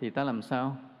thì ta làm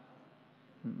sao?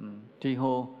 Tri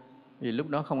hô. Vì lúc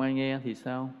đó không ai nghe thì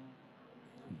sao?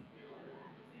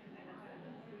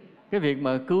 Cái việc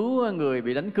mà cứu người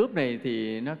bị đánh cướp này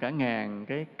thì nó cả ngàn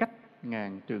cái cách,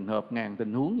 ngàn trường hợp, ngàn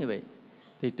tình huống như vậy.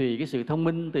 Thì tùy cái sự thông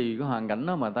minh, tùy cái hoàn cảnh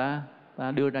đó mà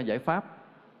ta đưa ra giải pháp.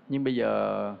 Nhưng bây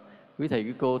giờ quý thầy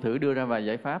quý cô thử đưa ra vài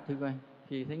giải pháp thử coi.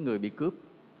 Khi thấy người bị cướp.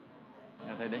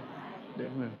 Thầy đấy.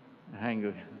 Hai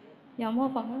người. Dạ mô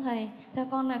Phật thưa thầy, theo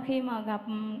con là khi mà gặp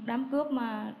đám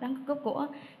cướp của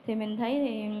thì mình thấy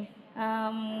thì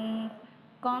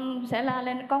con sẽ la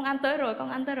lên, con ăn tới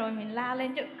rồi, mình la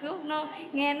lên chứ cướp nó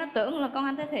nghe nó tưởng là con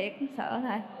ăn tới thiệt, sợ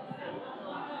thầy.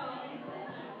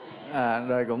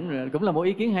 Rồi cũng là một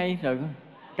ý kiến hay rồi.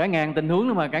 Cả ngàn tình huống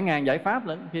đó mà, cả ngàn giải pháp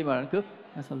lẫn khi mà cướp.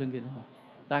 Sau lưng kia đó.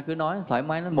 Ta cứ nói thoải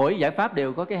mái, mỗi giải pháp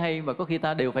đều có cái hay và có khi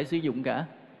ta đều phải sử dụng cả.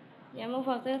 Dạ mô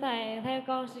Phật thưa thầy, theo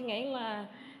con suy nghĩ là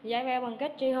giải vây bằng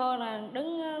cách tri hô, là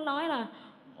đứng nói là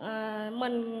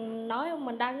mình nói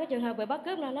mình đang có trường hợp bị bắt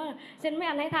cướp, là nói là xin mấy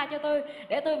anh hãy tha cho tôi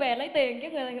để tôi về lấy tiền, chứ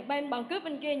người bên bằng cướp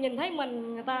bên kia nhìn thấy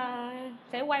mình, người ta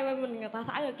sẽ quay qua mình, người ta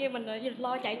thả người kia, mình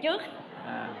lo chạy trước.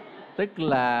 Tức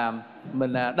là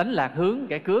mình đánh lạc hướng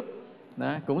kẻ cướp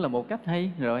đó, cũng là một cách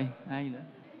hay. Rồi ai nữa?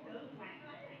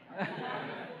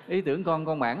 Ý tưởng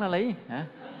con mãng nó lấy hả?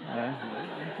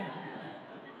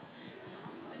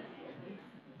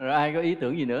 Rồi ai có ý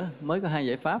tưởng gì nữa? Mới có 2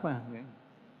 giải pháp à.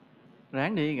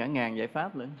 Ráng đi, cả ngàn giải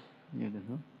pháp nữa.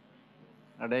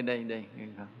 Ở đây.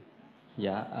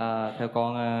 Dạ, theo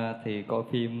con thì coi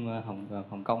phim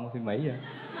Hồng Kông, phim Mỹ rồi.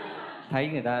 Thấy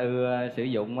người ta ưa sử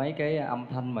dụng mấy cái âm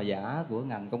thanh mà giả của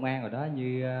ngành công an rồi đó,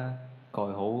 như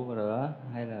còi hụ rồi đó,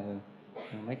 hay là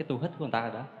mấy cái tu hít của người ta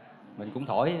rồi đó. Mình cũng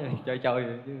thổi chơi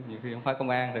chứ nhiều khi không phải công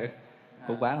an được.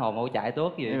 Cũng bán hồn hổ chạy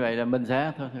tốt vậy. Như vậy là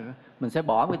mình sẽ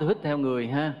bỏ cái tu hít theo người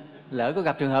ha. Lỡ có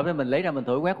gặp trường hợp đó mình lấy ra mình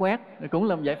thổi quét, cũng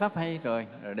là một giải pháp hay. Rồi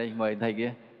đây mời thầy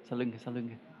kia, sau lưng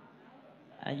kia.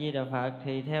 A Di Đà Phật,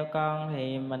 thì theo con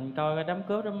thì mình coi cái đám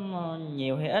cướp đó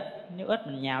nhiều hay ít, nếu ít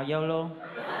mình nhào vô luôn.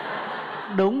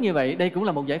 Đúng như vậy, đây cũng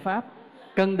là một giải pháp.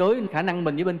 Cân đối khả năng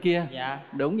mình với bên kia. Dạ.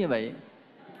 Đúng như vậy.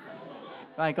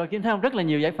 Rồi coi kiến thấy không, rất là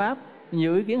nhiều giải pháp,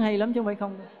 nhiều ý kiến hay lắm chứ không phải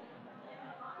không.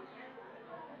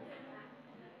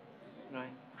 Rồi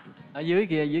ở dưới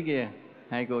kia,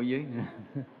 hai cô dưới.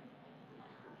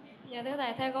 Dạ thưa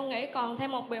thầy, theo con nghĩ còn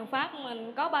thêm một biện pháp,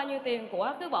 mình có bao nhiêu tiền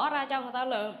của cứ bỏ ra cho người ta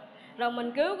lượm, rồi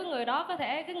mình cứu cái người đó, có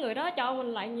thể cái người đó cho mình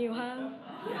lại nhiều hơn.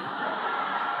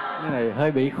 Cái này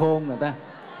hơi bị khôn người ta,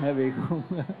 hơi bị khôn.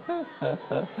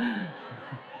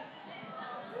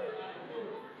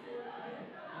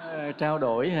 Trao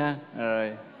đổi ha,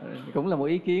 rồi cũng là một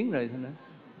ý kiến rồi thôi nữa.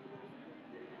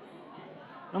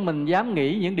 Mình dám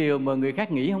nghĩ những điều mà người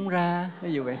khác nghĩ không ra,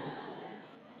 ví dụ vậy.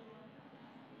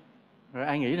 Rồi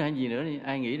ai nghĩ ra cái gì nữa đi,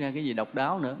 ai nghĩ ra cái gì độc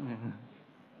đáo nữa.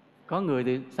 Có người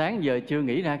từ sáng giờ chưa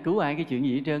nghĩ ra cứu ai cái chuyện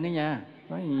gì hết trơn đó nha.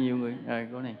 Có nhiều người. Rồi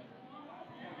cô này.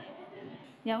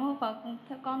 Dạ mô Phật,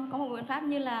 theo con có một biện pháp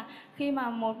như là khi mà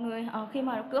một người khi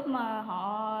mà cướp mà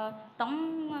họ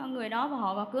tống người đó và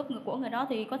họ vào cướp người của người đó,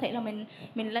 thì có thể là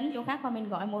mình lấn chỗ khác và mình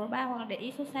gọi 113 hoặc là để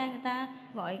ý số xe người ta,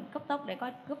 gọi cấp tốc để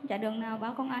coi cướp chạy đường nào,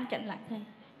 báo công an chặn lại thầy.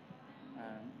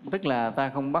 Tức là ta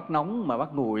không bắt nóng mà bắt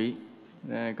nguội,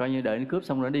 coi như đợi nó cướp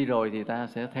xong rồi đi rồi thì ta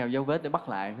sẽ theo dấu vết để bắt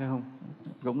lại, phải không?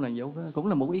 Cũng là dấu vết, cũng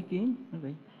là một ý kiến.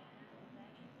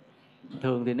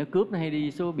 Thường thì nó cướp nó hay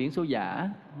đi biển số giả,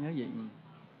 nhớ vậy.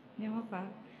 Dạ Phật.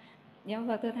 Dạ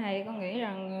Phật thưa thầy, con nghĩ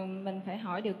rằng mình phải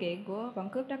hỏi điều kiện của bọn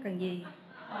cướp đó cần gì.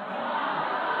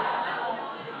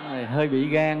 Hơi bị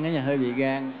gan đó nha, hơi bị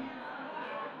gan.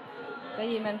 Tại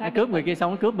vì mình phải cướp người kia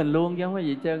xong nó cướp mình luôn chứ không có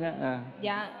gì hết trơn á.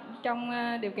 Dạ, trong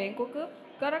điều kiện của cướp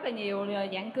có rất là nhiều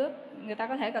dạng cướp. Người ta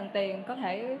có thể cần tiền, có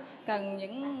thể cần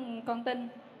những con tin,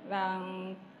 và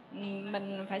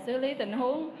mình phải xử lý tình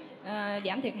huống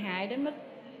giảm thiệt hại đến mức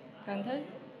cần thiết.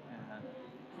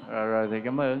 Rồi thì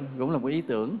cảm ơn, cũng là một ý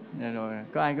tưởng. Rồi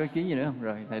có ai có ý kiến gì nữa không?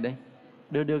 Rồi thầy đây,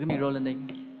 đưa cái micro lên đây.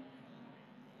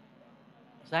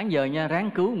 Sáng giờ nha,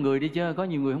 ráng cứu người đi chứ, có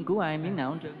nhiều người không cứu ai miếng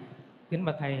nào hết trơn. Kính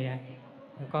bạch thầy,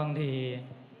 con thì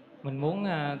mình muốn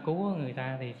cứu người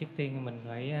ta thì trước tiên mình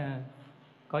phải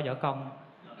có võ công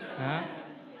đó,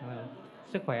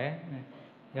 sức khỏe,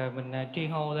 rồi mình tri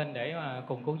hô lên để mà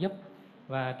cùng cứu giúp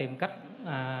và tìm cách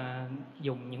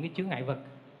dùng những cái chướng ngại vật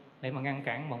để mà ngăn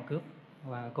cản bọn cướp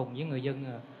và cùng với người dân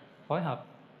phối hợp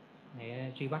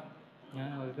để truy bắt.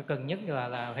 Cái cần nhất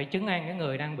là phải trấn an cái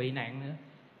người đang bị nạn nữa.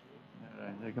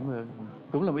 Rồi, cảm ơn.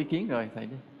 Cũng là một ý kiến rồi, thầy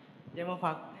đi. Dạ mô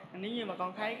Phật, nếu như mà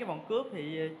con thấy cái bọn cướp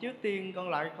thì trước tiên con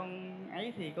lại con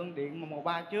ấy thì con điện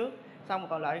 113 trước, xong rồi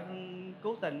còn lại con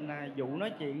cố tình dụ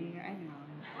nói chuyện ấy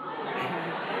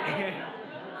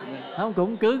Không,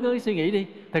 cũng cứ suy nghĩ đi.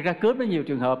 Thật ra cướp nó nhiều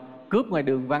trường hợp, cướp ngoài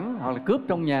đường vắng, hoặc là cướp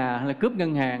trong nhà, hay là cướp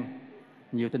ngân hàng.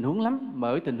 Nhiều tình huống lắm,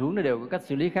 mỗi tình huống nó đều có cách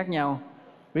xử lý khác nhau.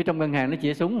 Vì trong ngân hàng nó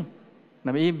chĩa súng,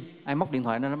 nằm im, ai móc điện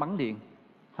thoại nó bắn điện.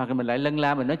 Hoặc là mình lại lân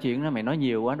la mình nói chuyện, nó mày nói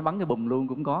nhiều quá, nó bắn cái bùm luôn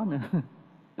cũng có nữa.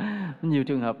 Nhiều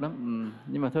trường hợp lắm.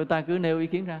 Nhưng mà thôi ta cứ nêu ý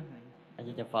kiến ra. A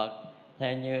Di Đà Phật,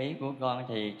 theo như ý của con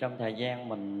thì trong thời gian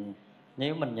mình,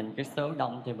 nếu mình nhìn cái số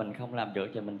đông thì mình không làm được,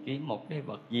 thì mình kiếm một cái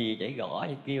vật gì để gõ,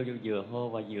 để kêu vô vừa hô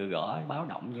và vừa gõ báo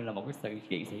động như là một cái sự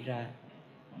kiện xảy ra.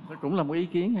 Đó cũng là một ý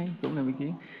kiến hay, cũng là một ý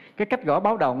kiến. Cái cách gõ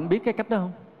báo động, biết cái cách đó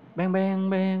không? Bang bang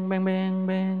bang bang bang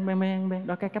bang bang bang bang,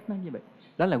 đó cái cách nó như vậy.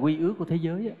 Đó là quy ước của thế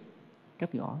giới á.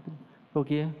 Cách gõ. Cô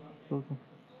kia,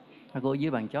 cô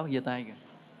dưới bàn chót giơ tay kìa.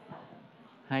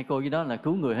 Hai cô dưới đó là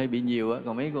cứu người hay bị nhiều á,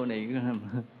 còn mấy cô này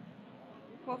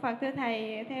Cô Phật thưa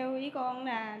thầy, theo ý con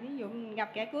là ví dụ mình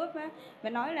gặp kẻ cướp á,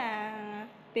 mình nói là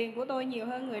tiền của tôi nhiều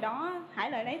hơn người đó,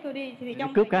 hãy lại lấy tôi đi, thì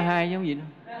trong cướp cả hai chứ không gì đâu.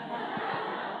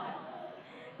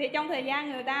 Thì trong thời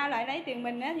gian người ta lại lấy tiền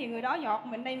mình á, thì người đó giọt,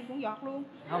 mình đây mình cũng giọt luôn.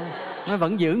 Không, nó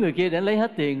vẫn giữ người kia để lấy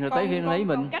hết tiền rồi tới khi nó lấy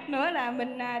mình. Còn cách nữa là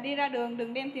mình đi ra đường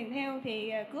đừng đem tiền theo,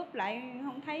 thì cướp lại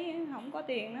không thấy, không có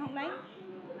tiền nó không lấy.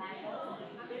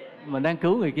 Mình đang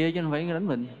cứu người kia chứ không phải đánh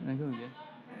mình, đang cứu người kia.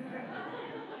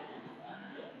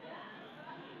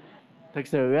 Thực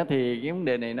sự thì cái vấn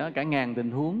đề này nó cả ngàn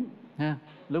tình huống ha.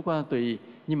 Lúc tùy,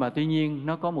 nhưng mà tuy nhiên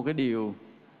nó có một cái điều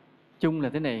chung là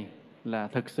thế này, là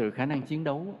thực sự khả năng chiến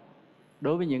đấu.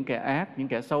 Đối với những kẻ ác, những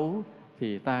kẻ xấu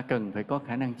thì ta cần phải có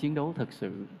khả năng chiến đấu thực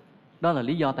sự. Đó là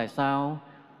lý do tại sao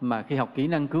mà khi học kỹ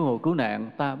năng cứu hộ cứu nạn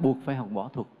ta buộc phải học võ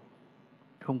thuật,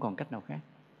 không còn cách nào khác.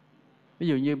 Ví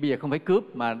dụ như bây giờ không phải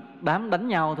cướp mà đám đánh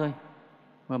nhau thôi,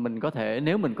 mà mình có thể,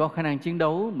 nếu mình có khả năng chiến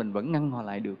đấu, mình vẫn ngăn họ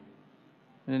lại được.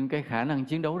 Nên cái khả năng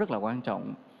chiến đấu rất là quan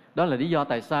trọng. Đó là lý do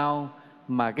tại sao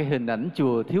mà cái hình ảnh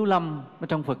chùa Thiếu Lâm ở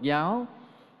trong Phật giáo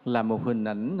là một hình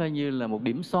ảnh coi như là một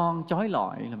điểm son chói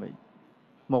lọi là vậy.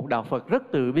 Một đạo Phật rất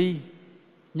từ bi,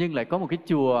 nhưng lại có một cái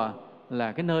chùa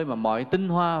là cái nơi mà mọi tinh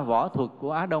hoa võ thuật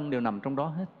của Á Đông đều nằm trong đó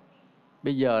hết.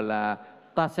 Bây giờ là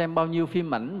ta xem bao nhiêu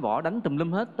phim ảnh võ đánh tùm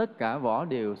lum hết, tất cả võ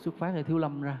đều xuất phát từ Thiếu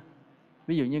Lâm ra.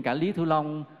 Ví dụ như cả Lý Thiếu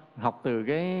Long học từ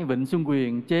cái Vịnh Xuân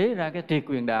Quyền chế ra cái Triệt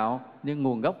Quyền Đạo, nhưng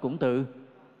nguồn gốc cũng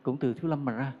từ Thiếu Lâm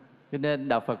mà ra. Cho nên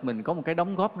đạo Phật mình có một cái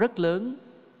đóng góp rất lớn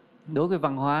đối với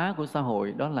văn hóa của xã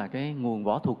hội, đó là cái nguồn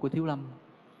võ thuật của Thiếu Lâm.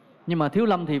 Nhưng mà Thiếu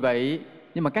Lâm thì vậy,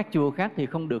 nhưng mà các chùa khác thì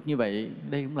không được như vậy.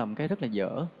 Đây cũng là một cái rất là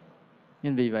dở.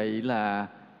 Nên vì vậy là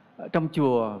trong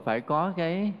chùa phải có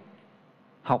cái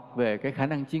học về cái khả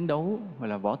năng chiến đấu, gọi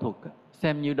là võ thuật,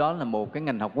 xem như đó là một cái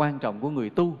ngành học quan trọng của người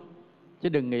tu. Chứ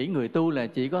đừng nghĩ người tu là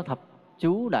chỉ có thập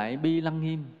chú đại bi lăng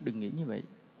nghiêm, đừng nghĩ như vậy.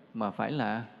 Mà phải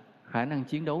là khả năng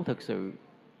chiến đấu thực sự.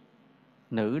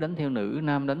 Nữ đánh theo nữ,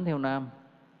 nam đánh theo nam,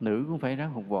 nữ cũng phải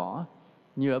ráng học võ.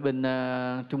 Như ở bên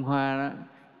Trung Hoa đó,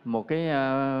 một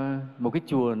cái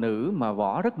chùa nữ mà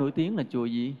võ rất nổi tiếng là chùa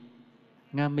gì?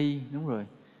 Nga Mi, đúng rồi.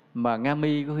 Mà Nga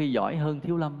Mi có khi giỏi hơn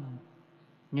Thiếu Lâm.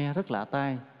 Nghe rất lạ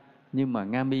tai, nhưng mà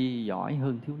Nga Mi giỏi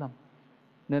hơn Thiếu Lâm.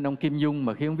 Nên ông Kim Dung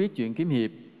mà khi ông viết chuyện kiếm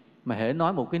hiệp, mà hễ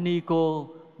nói một cái ni cô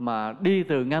mà đi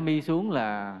từ Nga Mi xuống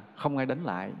là không ai đánh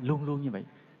lại, luôn luôn như vậy.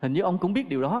 Hình như ông cũng biết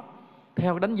điều đó.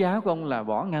 Theo đánh giá của ông là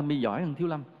võ Nga Mi giỏi hơn Thiếu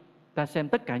Lâm. Ta xem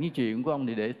tất cả những chuyện của ông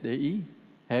thì để ý.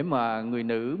 Hễ mà người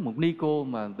nữ, một ni cô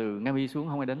mà từ Nga Mi xuống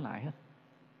không ai đánh lại hết.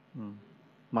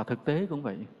 Mà thực tế cũng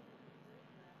vậy.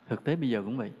 Thực tế bây giờ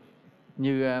cũng vậy.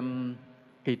 Như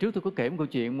kỳ trước tôi có kể một câu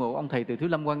chuyện một ông thầy từ Thiếu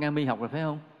Lâm qua Nga Mi học rồi phải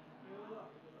không?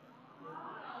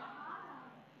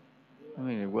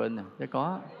 Mình quên nè, chắc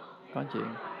có chuyện.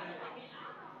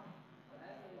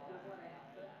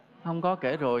 Không có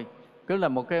kể rồi. Cứ là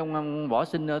một cái ông võ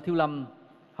sinh ở Thiếu Lâm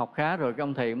học khá rồi, cái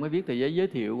ông thầy mới viết tờ giấy giới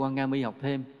thiệu qua Nga Mi học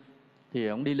thêm. Thì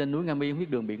ông đi lên núi Nga Mi, ông biết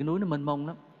đường bị cái núi nó mênh mông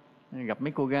lắm. Gặp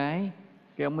mấy cô gái,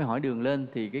 cái ông mới hỏi đường lên,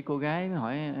 thì cái cô gái mới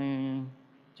hỏi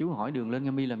chú hỏi đường lên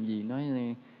Nga Mi làm gì?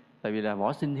 Nói tại vì là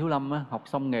võ sinh Thiếu Lâm á, học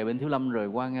xong nghề bên Thiếu Lâm rồi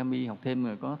qua Nga Mi học thêm,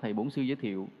 rồi có thầy bổn sư giới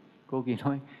thiệu. Cô kia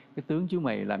nói cái tướng chú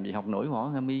mày làm gì học nổi võ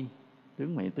Nga Mi,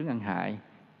 tướng mày tướng ăn hại.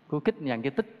 Cô kích dàn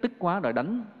cái tức quá rồi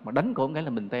đánh, mà đánh cổ một cái là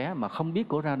mình té, mà không biết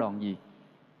cổ ra đòn gì,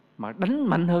 mà đánh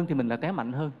mạnh hơn thì mình là té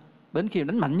mạnh hơn. Đến khi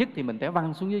đánh mạnh nhất thì mình té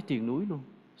văng xuống dưới triền núi luôn,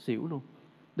 xỉu luôn.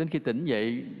 Đến khi tỉnh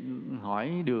dậy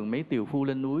hỏi đường mấy tiều phu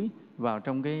lên núi, vào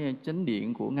trong cái chánh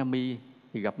điện của Nga Mi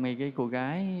thì gặp ngay cái cô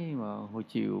gái mà hồi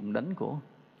chiều đánh cổ.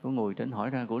 Cổ ngồi trên hỏi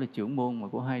ra cổ là trưởng môn mà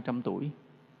cổ 200 tuổi.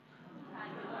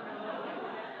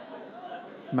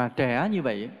 Mà trẻ như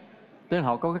vậy, tức là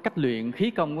họ có cái cách luyện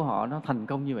khí công của họ nó thành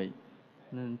công như vậy,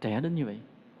 nên trẻ đến như vậy.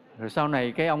 Rồi sau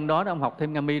này cái ông đó ông học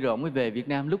thêm Nga Mi rồi ông mới về Việt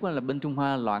Nam. Lúc đó là bên Trung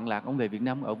Hoa loạn lạc, ông về Việt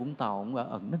Nam ở Vũng Tàu, ông ở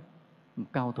ẩn đó. Một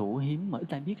cao thủ hiếm mà ít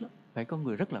ai biết lắm, phải có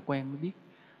người rất là quen mới biết.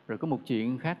 Rồi có một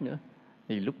chuyện khác nữa,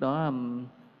 thì lúc đó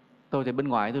tôi thì bên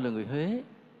ngoài tôi là người Huế,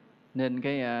 nên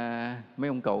cái mấy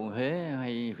ông cậu người Huế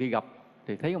hay khi gặp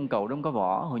thì thấy ông cậu đó không có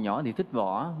võ, hồi nhỏ thì thích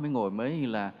võ, mới ngồi mới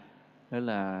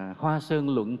là hoa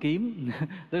sơn luận kiếm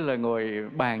tức là ngồi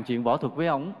bàn chuyện võ thuật với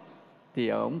ông. Thì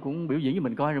ông cũng biểu diễn cho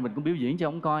mình coi, rồi mình cũng biểu diễn cho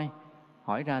ông coi.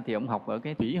 Hỏi ra thì ông học ở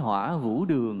cái Thủy Hỏa Vũ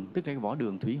Đường, tức là cái võ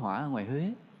đường Thủy Hỏa ở ngoài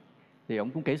Huế. Thì ông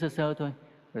cũng kể sơ sơ thôi.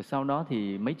 Rồi sau đó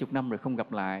thì mấy chục năm rồi không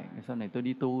gặp lại. Sau này tôi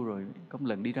đi tu rồi có một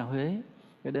lần đi ra Huế,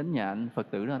 cái đến nhà anh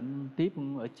Phật tử đó, anh tiếp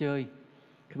ở chơi.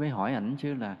 Cái mới hỏi ảnh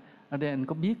chứ là ở đây anh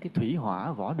có biết cái Thủy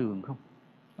Hỏa võ đường không?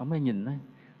 Ông mới nhìn nói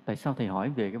tại sao thầy hỏi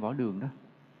về cái võ đường đó?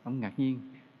 Ông ngạc nhiên,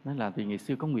 nói là vì ngày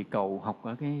xưa có người cậu học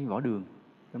ở cái võ đường.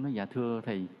 Ông nói dạ thưa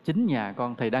thầy, chính nhà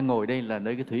con thầy đang ngồi đây là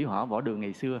nơi cái Thủy Hỏa võ đường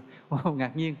ngày xưa. Ông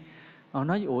ngạc nhiên. Ông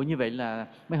nói ủa như vậy là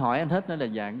mới hỏi anh hết, nói là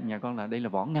dạ nhà con là đây là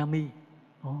võ Nga Mi.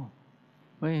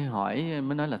 Mới hỏi,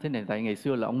 mới nói là thế này, tại ngày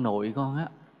xưa là ông nội con á,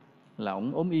 là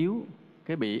ông ốm yếu,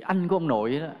 cái bị anh của ông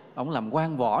nội đó, ông làm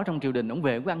quan võ trong triều đình, ông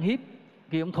về ông có ăn hiếp.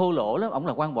 Khi ông thô lỗ lắm, ông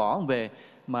là quan võ, ông về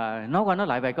mà nói qua nói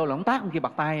lại vài câu là ông tát ông kia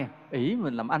bạc tay. Ỷ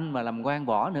mình làm anh mà làm quan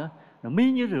võ nữa,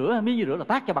 mi như rửa là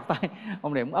tát cho bạc tay.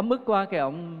 Ông này ông ấm ức quá, cái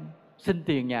ông xin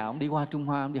tiền nhà, ông đi qua Trung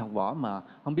Hoa, ông đi học võ mà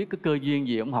không biết cái cơ duyên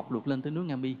gì, ông học được lên tới núi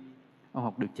Nga Mi. Ông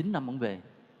học được 9 năm ông về.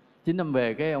 9 năm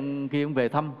về, cái ông kia ông về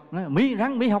thăm, nói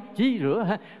mi học chi rửa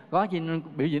hả? Có chi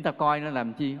biểu diễn ta coi nó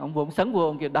làm chi? Ông vô, ông sấn vô,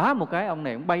 ông kia đá một cái, ông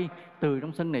này ông bay từ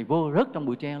trong sân này vô rớt trong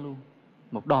bụi tre luôn.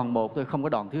 Một đòn một thôi, không có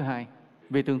đòn thứ hai.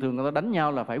 Vì thường thường người ta đánh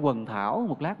nhau là phải quần thảo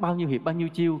một lát, bao nhiêu hiệp bao nhiêu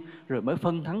chiêu rồi mới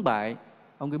phân thắng bại.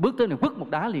 Ông kia bước tới này vứt một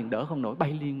đá liền đỡ không nổi,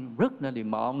 bay liền rớt ra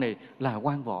liền. Mà ông này là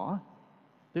quan võ,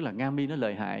 tức là Nga Mi nó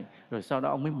lợi hại. Rồi sau đó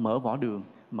ông mới mở võ đường,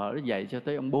 mở nó dạy cho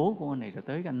tới ông bố của anh này, rồi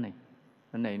tới cái anh này.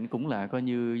 Anh này cũng là coi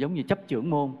như giống như chấp trưởng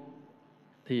môn.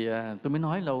 Thì tôi mới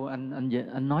nói lâu, anh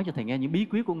nói cho thầy nghe những bí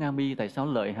quyết của Nga Mi tại sao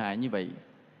lợi hại như vậy.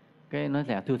 Cái nói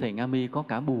là thưa thầy, Nga Mi có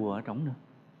cả bùa ở trong nữa,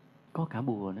 có cả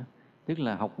bùa nữa. Tức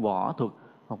là học võ thuật,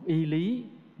 học y lý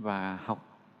và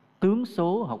học tướng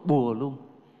số, học bùa luôn.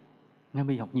 Nga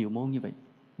Mi học nhiều môn như vậy,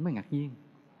 mới ngạc nhiên.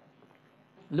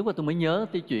 Lúc đó tôi mới nhớ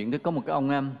tới chuyện đó, có một cái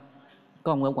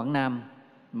ông ở Quảng Nam,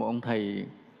 một ông thầy,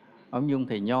 ông như ông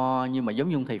thầy Nho nhưng mà giống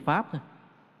như ông thầy Pháp thôi.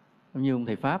 Ông như ông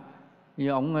thầy Pháp, như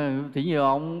ông thì như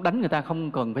ông đánh người ta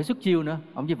không cần phải xuất chiêu nữa,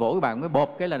 ông chỉ vỗ cái bàn mới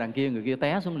bộp cái là đằng kia người kia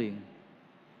té xuống liền.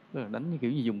 Tức là đánh như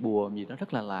kiểu như dùng bùa gì đó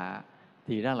rất là lạ.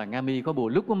 Thì ra là Nga Mi có bùa,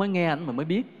 lúc đó mới nghe ảnh mà mới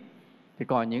biết. Thì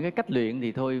còn những cái cách luyện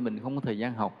thì thôi mình không có thời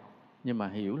gian học, nhưng mà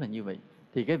hiểu là như vậy.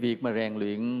 Thì cái việc mà rèn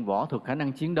luyện võ thuật, khả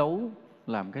năng chiến đấu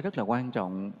làm cái rất là quan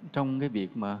trọng trong cái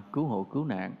việc mà cứu hộ cứu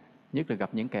nạn, nhất là gặp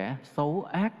những kẻ xấu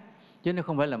ác. Chứ nó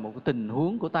không phải là một cái tình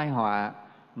huống của tai họa,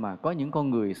 mà có những con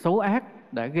người xấu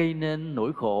ác đã gây nên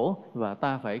nỗi khổ và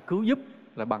ta phải cứu giúp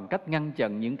là bằng cách ngăn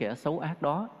chặn những kẻ xấu ác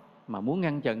đó. Mà muốn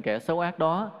ngăn chặn kẻ xấu ác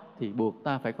đó thì buộc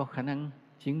ta phải có khả năng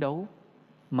chiến đấu.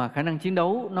 Mà khả năng chiến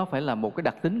đấu nó phải là một cái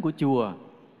đặc tính của chùa.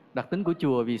 Đặc tính của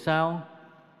chùa vì sao?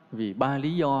 Vì 3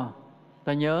 lý do.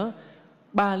 Ta nhớ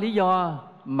 3 lý do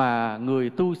mà người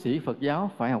tu sĩ Phật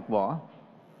giáo phải học võ.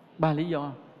 3 lý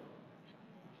do.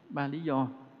 3 lý do.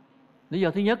 Lý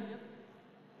do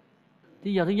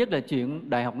thứ nhất là chuyện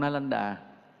Đại học Nalanda.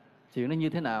 Chuyện nó như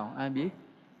thế nào ai biết?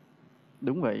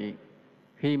 Đúng vậy,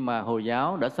 khi mà Hồi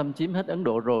giáo đã xâm chiếm hết Ấn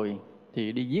Độ rồi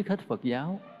thì đi giết hết Phật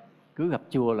giáo. Cứ gặp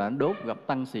chùa là anh đốt, gặp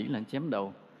tăng sĩ là anh chém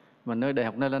đầu. Mà nơi Đại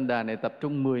học Nalanda này tập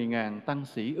trung 10.000 tăng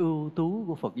sĩ ưu tú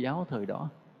của Phật giáo thời đó.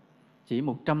 Chỉ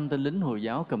 100 tên lính Hồi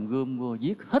giáo cầm gươm vô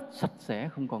giết hết sạch sẽ,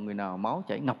 không còn người nào, máu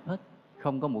chảy ngập hết.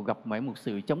 Không có một một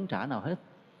sự chống trả nào hết.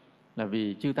 Là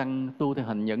vì chư tăng tu theo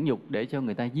hành nhẫn nhục để cho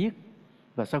người ta giết.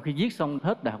 Và sau khi giết xong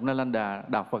hết Đại học Nalanda,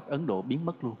 đạo Phật Ấn Độ biến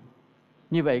mất luôn.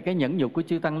 Như vậy cái nhẫn nhục của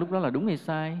chư tăng lúc đó là đúng hay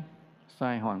sai?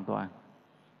 Sai hoàn toàn.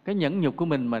 Cái nhẫn nhục của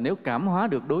mình mà nếu cảm hóa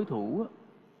được đối thủ,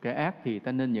 kẻ ác, thì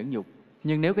ta nên nhẫn nhục.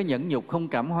 Nhưng nếu cái nhẫn nhục không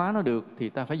cảm hóa nó được thì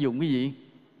ta phải dùng cái gì?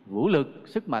 Vũ lực,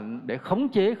 sức mạnh để khống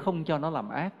chế không cho nó làm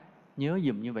ác. Nhớ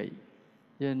dùm như vậy.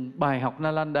 Cho nên bài học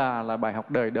Nalanda là bài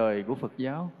học đời đời của Phật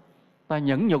giáo. Ta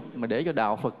nhẫn nhục mà để cho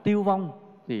đạo Phật tiêu vong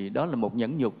thì đó là một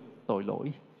nhẫn nhục tội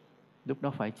lỗi. Lúc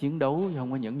đó phải chiến đấu chứ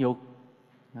không có nhẫn nhục,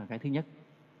 là cái thứ nhất.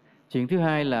 Chuyện thứ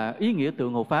hai là ý nghĩa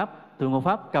tượng hộ Pháp. Tượng hộ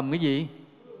Pháp cầm cái gì?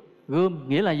 Gươm,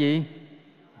 nghĩa là gì?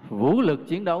 Vũ lực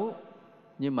chiến đấu.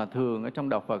 Nhưng mà thường ở trong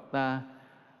đạo Phật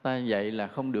ta dạy là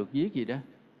không được giết gì đó,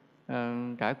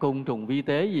 cả côn trùng vi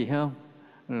tế gì không,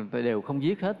 ta đều không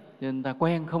giết hết. Cho nên ta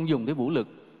quen không dùng tới vũ lực.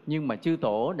 Nhưng mà chư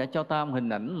tổ đã cho ta một hình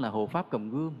ảnh là hộ Pháp cầm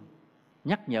gươm,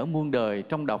 nhắc nhở muôn đời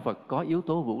trong đạo Phật có yếu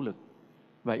tố vũ lực.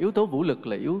 Và yếu tố vũ lực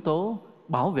là yếu tố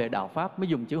bảo vệ đạo Pháp, mới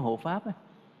dùng chữ hộ Pháp ấy.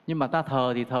 Nhưng mà ta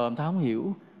thờ thì thờ, ta không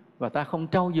hiểu, và ta không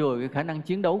trau dồi cái khả năng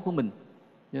chiến đấu của mình,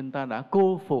 nên ta đã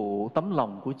cô phụ tấm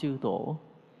lòng của chư tổ.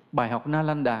 Bài học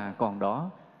Nalanda còn đó,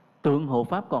 tượng hộ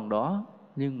Pháp còn đó,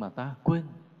 nhưng mà ta quên.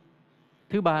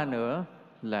 Thứ ba nữa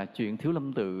là chuyện Thiếu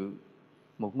Lâm Tự,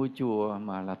 một ngôi chùa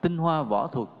mà là tinh hoa võ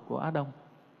thuật của Á Đông.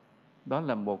 Đó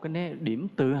là một cái điểm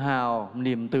tự hào,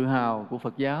 niềm tự hào của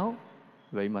Phật giáo.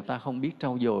 Vậy mà ta không biết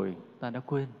trau dồi, ta đã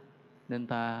quên, nên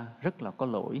ta rất là có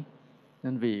lỗi.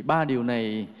 Nên vì ba điều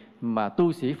này mà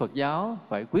tu sĩ Phật giáo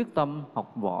phải quyết tâm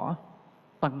học võ,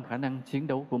 tăng khả năng chiến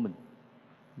đấu của mình.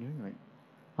 Nhớ như vậy.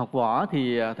 Học võ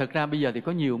thì thật ra bây giờ thì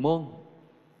có nhiều môn,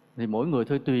 thì mỗi người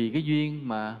thôi tùy cái duyên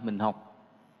mà mình học.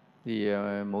 Thì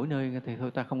mỗi nơi thì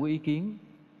thôi ta không có ý kiến.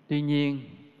 Tuy nhiên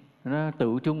nó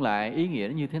tự trung lại ý nghĩa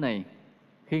nó như thế này.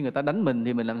 Khi người ta đánh mình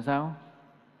thì mình làm sao?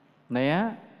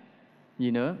 Né.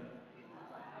 Gì nữa?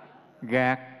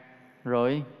 Gạt.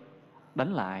 Rồi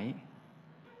đánh lại.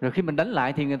 Rồi khi mình đánh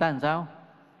lại thì người ta làm sao?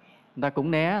 Người ta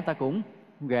cũng né, người ta cũng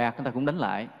gạt, người ta cũng đánh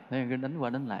lại. Đánh qua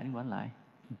đánh lại, đánh qua đánh lại.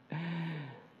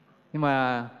 Nhưng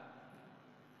mà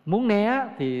muốn né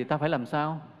thì ta phải làm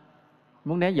sao?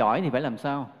 Muốn né giỏi thì phải làm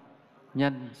sao?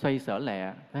 Nhanh, xoay sở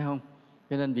lẹ, thấy không?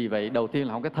 Cho nên vì vậy đầu tiên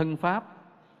là học cái thân pháp.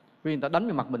 Vì người ta đánh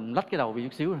vào mặt mình, lách cái đầu vì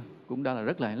chút xíu rồi, cũng đã là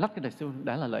rất là, lách cái đầu xíu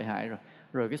đã là lợi hại rồi.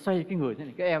 Rồi cái xoay cái người thế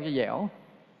này, cái eo cho dẻo,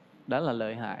 đã là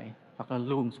lợi hại. Hoặc là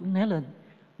luồn xuống né lên,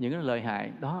 những cái lợi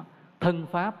hại đó. Thân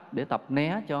pháp để tập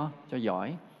né cho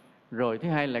giỏi. Rồi thứ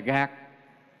hai là gạt.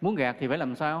 Muốn gạt thì phải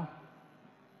làm sao?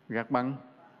 Gạt bằng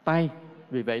tay.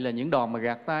 Vì vậy là những đòn mà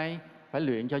gạt tay phải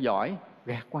luyện cho giỏi.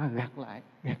 Gạt qua gạt lại,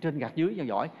 gạt trên gạt dưới cho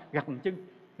giỏi, gạt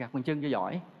bằng chân cho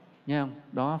giỏi, nghe không?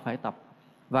 Đó phải tập.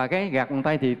 Và cái gạt bằng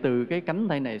tay thì từ cái cánh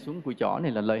tay này xuống cùi chỏ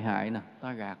này là lợi hại nè,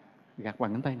 ta gạt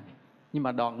bằng cánh tay này. Nhưng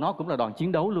mà đòn nó cũng là đòn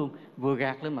chiến đấu luôn, vừa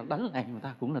gạt lên mà đánh lại người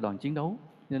ta cũng là đòn chiến đấu.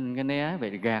 Nên cái né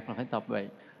vậy, gạt là phải tập vậy.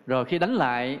 Rồi khi đánh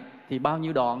lại thì bao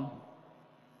nhiêu đòn?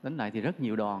 Đánh lại thì rất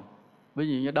nhiều đòn. Ví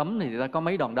dụ như đấm thì ta có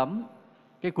mấy đòn đấm.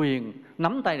 Cái quyền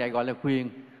nắm tay lại gọi là quyền,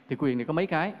 thì quyền này có mấy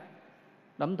cái.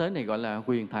 Đấm tới này gọi là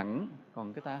quyền thẳng,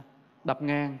 còn cái ta đập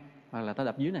ngang hoặc là ta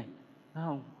đập dưới này, thấy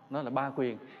không? Nó là ba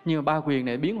quyền. Nhưng mà ba quyền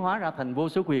này biến hóa ra thành vô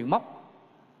số quyền móc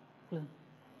lên.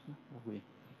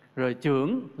 Rồi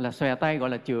chưởng là xòe tay gọi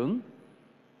là chưởng.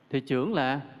 Thì chưởng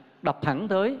là đập thẳng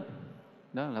tới,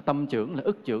 đó là tâm chưởng, là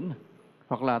ức chưởng.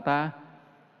 Hoặc là ta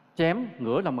chém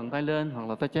ngửa lòng bàn tay lên, hoặc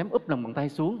là ta chém úp lòng bàn tay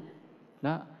xuống,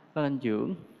 đó là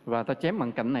chưởng. Và ta chém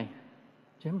bằng cạnh này,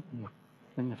 chém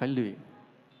nên là phải luyện.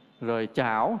 Rồi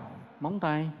chảo, móng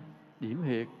tay, điểm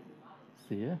huyệt,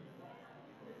 xỉa.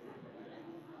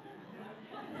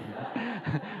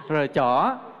 Rồi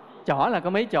chỏ là có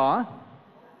mấy chỏ?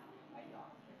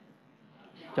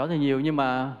 Chỏ thì nhiều nhưng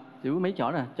mà chỉ có mấy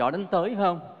chỏ nè. Chỏ đánh tới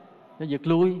không? Nó giật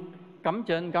lui, cắm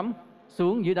trên cắm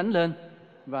xuống, dưới đánh lên,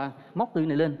 và móc từ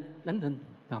này lên, đánh lên,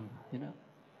 cầm vậy đó.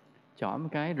 Chỏ một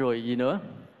cái. Rồi gì nữa?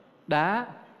 Đá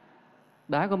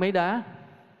có mấy đá?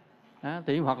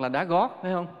 Thì hoặc là đá gót,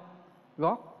 thấy không?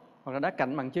 Gót, hoặc là đá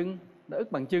cạnh bằng chân, đá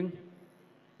ức bằng chân,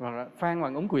 hoặc là phan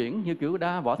bằng ống quyển như kiểu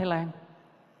đá võ Thái Lan.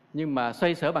 Nhưng mà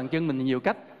xoay sở bằng chân mình nhiều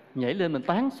cách. Nhảy lên mình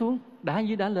tán xuống, đá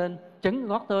dưới đá lên, chấn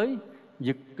gót tới,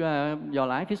 giật giò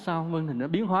lái phía sau, vân, thì nó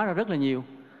biến hóa ra rất là nhiều.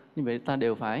 Như vậy ta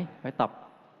đều phải tập.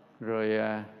 Rồi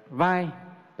vai,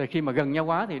 tại khi mà gần nhau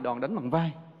quá thì đòn đánh bằng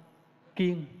vai.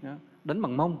 Kiên, đánh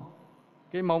bằng mông.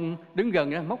 Cái mông đứng gần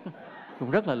đó, móc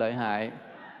cũng rất là lợi hại,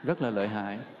 rất là lợi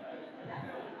hại.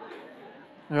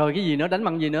 Rồi cái gì nữa, đánh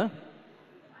bằng gì nữa?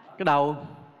 Cái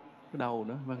đầu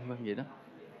nữa, vân vậy đó.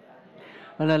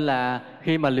 Cho nên là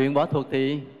khi mà luyện võ thuật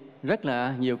thì rất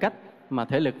là nhiều cách, mà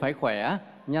thể lực phải khỏe,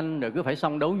 nhanh, rồi cứ phải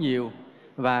song đấu nhiều.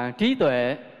 Và trí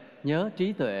tuệ, nhớ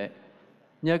trí tuệ.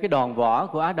 Nhớ cái đòn võ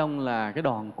của Á Đông là cái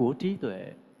đòn của trí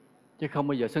tuệ, chứ không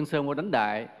bao giờ sơn sơn qua đánh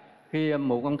đại. Khi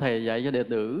một ông thầy dạy cho đệ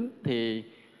tử thì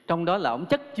trong đó là ông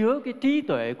chất chứa cái trí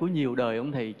tuệ của nhiều đời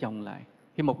ông thầy chồng lại.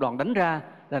 Khi một đòn đánh ra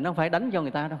là nó không phải đánh cho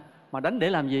người ta đâu, mà đánh để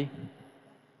làm gì?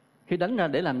 Khi đánh ra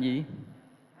để làm gì?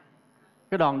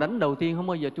 Cái đòn đánh đầu tiên không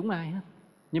bao giờ trúng ai hết,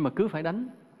 nhưng mà cứ phải đánh,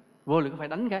 vô là cứ phải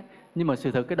đánh cái. Nhưng mà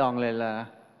sự thật cái đòn này là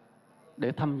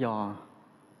để thăm dò,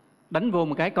 đánh vô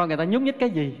một cái coi người ta nhúc nhích cái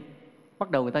gì,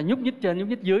 bắt đầu người ta nhúc nhích trên nhúc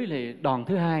nhích dưới thì đòn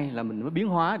thứ hai là mình mới biến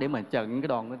hóa để mà chặn cái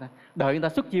đòn người ta, đợi người ta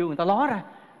xuất chiêu, người ta ló ra,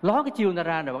 ló cái chiêu người ta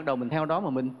ra rồi bắt đầu mình theo đó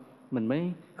mà mình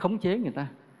mới khống chế người ta.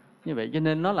 Như vậy cho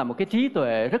nên nó là một cái trí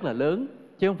tuệ rất là lớn,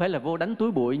 chứ không phải là vô đánh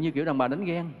túi bụi như kiểu đàn bà đánh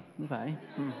ghen, không phải.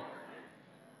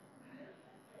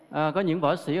 Có những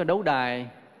võ sĩ ở đấu đài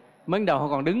mới đầu họ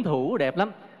còn đứng thủ đẹp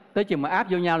lắm, tới chừng mà áp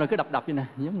vô nhau rồi cứ đập như nè,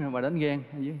 giống như mà đánh ghen.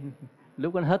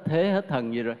 Lúc đó hết thế hết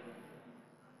thần gì rồi,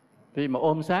 thì mà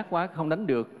ôm sát quá không đánh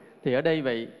được. Thì ở đây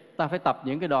vậy ta phải tập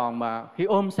những cái đòn mà khi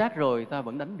ôm sát rồi ta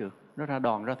vẫn đánh được, nó ra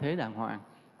đòn ra thế đàng hoàng.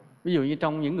 Ví dụ như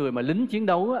trong những người mà lính chiến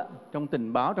đấu á, trong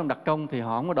tình báo, trong đặc công thì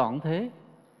họ không có đòn thế,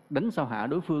 đánh sao hạ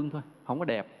đối phương thôi, không có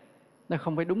đẹp, nó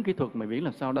không phải đúng kỹ thuật mà miễn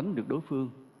làm sao đánh được đối phương.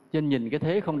 Cho nên nhìn cái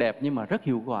thế không đẹp nhưng mà rất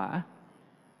hiệu quả.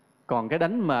 Còn cái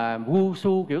đánh mà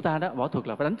Wushu kiểu ta đó, võ thuật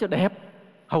là phải đánh cho đẹp.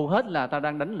 Hầu hết là ta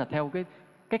đang đánh là theo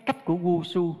cái cách của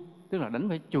Wushu, tức là đánh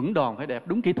phải chuẩn đòn, phải đẹp,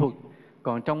 đúng kỹ thuật.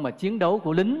 Còn trong mà chiến đấu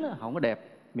của lính không có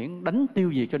đẹp, miễn đánh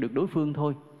tiêu diệt cho được đối phương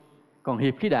thôi. Còn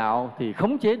hiệp khí đạo thì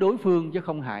khống chế đối phương chứ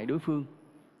không hại đối phương,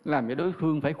 làm cho đối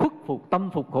phương phải khuất phục, tâm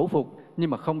phục, khẩu phục nhưng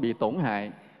mà không bị tổn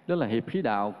hại. Đó là hiệp khí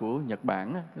đạo của Nhật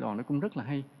Bản, cái đòn nó cũng rất là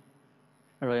hay.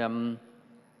 Rồi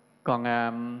còn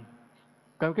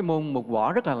có cái môn một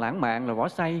võ rất là lãng mạn là võ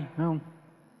say, phải không?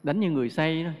 Đánh như người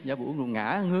say đó, giả bộ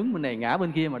ngã hướng bên này ngã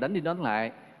bên kia mà đánh đi đánh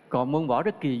lại. Còn môn võ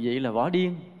rất kỳ dị là võ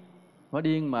điên. Võ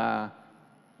điên mà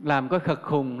làm coi khật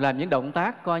khùng, làm những động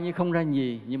tác coi như không ra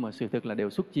gì, nhưng mà sự thực là đều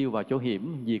xuất chiêu vào chỗ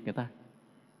hiểm diệt người ta.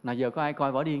 Nào giờ có ai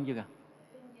coi võ điên chưa kìa?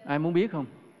 Ai muốn biết không?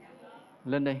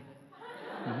 Lên đây.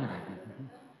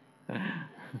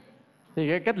 Thì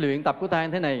cái cách luyện tập của ta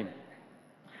như thế này.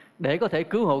 Để có thể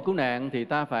cứu hộ cứu nạn thì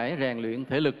ta phải rèn luyện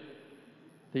thể lực,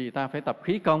 thì ta phải tập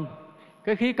khí công.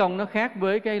 Cái khí công nó khác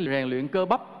với cái rèn luyện cơ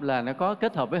bắp là nó có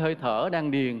kết hợp với hơi thở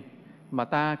đan điền, mà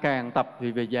ta càng tập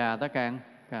thì về già ta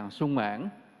càng sung mãn.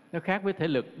 Nó khác với thể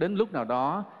lực, đến lúc nào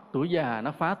đó tuổi già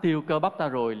nó phá tiêu cơ bắp ta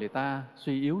rồi thì ta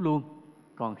suy yếu luôn.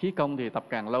 Còn khí công thì tập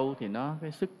càng lâu thì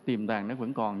cái sức tiềm tàng nó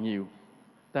vẫn còn nhiều.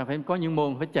 Ta phải có những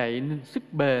môn phải chạy sức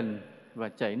bền và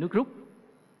chạy nước rút.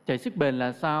 Chạy sức bền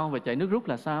là sao và chạy nước rút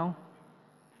là sao?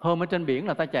 Hôm ở trên biển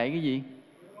là ta chạy cái gì?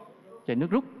 Chạy nước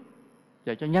rút,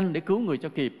 chạy cho nhanh để cứu người cho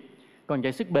kịp. Còn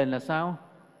chạy sức bền là sao?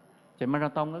 Chạy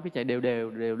marathon nó cứ chạy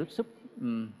đều lúp xúp,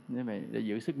 như vậy để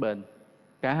giữ sức bền.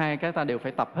 Cả hai cái ta đều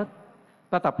phải tập hết.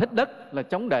 Ta tập hít đất là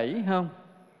chống đẩy, không?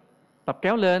 Tập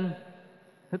kéo lên,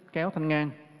 hít kéo thanh ngang.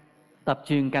 Tập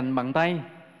chuyền cành bằng tay,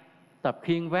 tập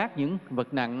khiêng vác những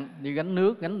vật nặng, đi gánh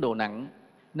nước, gánh đồ nặng.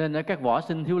 Nên ở các võ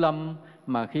sinh thiếu lâm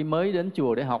mà khi mới đến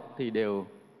chùa để học thì đều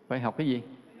phải học cái gì?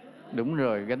 Đúng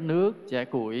rồi, gánh nước, chẻ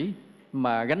củi.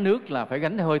 Mà gánh nước là phải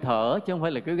gánh hơi thở, chứ không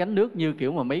phải là cứ gánh nước như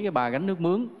kiểu mà mấy cái bà gánh nước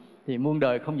mướn thì muôn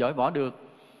đời không giỏi võ được.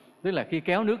 Tức là khi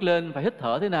kéo nước lên phải hít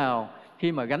thở thế nào,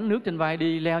 khi mà gánh nước trên vai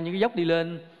đi, leo những cái dốc đi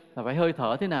lên là phải hơi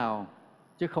thở thế nào,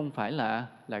 chứ không phải là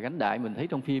gánh đại. Mình thấy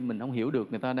trong phim mình không hiểu được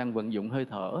người ta đang vận dụng hơi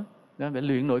thở. Đó, phải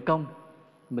luyện nội công.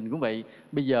 Mình cũng vậy.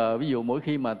 Bây giờ ví dụ mỗi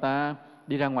khi mà ta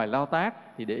đi ra ngoài lao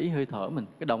tác thì để ý hơi thở mình.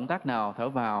 Cái động tác nào thở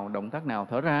vào, động tác nào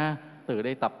thở ra. Từ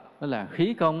đây tập đó là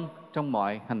khí công trong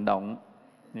mọi hành động.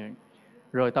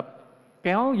 Rồi tập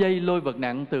kéo dây lôi vật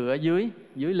nặng từ ở dưới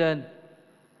lên.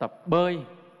 Tập bơi,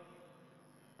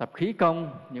 tập khí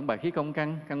công, những bài khí công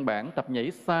căn bản. Tập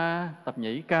nhảy xa, tập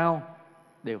nhảy cao,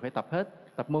 đều phải tập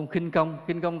hết. Tập môn khinh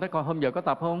công tới coi hôm giờ có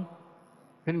tập không?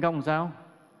 Khinh công làm sao?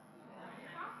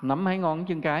 Nắm hai ngón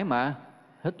chân cái mà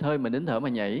hít hơi mình nín thở mà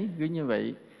nhảy, cứ như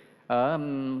vậy. Ở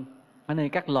đây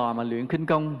các lò mà luyện khinh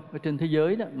công ở trên thế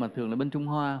giới đó, mà thường là bên Trung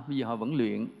Hoa, bây giờ họ vẫn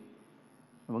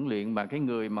luyện mà cái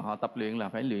người mà họ tập luyện là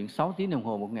phải luyện 6 tiếng đồng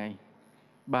hồ một ngày.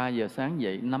 3 giờ sáng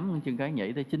dậy nắm chân cái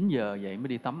nhảy tới 9 giờ dậy mới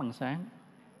đi tắm ăn sáng.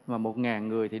 Mà 1.000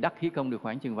 người thì đắc khí công được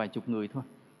khoảng chừng vài chục người thôi.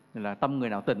 Là tâm người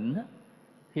nào tịnh á,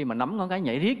 khi mà nắm ngón cái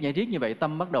nhảy riết như vậy,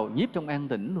 tâm bắt đầu nhiếp trong an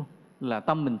tĩnh luôn. Là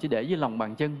tâm mình chỉ để dưới lòng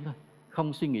bàn chân thôi,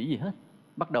 không suy nghĩ gì hết.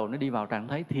 Bắt đầu nó đi vào trạng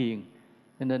thái thiền.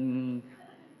 Cho nên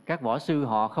các võ sư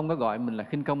họ không có gọi mình là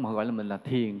khinh công, họ gọi là mình là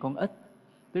thiền con ếch.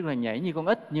 Tức là nhảy như con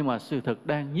ếch nhưng mà sự thực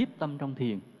đang nhiếp tâm trong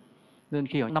thiền. Nên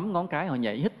khi họ nắm ngón cái, họ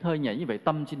nhảy, hít hơi nhảy như vậy,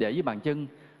 tâm chỉ để dưới bàn chân.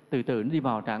 Từ từ nó đi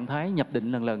vào trạng thái nhập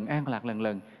định lần lần, an lạc lần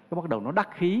lần. Cái bắt đầu nó đắc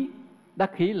khí.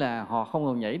 Đắc khí là họ không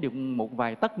còn nhảy được một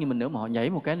vài tấc như mình nữa, mà họ nhảy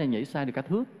một cái là nhảy xa được cả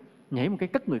thước. Nhảy một cái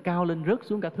cất người cao lên, rớt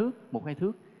xuống cả thước, 1-2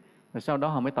 thước. Rồi sau đó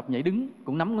họ mới tập nhảy đứng,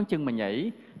 cũng nắm ngón chân mà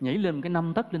nhảy lên một cái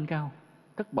 5 tấc lên cao,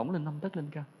 cất bổng lên 5 tấc lên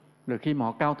cao. Rồi khi mà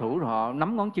họ cao thủ rồi họ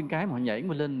nắm ngón chân cái mà họ nhảy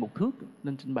mà lên 1 thước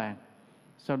lên trên bàn.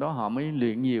 Sau đó họ mới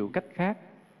luyện nhiều cách khác,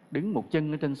 đứng một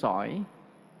chân ở trên sỏi,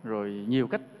 rồi nhiều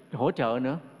cách hỗ trợ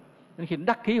nữa. Đến khi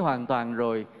đắc khí hoàn toàn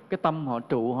rồi, cái tâm họ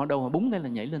trụ, họ đâu họ búng cái là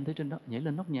nhảy lên tới trên đó, nhảy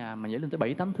lên nóc nhà mà nhảy lên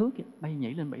tới 7-8 thước vậy. Bay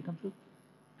nhảy lên 7-8 thước.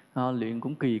 Luyện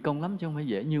cũng kỳ công lắm chứ không phải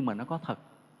dễ, nhưng mà nó có thật.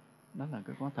 Đó là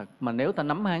cái có thật. Mà nếu ta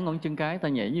nắm hai ngón chân cái, ta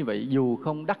nhảy như vậy, dù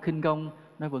không đắc khinh công,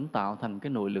 nó vẫn tạo thành cái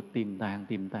nội lực tiềm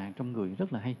tàng trong người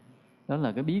rất là hay. Đó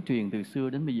là cái bí truyền từ xưa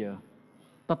đến bây giờ.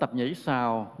 Ta tập nhảy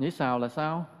sào là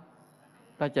sao?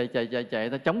 Ta chạy,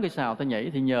 ta chống cái sào, ta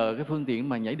nhảy thì nhờ cái phương tiện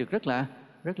mà nhảy được rất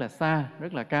là xa,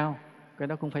 rất là cao. Cái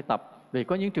đó cũng phải tập. Vì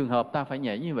có những trường hợp ta phải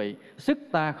nhảy như vậy, sức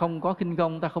ta không có khinh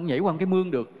công, ta không nhảy qua cái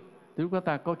mương được. Thì lúc đó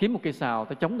ta có kiếm một cây sào,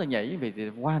 ta chống ta nhảy vì thì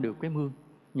qua được cái mương.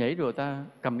 Nhảy rồi ta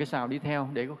cầm cái sào đi theo,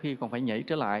 để có khi còn phải nhảy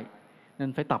trở lại.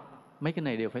 Nên phải tập, mấy cái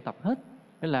này đều phải tập hết.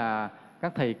 Thế là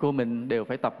các thầy cô mình đều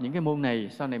phải tập những cái môn này,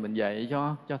 sau này mình dạy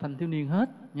cho thanh thiếu niên hết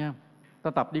nha.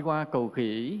 Ta tập đi qua cầu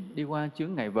khỉ, đi qua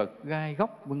chướng ngại vật, gai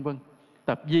góc vân vân.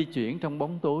 Tập di chuyển trong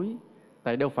bóng tối.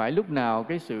 Tại đâu phải lúc nào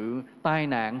cái sự tai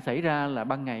nạn xảy ra là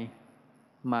ban ngày,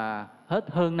 mà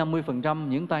hết hơn 50%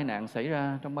 những tai nạn xảy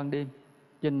ra trong ban đêm.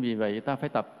 Cho nên vì vậy ta phải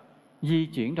tập di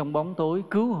chuyển trong bóng tối,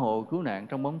 cứu hộ, cứu nạn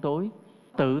trong bóng tối,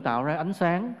 tự tạo ra ánh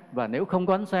sáng. Và nếu không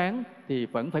có ánh sáng thì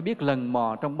vẫn phải biết lần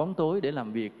mò trong bóng tối để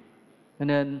làm việc. Cho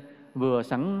nên vừa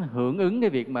sẵn hưởng ứng cái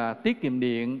việc mà tiết kiệm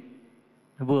điện,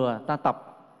 vừa ta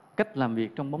tập cách làm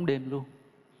việc trong bóng đêm luôn.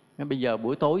 Bây giờ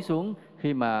buổi tối xuống,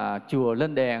 khi mà chùa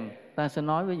lên đèn, ta sẽ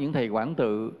nói với những thầy quản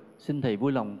tự, xin thầy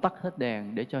vui lòng tắt hết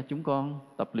đèn để cho chúng con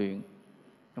tập luyện.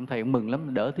 Ông thầy cũng mừng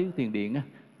lắm, đỡ thiếu tiền điện á,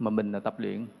 mà mình là tập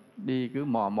luyện. Đi cứ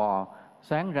mò,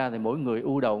 sáng ra thì mỗi người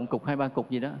u đầu một cục 2-3 cục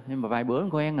gì đó, nhưng mà vài bữa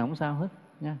có quen là không sao hết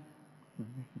nha.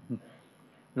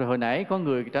 Rồi hồi nãy có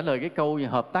người trả lời cái câu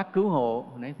hợp tác cứu hộ,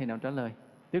 hồi nãy thầy nào trả lời,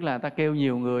 tức là ta kêu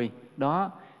nhiều người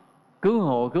đó. Cứu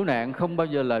hộ cứu nạn không bao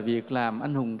giờ là việc làm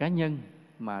anh hùng cá nhân,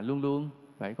 mà luôn luôn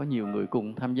phải có nhiều người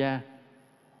cùng tham gia.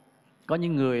 Có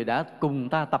những người đã cùng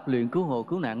ta tập luyện cứu hộ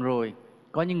cứu nạn rồi,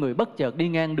 có những người bất chợt đi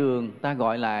ngang đường, ta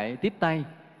gọi lại tiếp tay,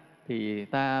 thì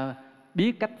ta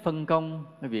biết cách phân công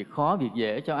việc khó việc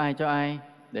dễ cho ai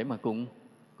để mà cùng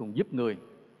giúp người.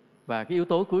 Và cái yếu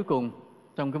tố cuối cùng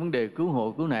trong cái vấn đề cứu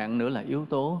hộ cứu nạn nữa là yếu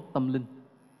tố tâm linh.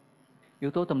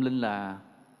 Yếu tố tâm linh là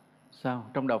sao?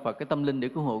 Trong đạo Phật cái tâm linh để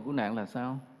cứu hộ cứu nạn là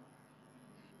sao?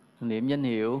 Niệm danh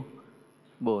hiệu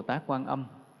Bồ Tát Quan Âm.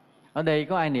 Ở đây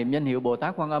có ai niệm danh hiệu Bồ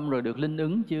Tát Quan Âm rồi được linh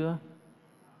ứng chưa?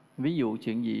 Ví dụ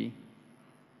chuyện gì?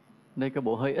 Đây cái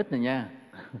bộ hơi ít này nha.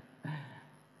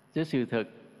 Chứ sự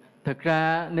thực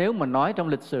ra nếu mà nói trong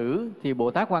lịch sử thì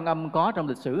Bồ Tát Quan Âm có trong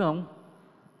lịch sử không?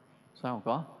 Sao không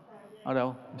có? Ở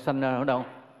đâu? Sanh ra ở đâu?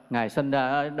 Ngài sinh ra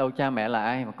ở đâu, cha mẹ là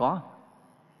ai mà có?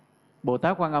 Bồ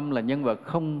Tát Quan Âm là nhân vật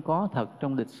không có thật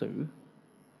trong lịch sử.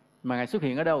 Mà Ngài xuất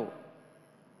hiện ở đâu?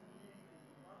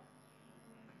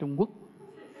 Trung Quốc.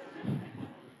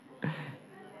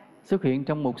 Xuất hiện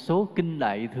trong một số kinh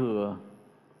Đại Thừa,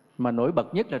 mà nổi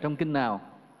bật nhất là trong kinh nào?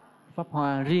 Pháp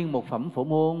Hoa, riêng một phẩm Phổ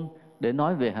Môn để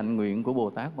nói về hạnh nguyện của Bồ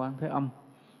Tát Quan Thế Âm.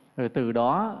 Rồi từ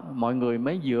đó mọi người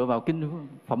mới dựa vào kinh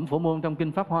phẩm Phổ Môn trong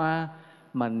kinh Pháp Hoa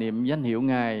mà niệm danh hiệu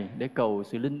Ngài để cầu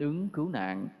sự linh ứng cứu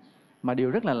nạn. Mà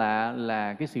điều rất là lạ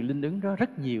là cái sự linh ứng đó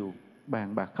rất nhiều,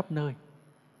 bàn bạc khắp nơi.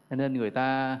 Cho nên người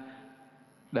ta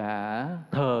đã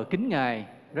thờ kính Ngài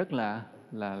rất là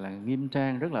nghiêm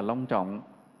trang, rất là long trọng,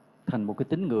 thành một cái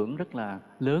tín ngưỡng rất là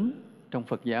lớn trong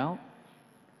Phật giáo.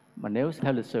 Mà nếu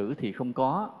theo lịch sử thì không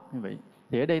có như vậy.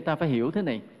 Thì ở đây ta phải hiểu thế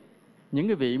này. Những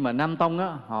cái vị mà Nam Tông á,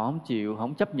 họ không chịu,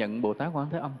 không chấp nhận Bồ Tát Quan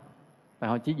Thế Âm. Và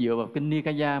họ chỉ dựa vào kinh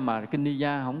Nikaya, mà kinh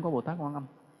Nikaya không có Bồ Tát Quan Âm,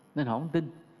 nên họ không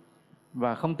tin.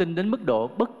 Và không tin đến mức độ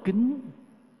bất kính,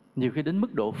 nhiều khi đến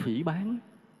mức độ phỉ báng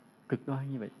cực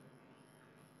đoan như vậy.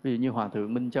 Ví dụ như Hòa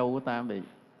Thượng Minh Châu của ta vậy,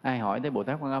 ai hỏi tới Bồ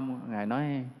Tát Quan Âm, Ngài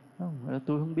nói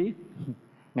tôi không biết.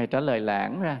 Ngài trả lời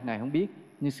lãng ra, Ngài không biết,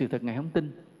 nhưng sự thật Ngài không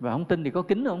tin. Và không tin thì có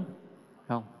kính không?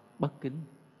 Không, bất kính.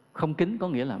 Không kính có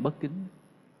nghĩa là bất kính.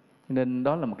 Nên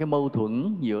đó là một cái mâu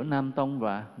thuẫn giữa Nam Tông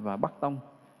và Bắc Tông.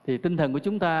 Thì tinh thần của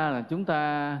chúng ta là chúng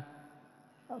ta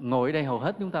ngồi ở đây hầu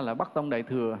hết chúng ta là Bắc Tông Đại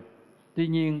Thừa. Tuy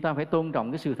nhiên ta phải tôn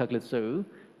trọng cái sự thật lịch sử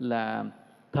là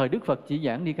thời Đức Phật chỉ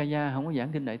giảng Nikaya, không có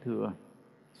giảng kinh Đại Thừa.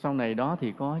 Sau này đó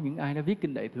thì có những ai đã viết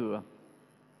kinh Đại Thừa.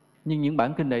 Nhưng những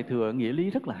bản kinh Đại Thừa nghĩa lý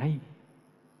rất là hay.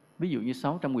 Ví dụ như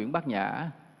 600 quyển Bát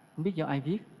Nhã, không biết do ai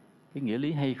viết, cái nghĩa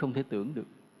lý hay không thể tưởng được.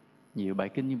 Nhiều bài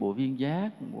kinh như bộ Viên Giác,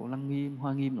 bộ Lăng Nghiêm,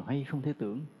 Hoa Nghiêm là hay không thể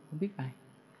tưởng, không biết ai.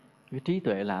 Cái trí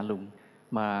tuệ lạ lùng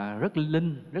mà rất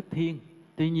linh, rất thiên.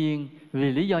 Tuy nhiên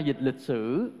vì lý do dịch lịch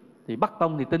sử thì Bắc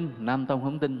Tông thì tin, Nam Tông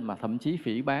không tin, mà thậm chí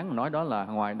phỉ báng, nói đó là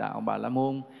ngoại đạo Bà La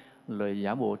Môn, lời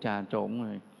giả bộ trà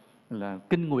trộn, là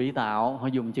kinh ngụy tạo, họ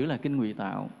dùng chữ là kinh ngụy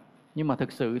tạo. Nhưng mà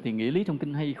thực sự thì nghĩa lý trong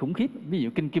kinh hay khủng khiếp. Ví dụ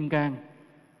kinh Kim Cang,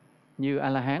 Như A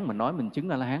La Hán, mình nói mình chứng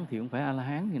A La Hán thì không phải A La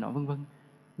Hán thì nọ vân vân.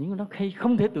 Những cái đó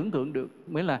không thể tưởng tượng được.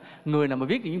 Mới là người nào mà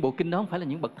viết những bộ kinh đó không phải là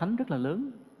những bậc thánh rất là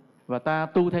lớn. Và ta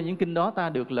tu theo những kinh đó ta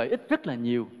được lợi ích rất là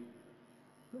nhiều.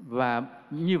 Và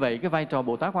như vậy cái vai trò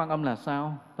Bồ Tát Quan Âm là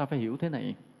sao? Ta phải hiểu thế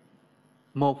này.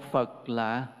 Một Phật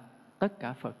là tất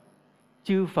cả Phật.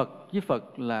 Chư Phật với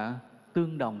Phật là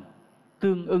tương đồng,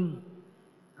 tương ưng,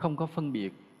 không có phân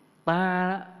biệt.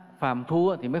 Ta phàm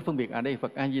thua thì mới phân biệt. Ở đây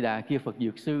Phật A Di Đà, kia Phật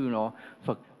Dược Sư, nọ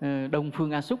Phật Đông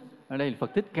Phương A Xúc, ở đây là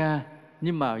Phật Thích Ca.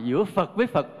 Nhưng mà giữa Phật với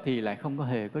Phật thì lại không có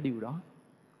hề có điều đó,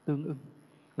 tương ưng.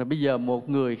 Rồi bây giờ một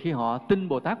người khi họ tin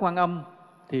Bồ Tát Quan Âm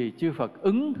thì chư Phật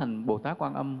ứng thành Bồ Tát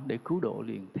Quan Âm để cứu độ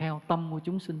liền theo tâm của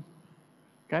chúng sinh.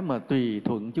 Cái mà tùy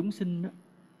thuận chúng sinh đó,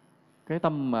 cái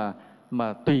tâm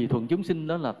mà tùy thuận chúng sinh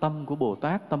đó là tâm của Bồ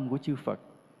Tát, tâm của chư Phật.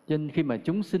 Cho nên khi mà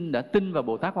chúng sinh đã tin vào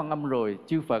Bồ Tát Quan Âm rồi,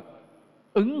 chư Phật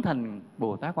ứng thành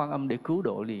Bồ Tát Quan Âm để cứu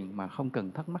độ liền mà không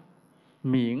cần thắc mắc.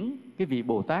 Miễn cái vị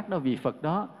Bồ Tát đó, vị Phật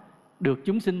đó được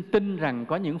chúng sinh tin rằng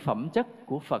có những phẩm chất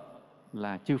của Phật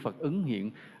là chư Phật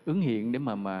ứng hiện để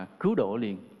mà cứu độ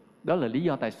liền. Đó là lý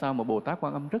do tại sao mà Bồ Tát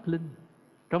Quan Âm rất linh.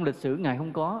 Trong lịch sử Ngài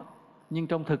không có, nhưng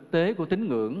trong thực tế của tín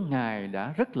ngưỡng Ngài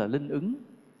đã rất là linh ứng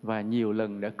và nhiều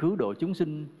lần đã cứu độ chúng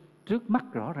sinh trước mắt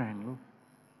rõ ràng luôn.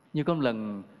 Như có một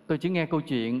lần tôi chỉ nghe câu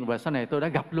chuyện và sau này tôi đã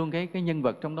gặp luôn cái nhân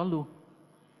vật trong đó luôn.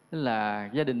 Tức là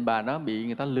gia đình bà đó bị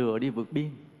người ta lừa đi vượt biên.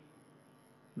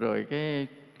 Rồi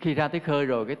khi ra tới khơi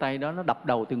rồi cái tay đó nó đập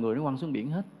đầu từ người nó quăng xuống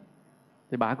biển hết.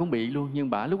 Thì bà cũng bị luôn, nhưng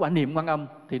bà lúc bà niệm Quan Âm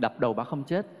thì đập đầu bà không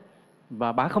chết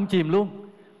và bà không chìm luôn.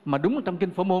 Mà đúng trong kinh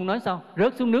Phổ Môn nói sao?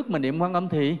 Rớt xuống nước mà niệm Quan Âm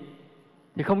thì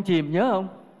không chìm, nhớ không?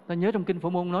 Ta nhớ trong kinh Phổ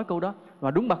Môn nói câu đó.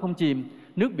 Và đúng bà không chìm,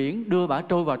 nước biển đưa bà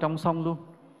trôi vào trong sông luôn.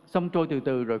 Sông trôi từ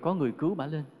từ rồi có người cứu bà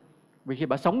lên. Vì khi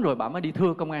bà sống rồi bà mới đi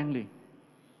thưa công an liền.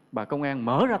 Bà công an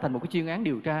mở ra thành một cái chuyên án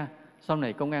điều tra. Sau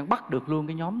này công an bắt được luôn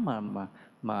cái nhóm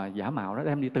mà giả mạo đó,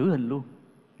 đem đi tử hình luôn.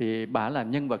 Thì bà là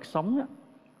nhân vật sống đó.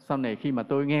 Sau này khi mà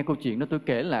tôi nghe câu chuyện đó tôi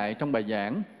kể lại trong bài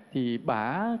giảng thì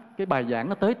cái bài giảng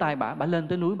nó tới tai bà lên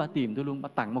tới núi bà tìm tôi luôn, bà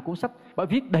tặng một cuốn sách, bà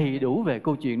viết đầy đủ về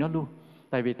câu chuyện đó luôn.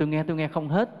 Tại vì tôi nghe không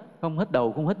hết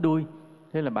đầu không hết đuôi.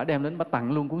 Thế là bà đem đến bà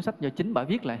tặng luôn cuốn sách, do chính bà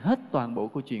viết lại hết toàn bộ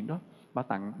câu chuyện đó. Bà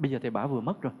tặng, bây giờ thì bà vừa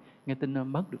mất rồi, nghe tin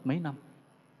mất được mấy năm.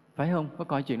 Phải không? Có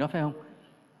coi chuyện đó phải không?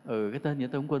 Cái tên vậy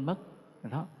tôi không quên mất.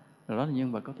 Rồi đó là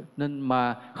nhân vật có thể. Nên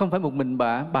mà không phải một mình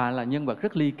bà là nhân vật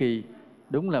rất ly kỳ.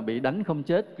 Đúng là bị đánh không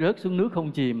chết, rớt xuống nước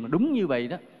không chìm, đúng như vậy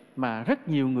đó. Mà rất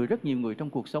nhiều người trong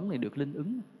cuộc sống này được linh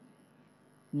ứng.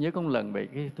 Nhớ có một lần vậy,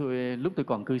 lúc tôi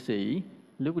còn cư sĩ,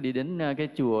 lúc đi đến cái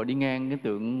chùa đi ngang cái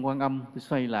tượng Quan Âm, tôi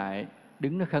xoay lại,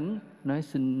 đứng nó khấn, nói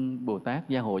xin Bồ Tát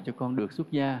gia hộ cho con được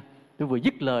xuất gia. Tôi vừa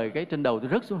dứt lời cái trên đầu tôi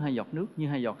rớt xuống 2 giọt nước như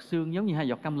 2 giọt sương, giống như 2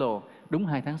 giọt cam lồ. Đúng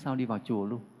 2 tháng sau đi vào chùa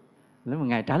luôn. Lúc mà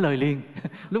Ngài trả lời liền,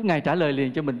 lúc Ngài trả lời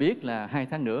liền cho mình biết là 2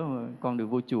 tháng nữa con được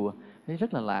vô chùa. Thấy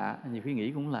rất là lạ, nhiều khi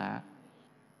nghĩ cũng lạ.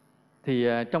 Thì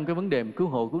trong cái vấn đề cứu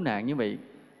hộ cứu nạn như vậy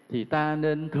thì ta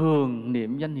nên thường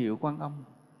niệm danh hiệu Quan Âm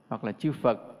hoặc là chư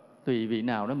Phật, tùy vị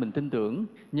nào đó mình tin tưởng.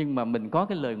 Nhưng mà mình có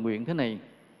cái lời nguyện thế này,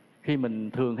 khi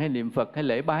mình thường hay niệm Phật hay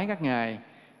lễ bái các ngài,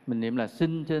 mình niệm là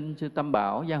xin trên chư Tam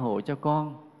Bảo gia hộ cho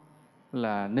con,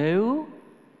 là nếu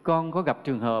con có gặp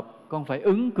trường hợp con phải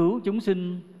ứng cứu chúng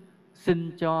sinh,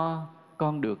 xin cho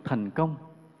con được thành công,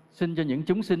 xin cho những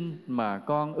chúng sinh mà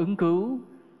con ứng cứu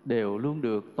đều luôn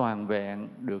được toàn vẹn,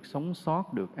 được sống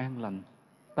sót, được an lành.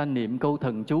 Ta niệm câu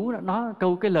thần chú đó,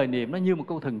 cái lời niệm nó như một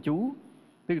câu thần chú.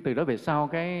 Từ đó về sau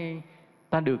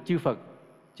ta được chư Phật,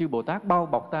 chư Bồ Tát bao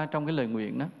bọc ta trong cái lời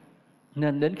nguyện đó.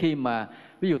 Nên đến khi mà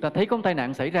ví dụ ta thấy có tai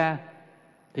nạn xảy ra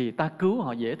thì ta cứu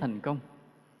họ dễ thành công.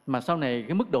 Mà sau này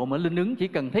cái mức độ mà linh ứng chỉ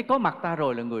cần thấy có mặt ta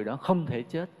rồi là người đó không thể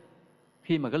chết.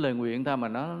 Khi mà cái lời nguyện ta mà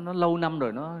nó lâu năm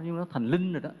rồi, nó thành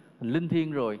linh rồi đó, thành linh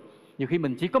thiêng rồi. Nhiều khi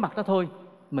mình chỉ có mặt đó thôi,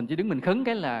 mình chỉ đứng mình khấn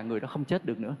cái là người đó không chết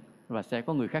được nữa. Và sẽ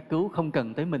có người khác cứu, không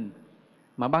cần tới mình.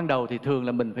 Mà ban đầu thì thường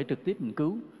là mình phải trực tiếp mình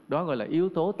cứu. Đó gọi là yếu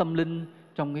tố tâm linh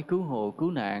trong cái cứu hộ,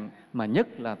 cứu nạn. Mà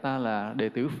nhất là ta là đệ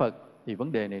tử Phật thì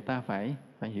vấn đề này ta phải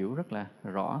hiểu rất là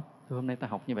rõ. Thôi hôm nay ta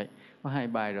học như vậy, có 2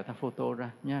 bài rồi ta photo ra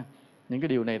nha. Những cái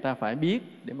điều này ta phải biết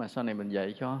để mà sau này mình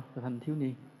dạy cho thanh thiếu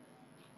niên.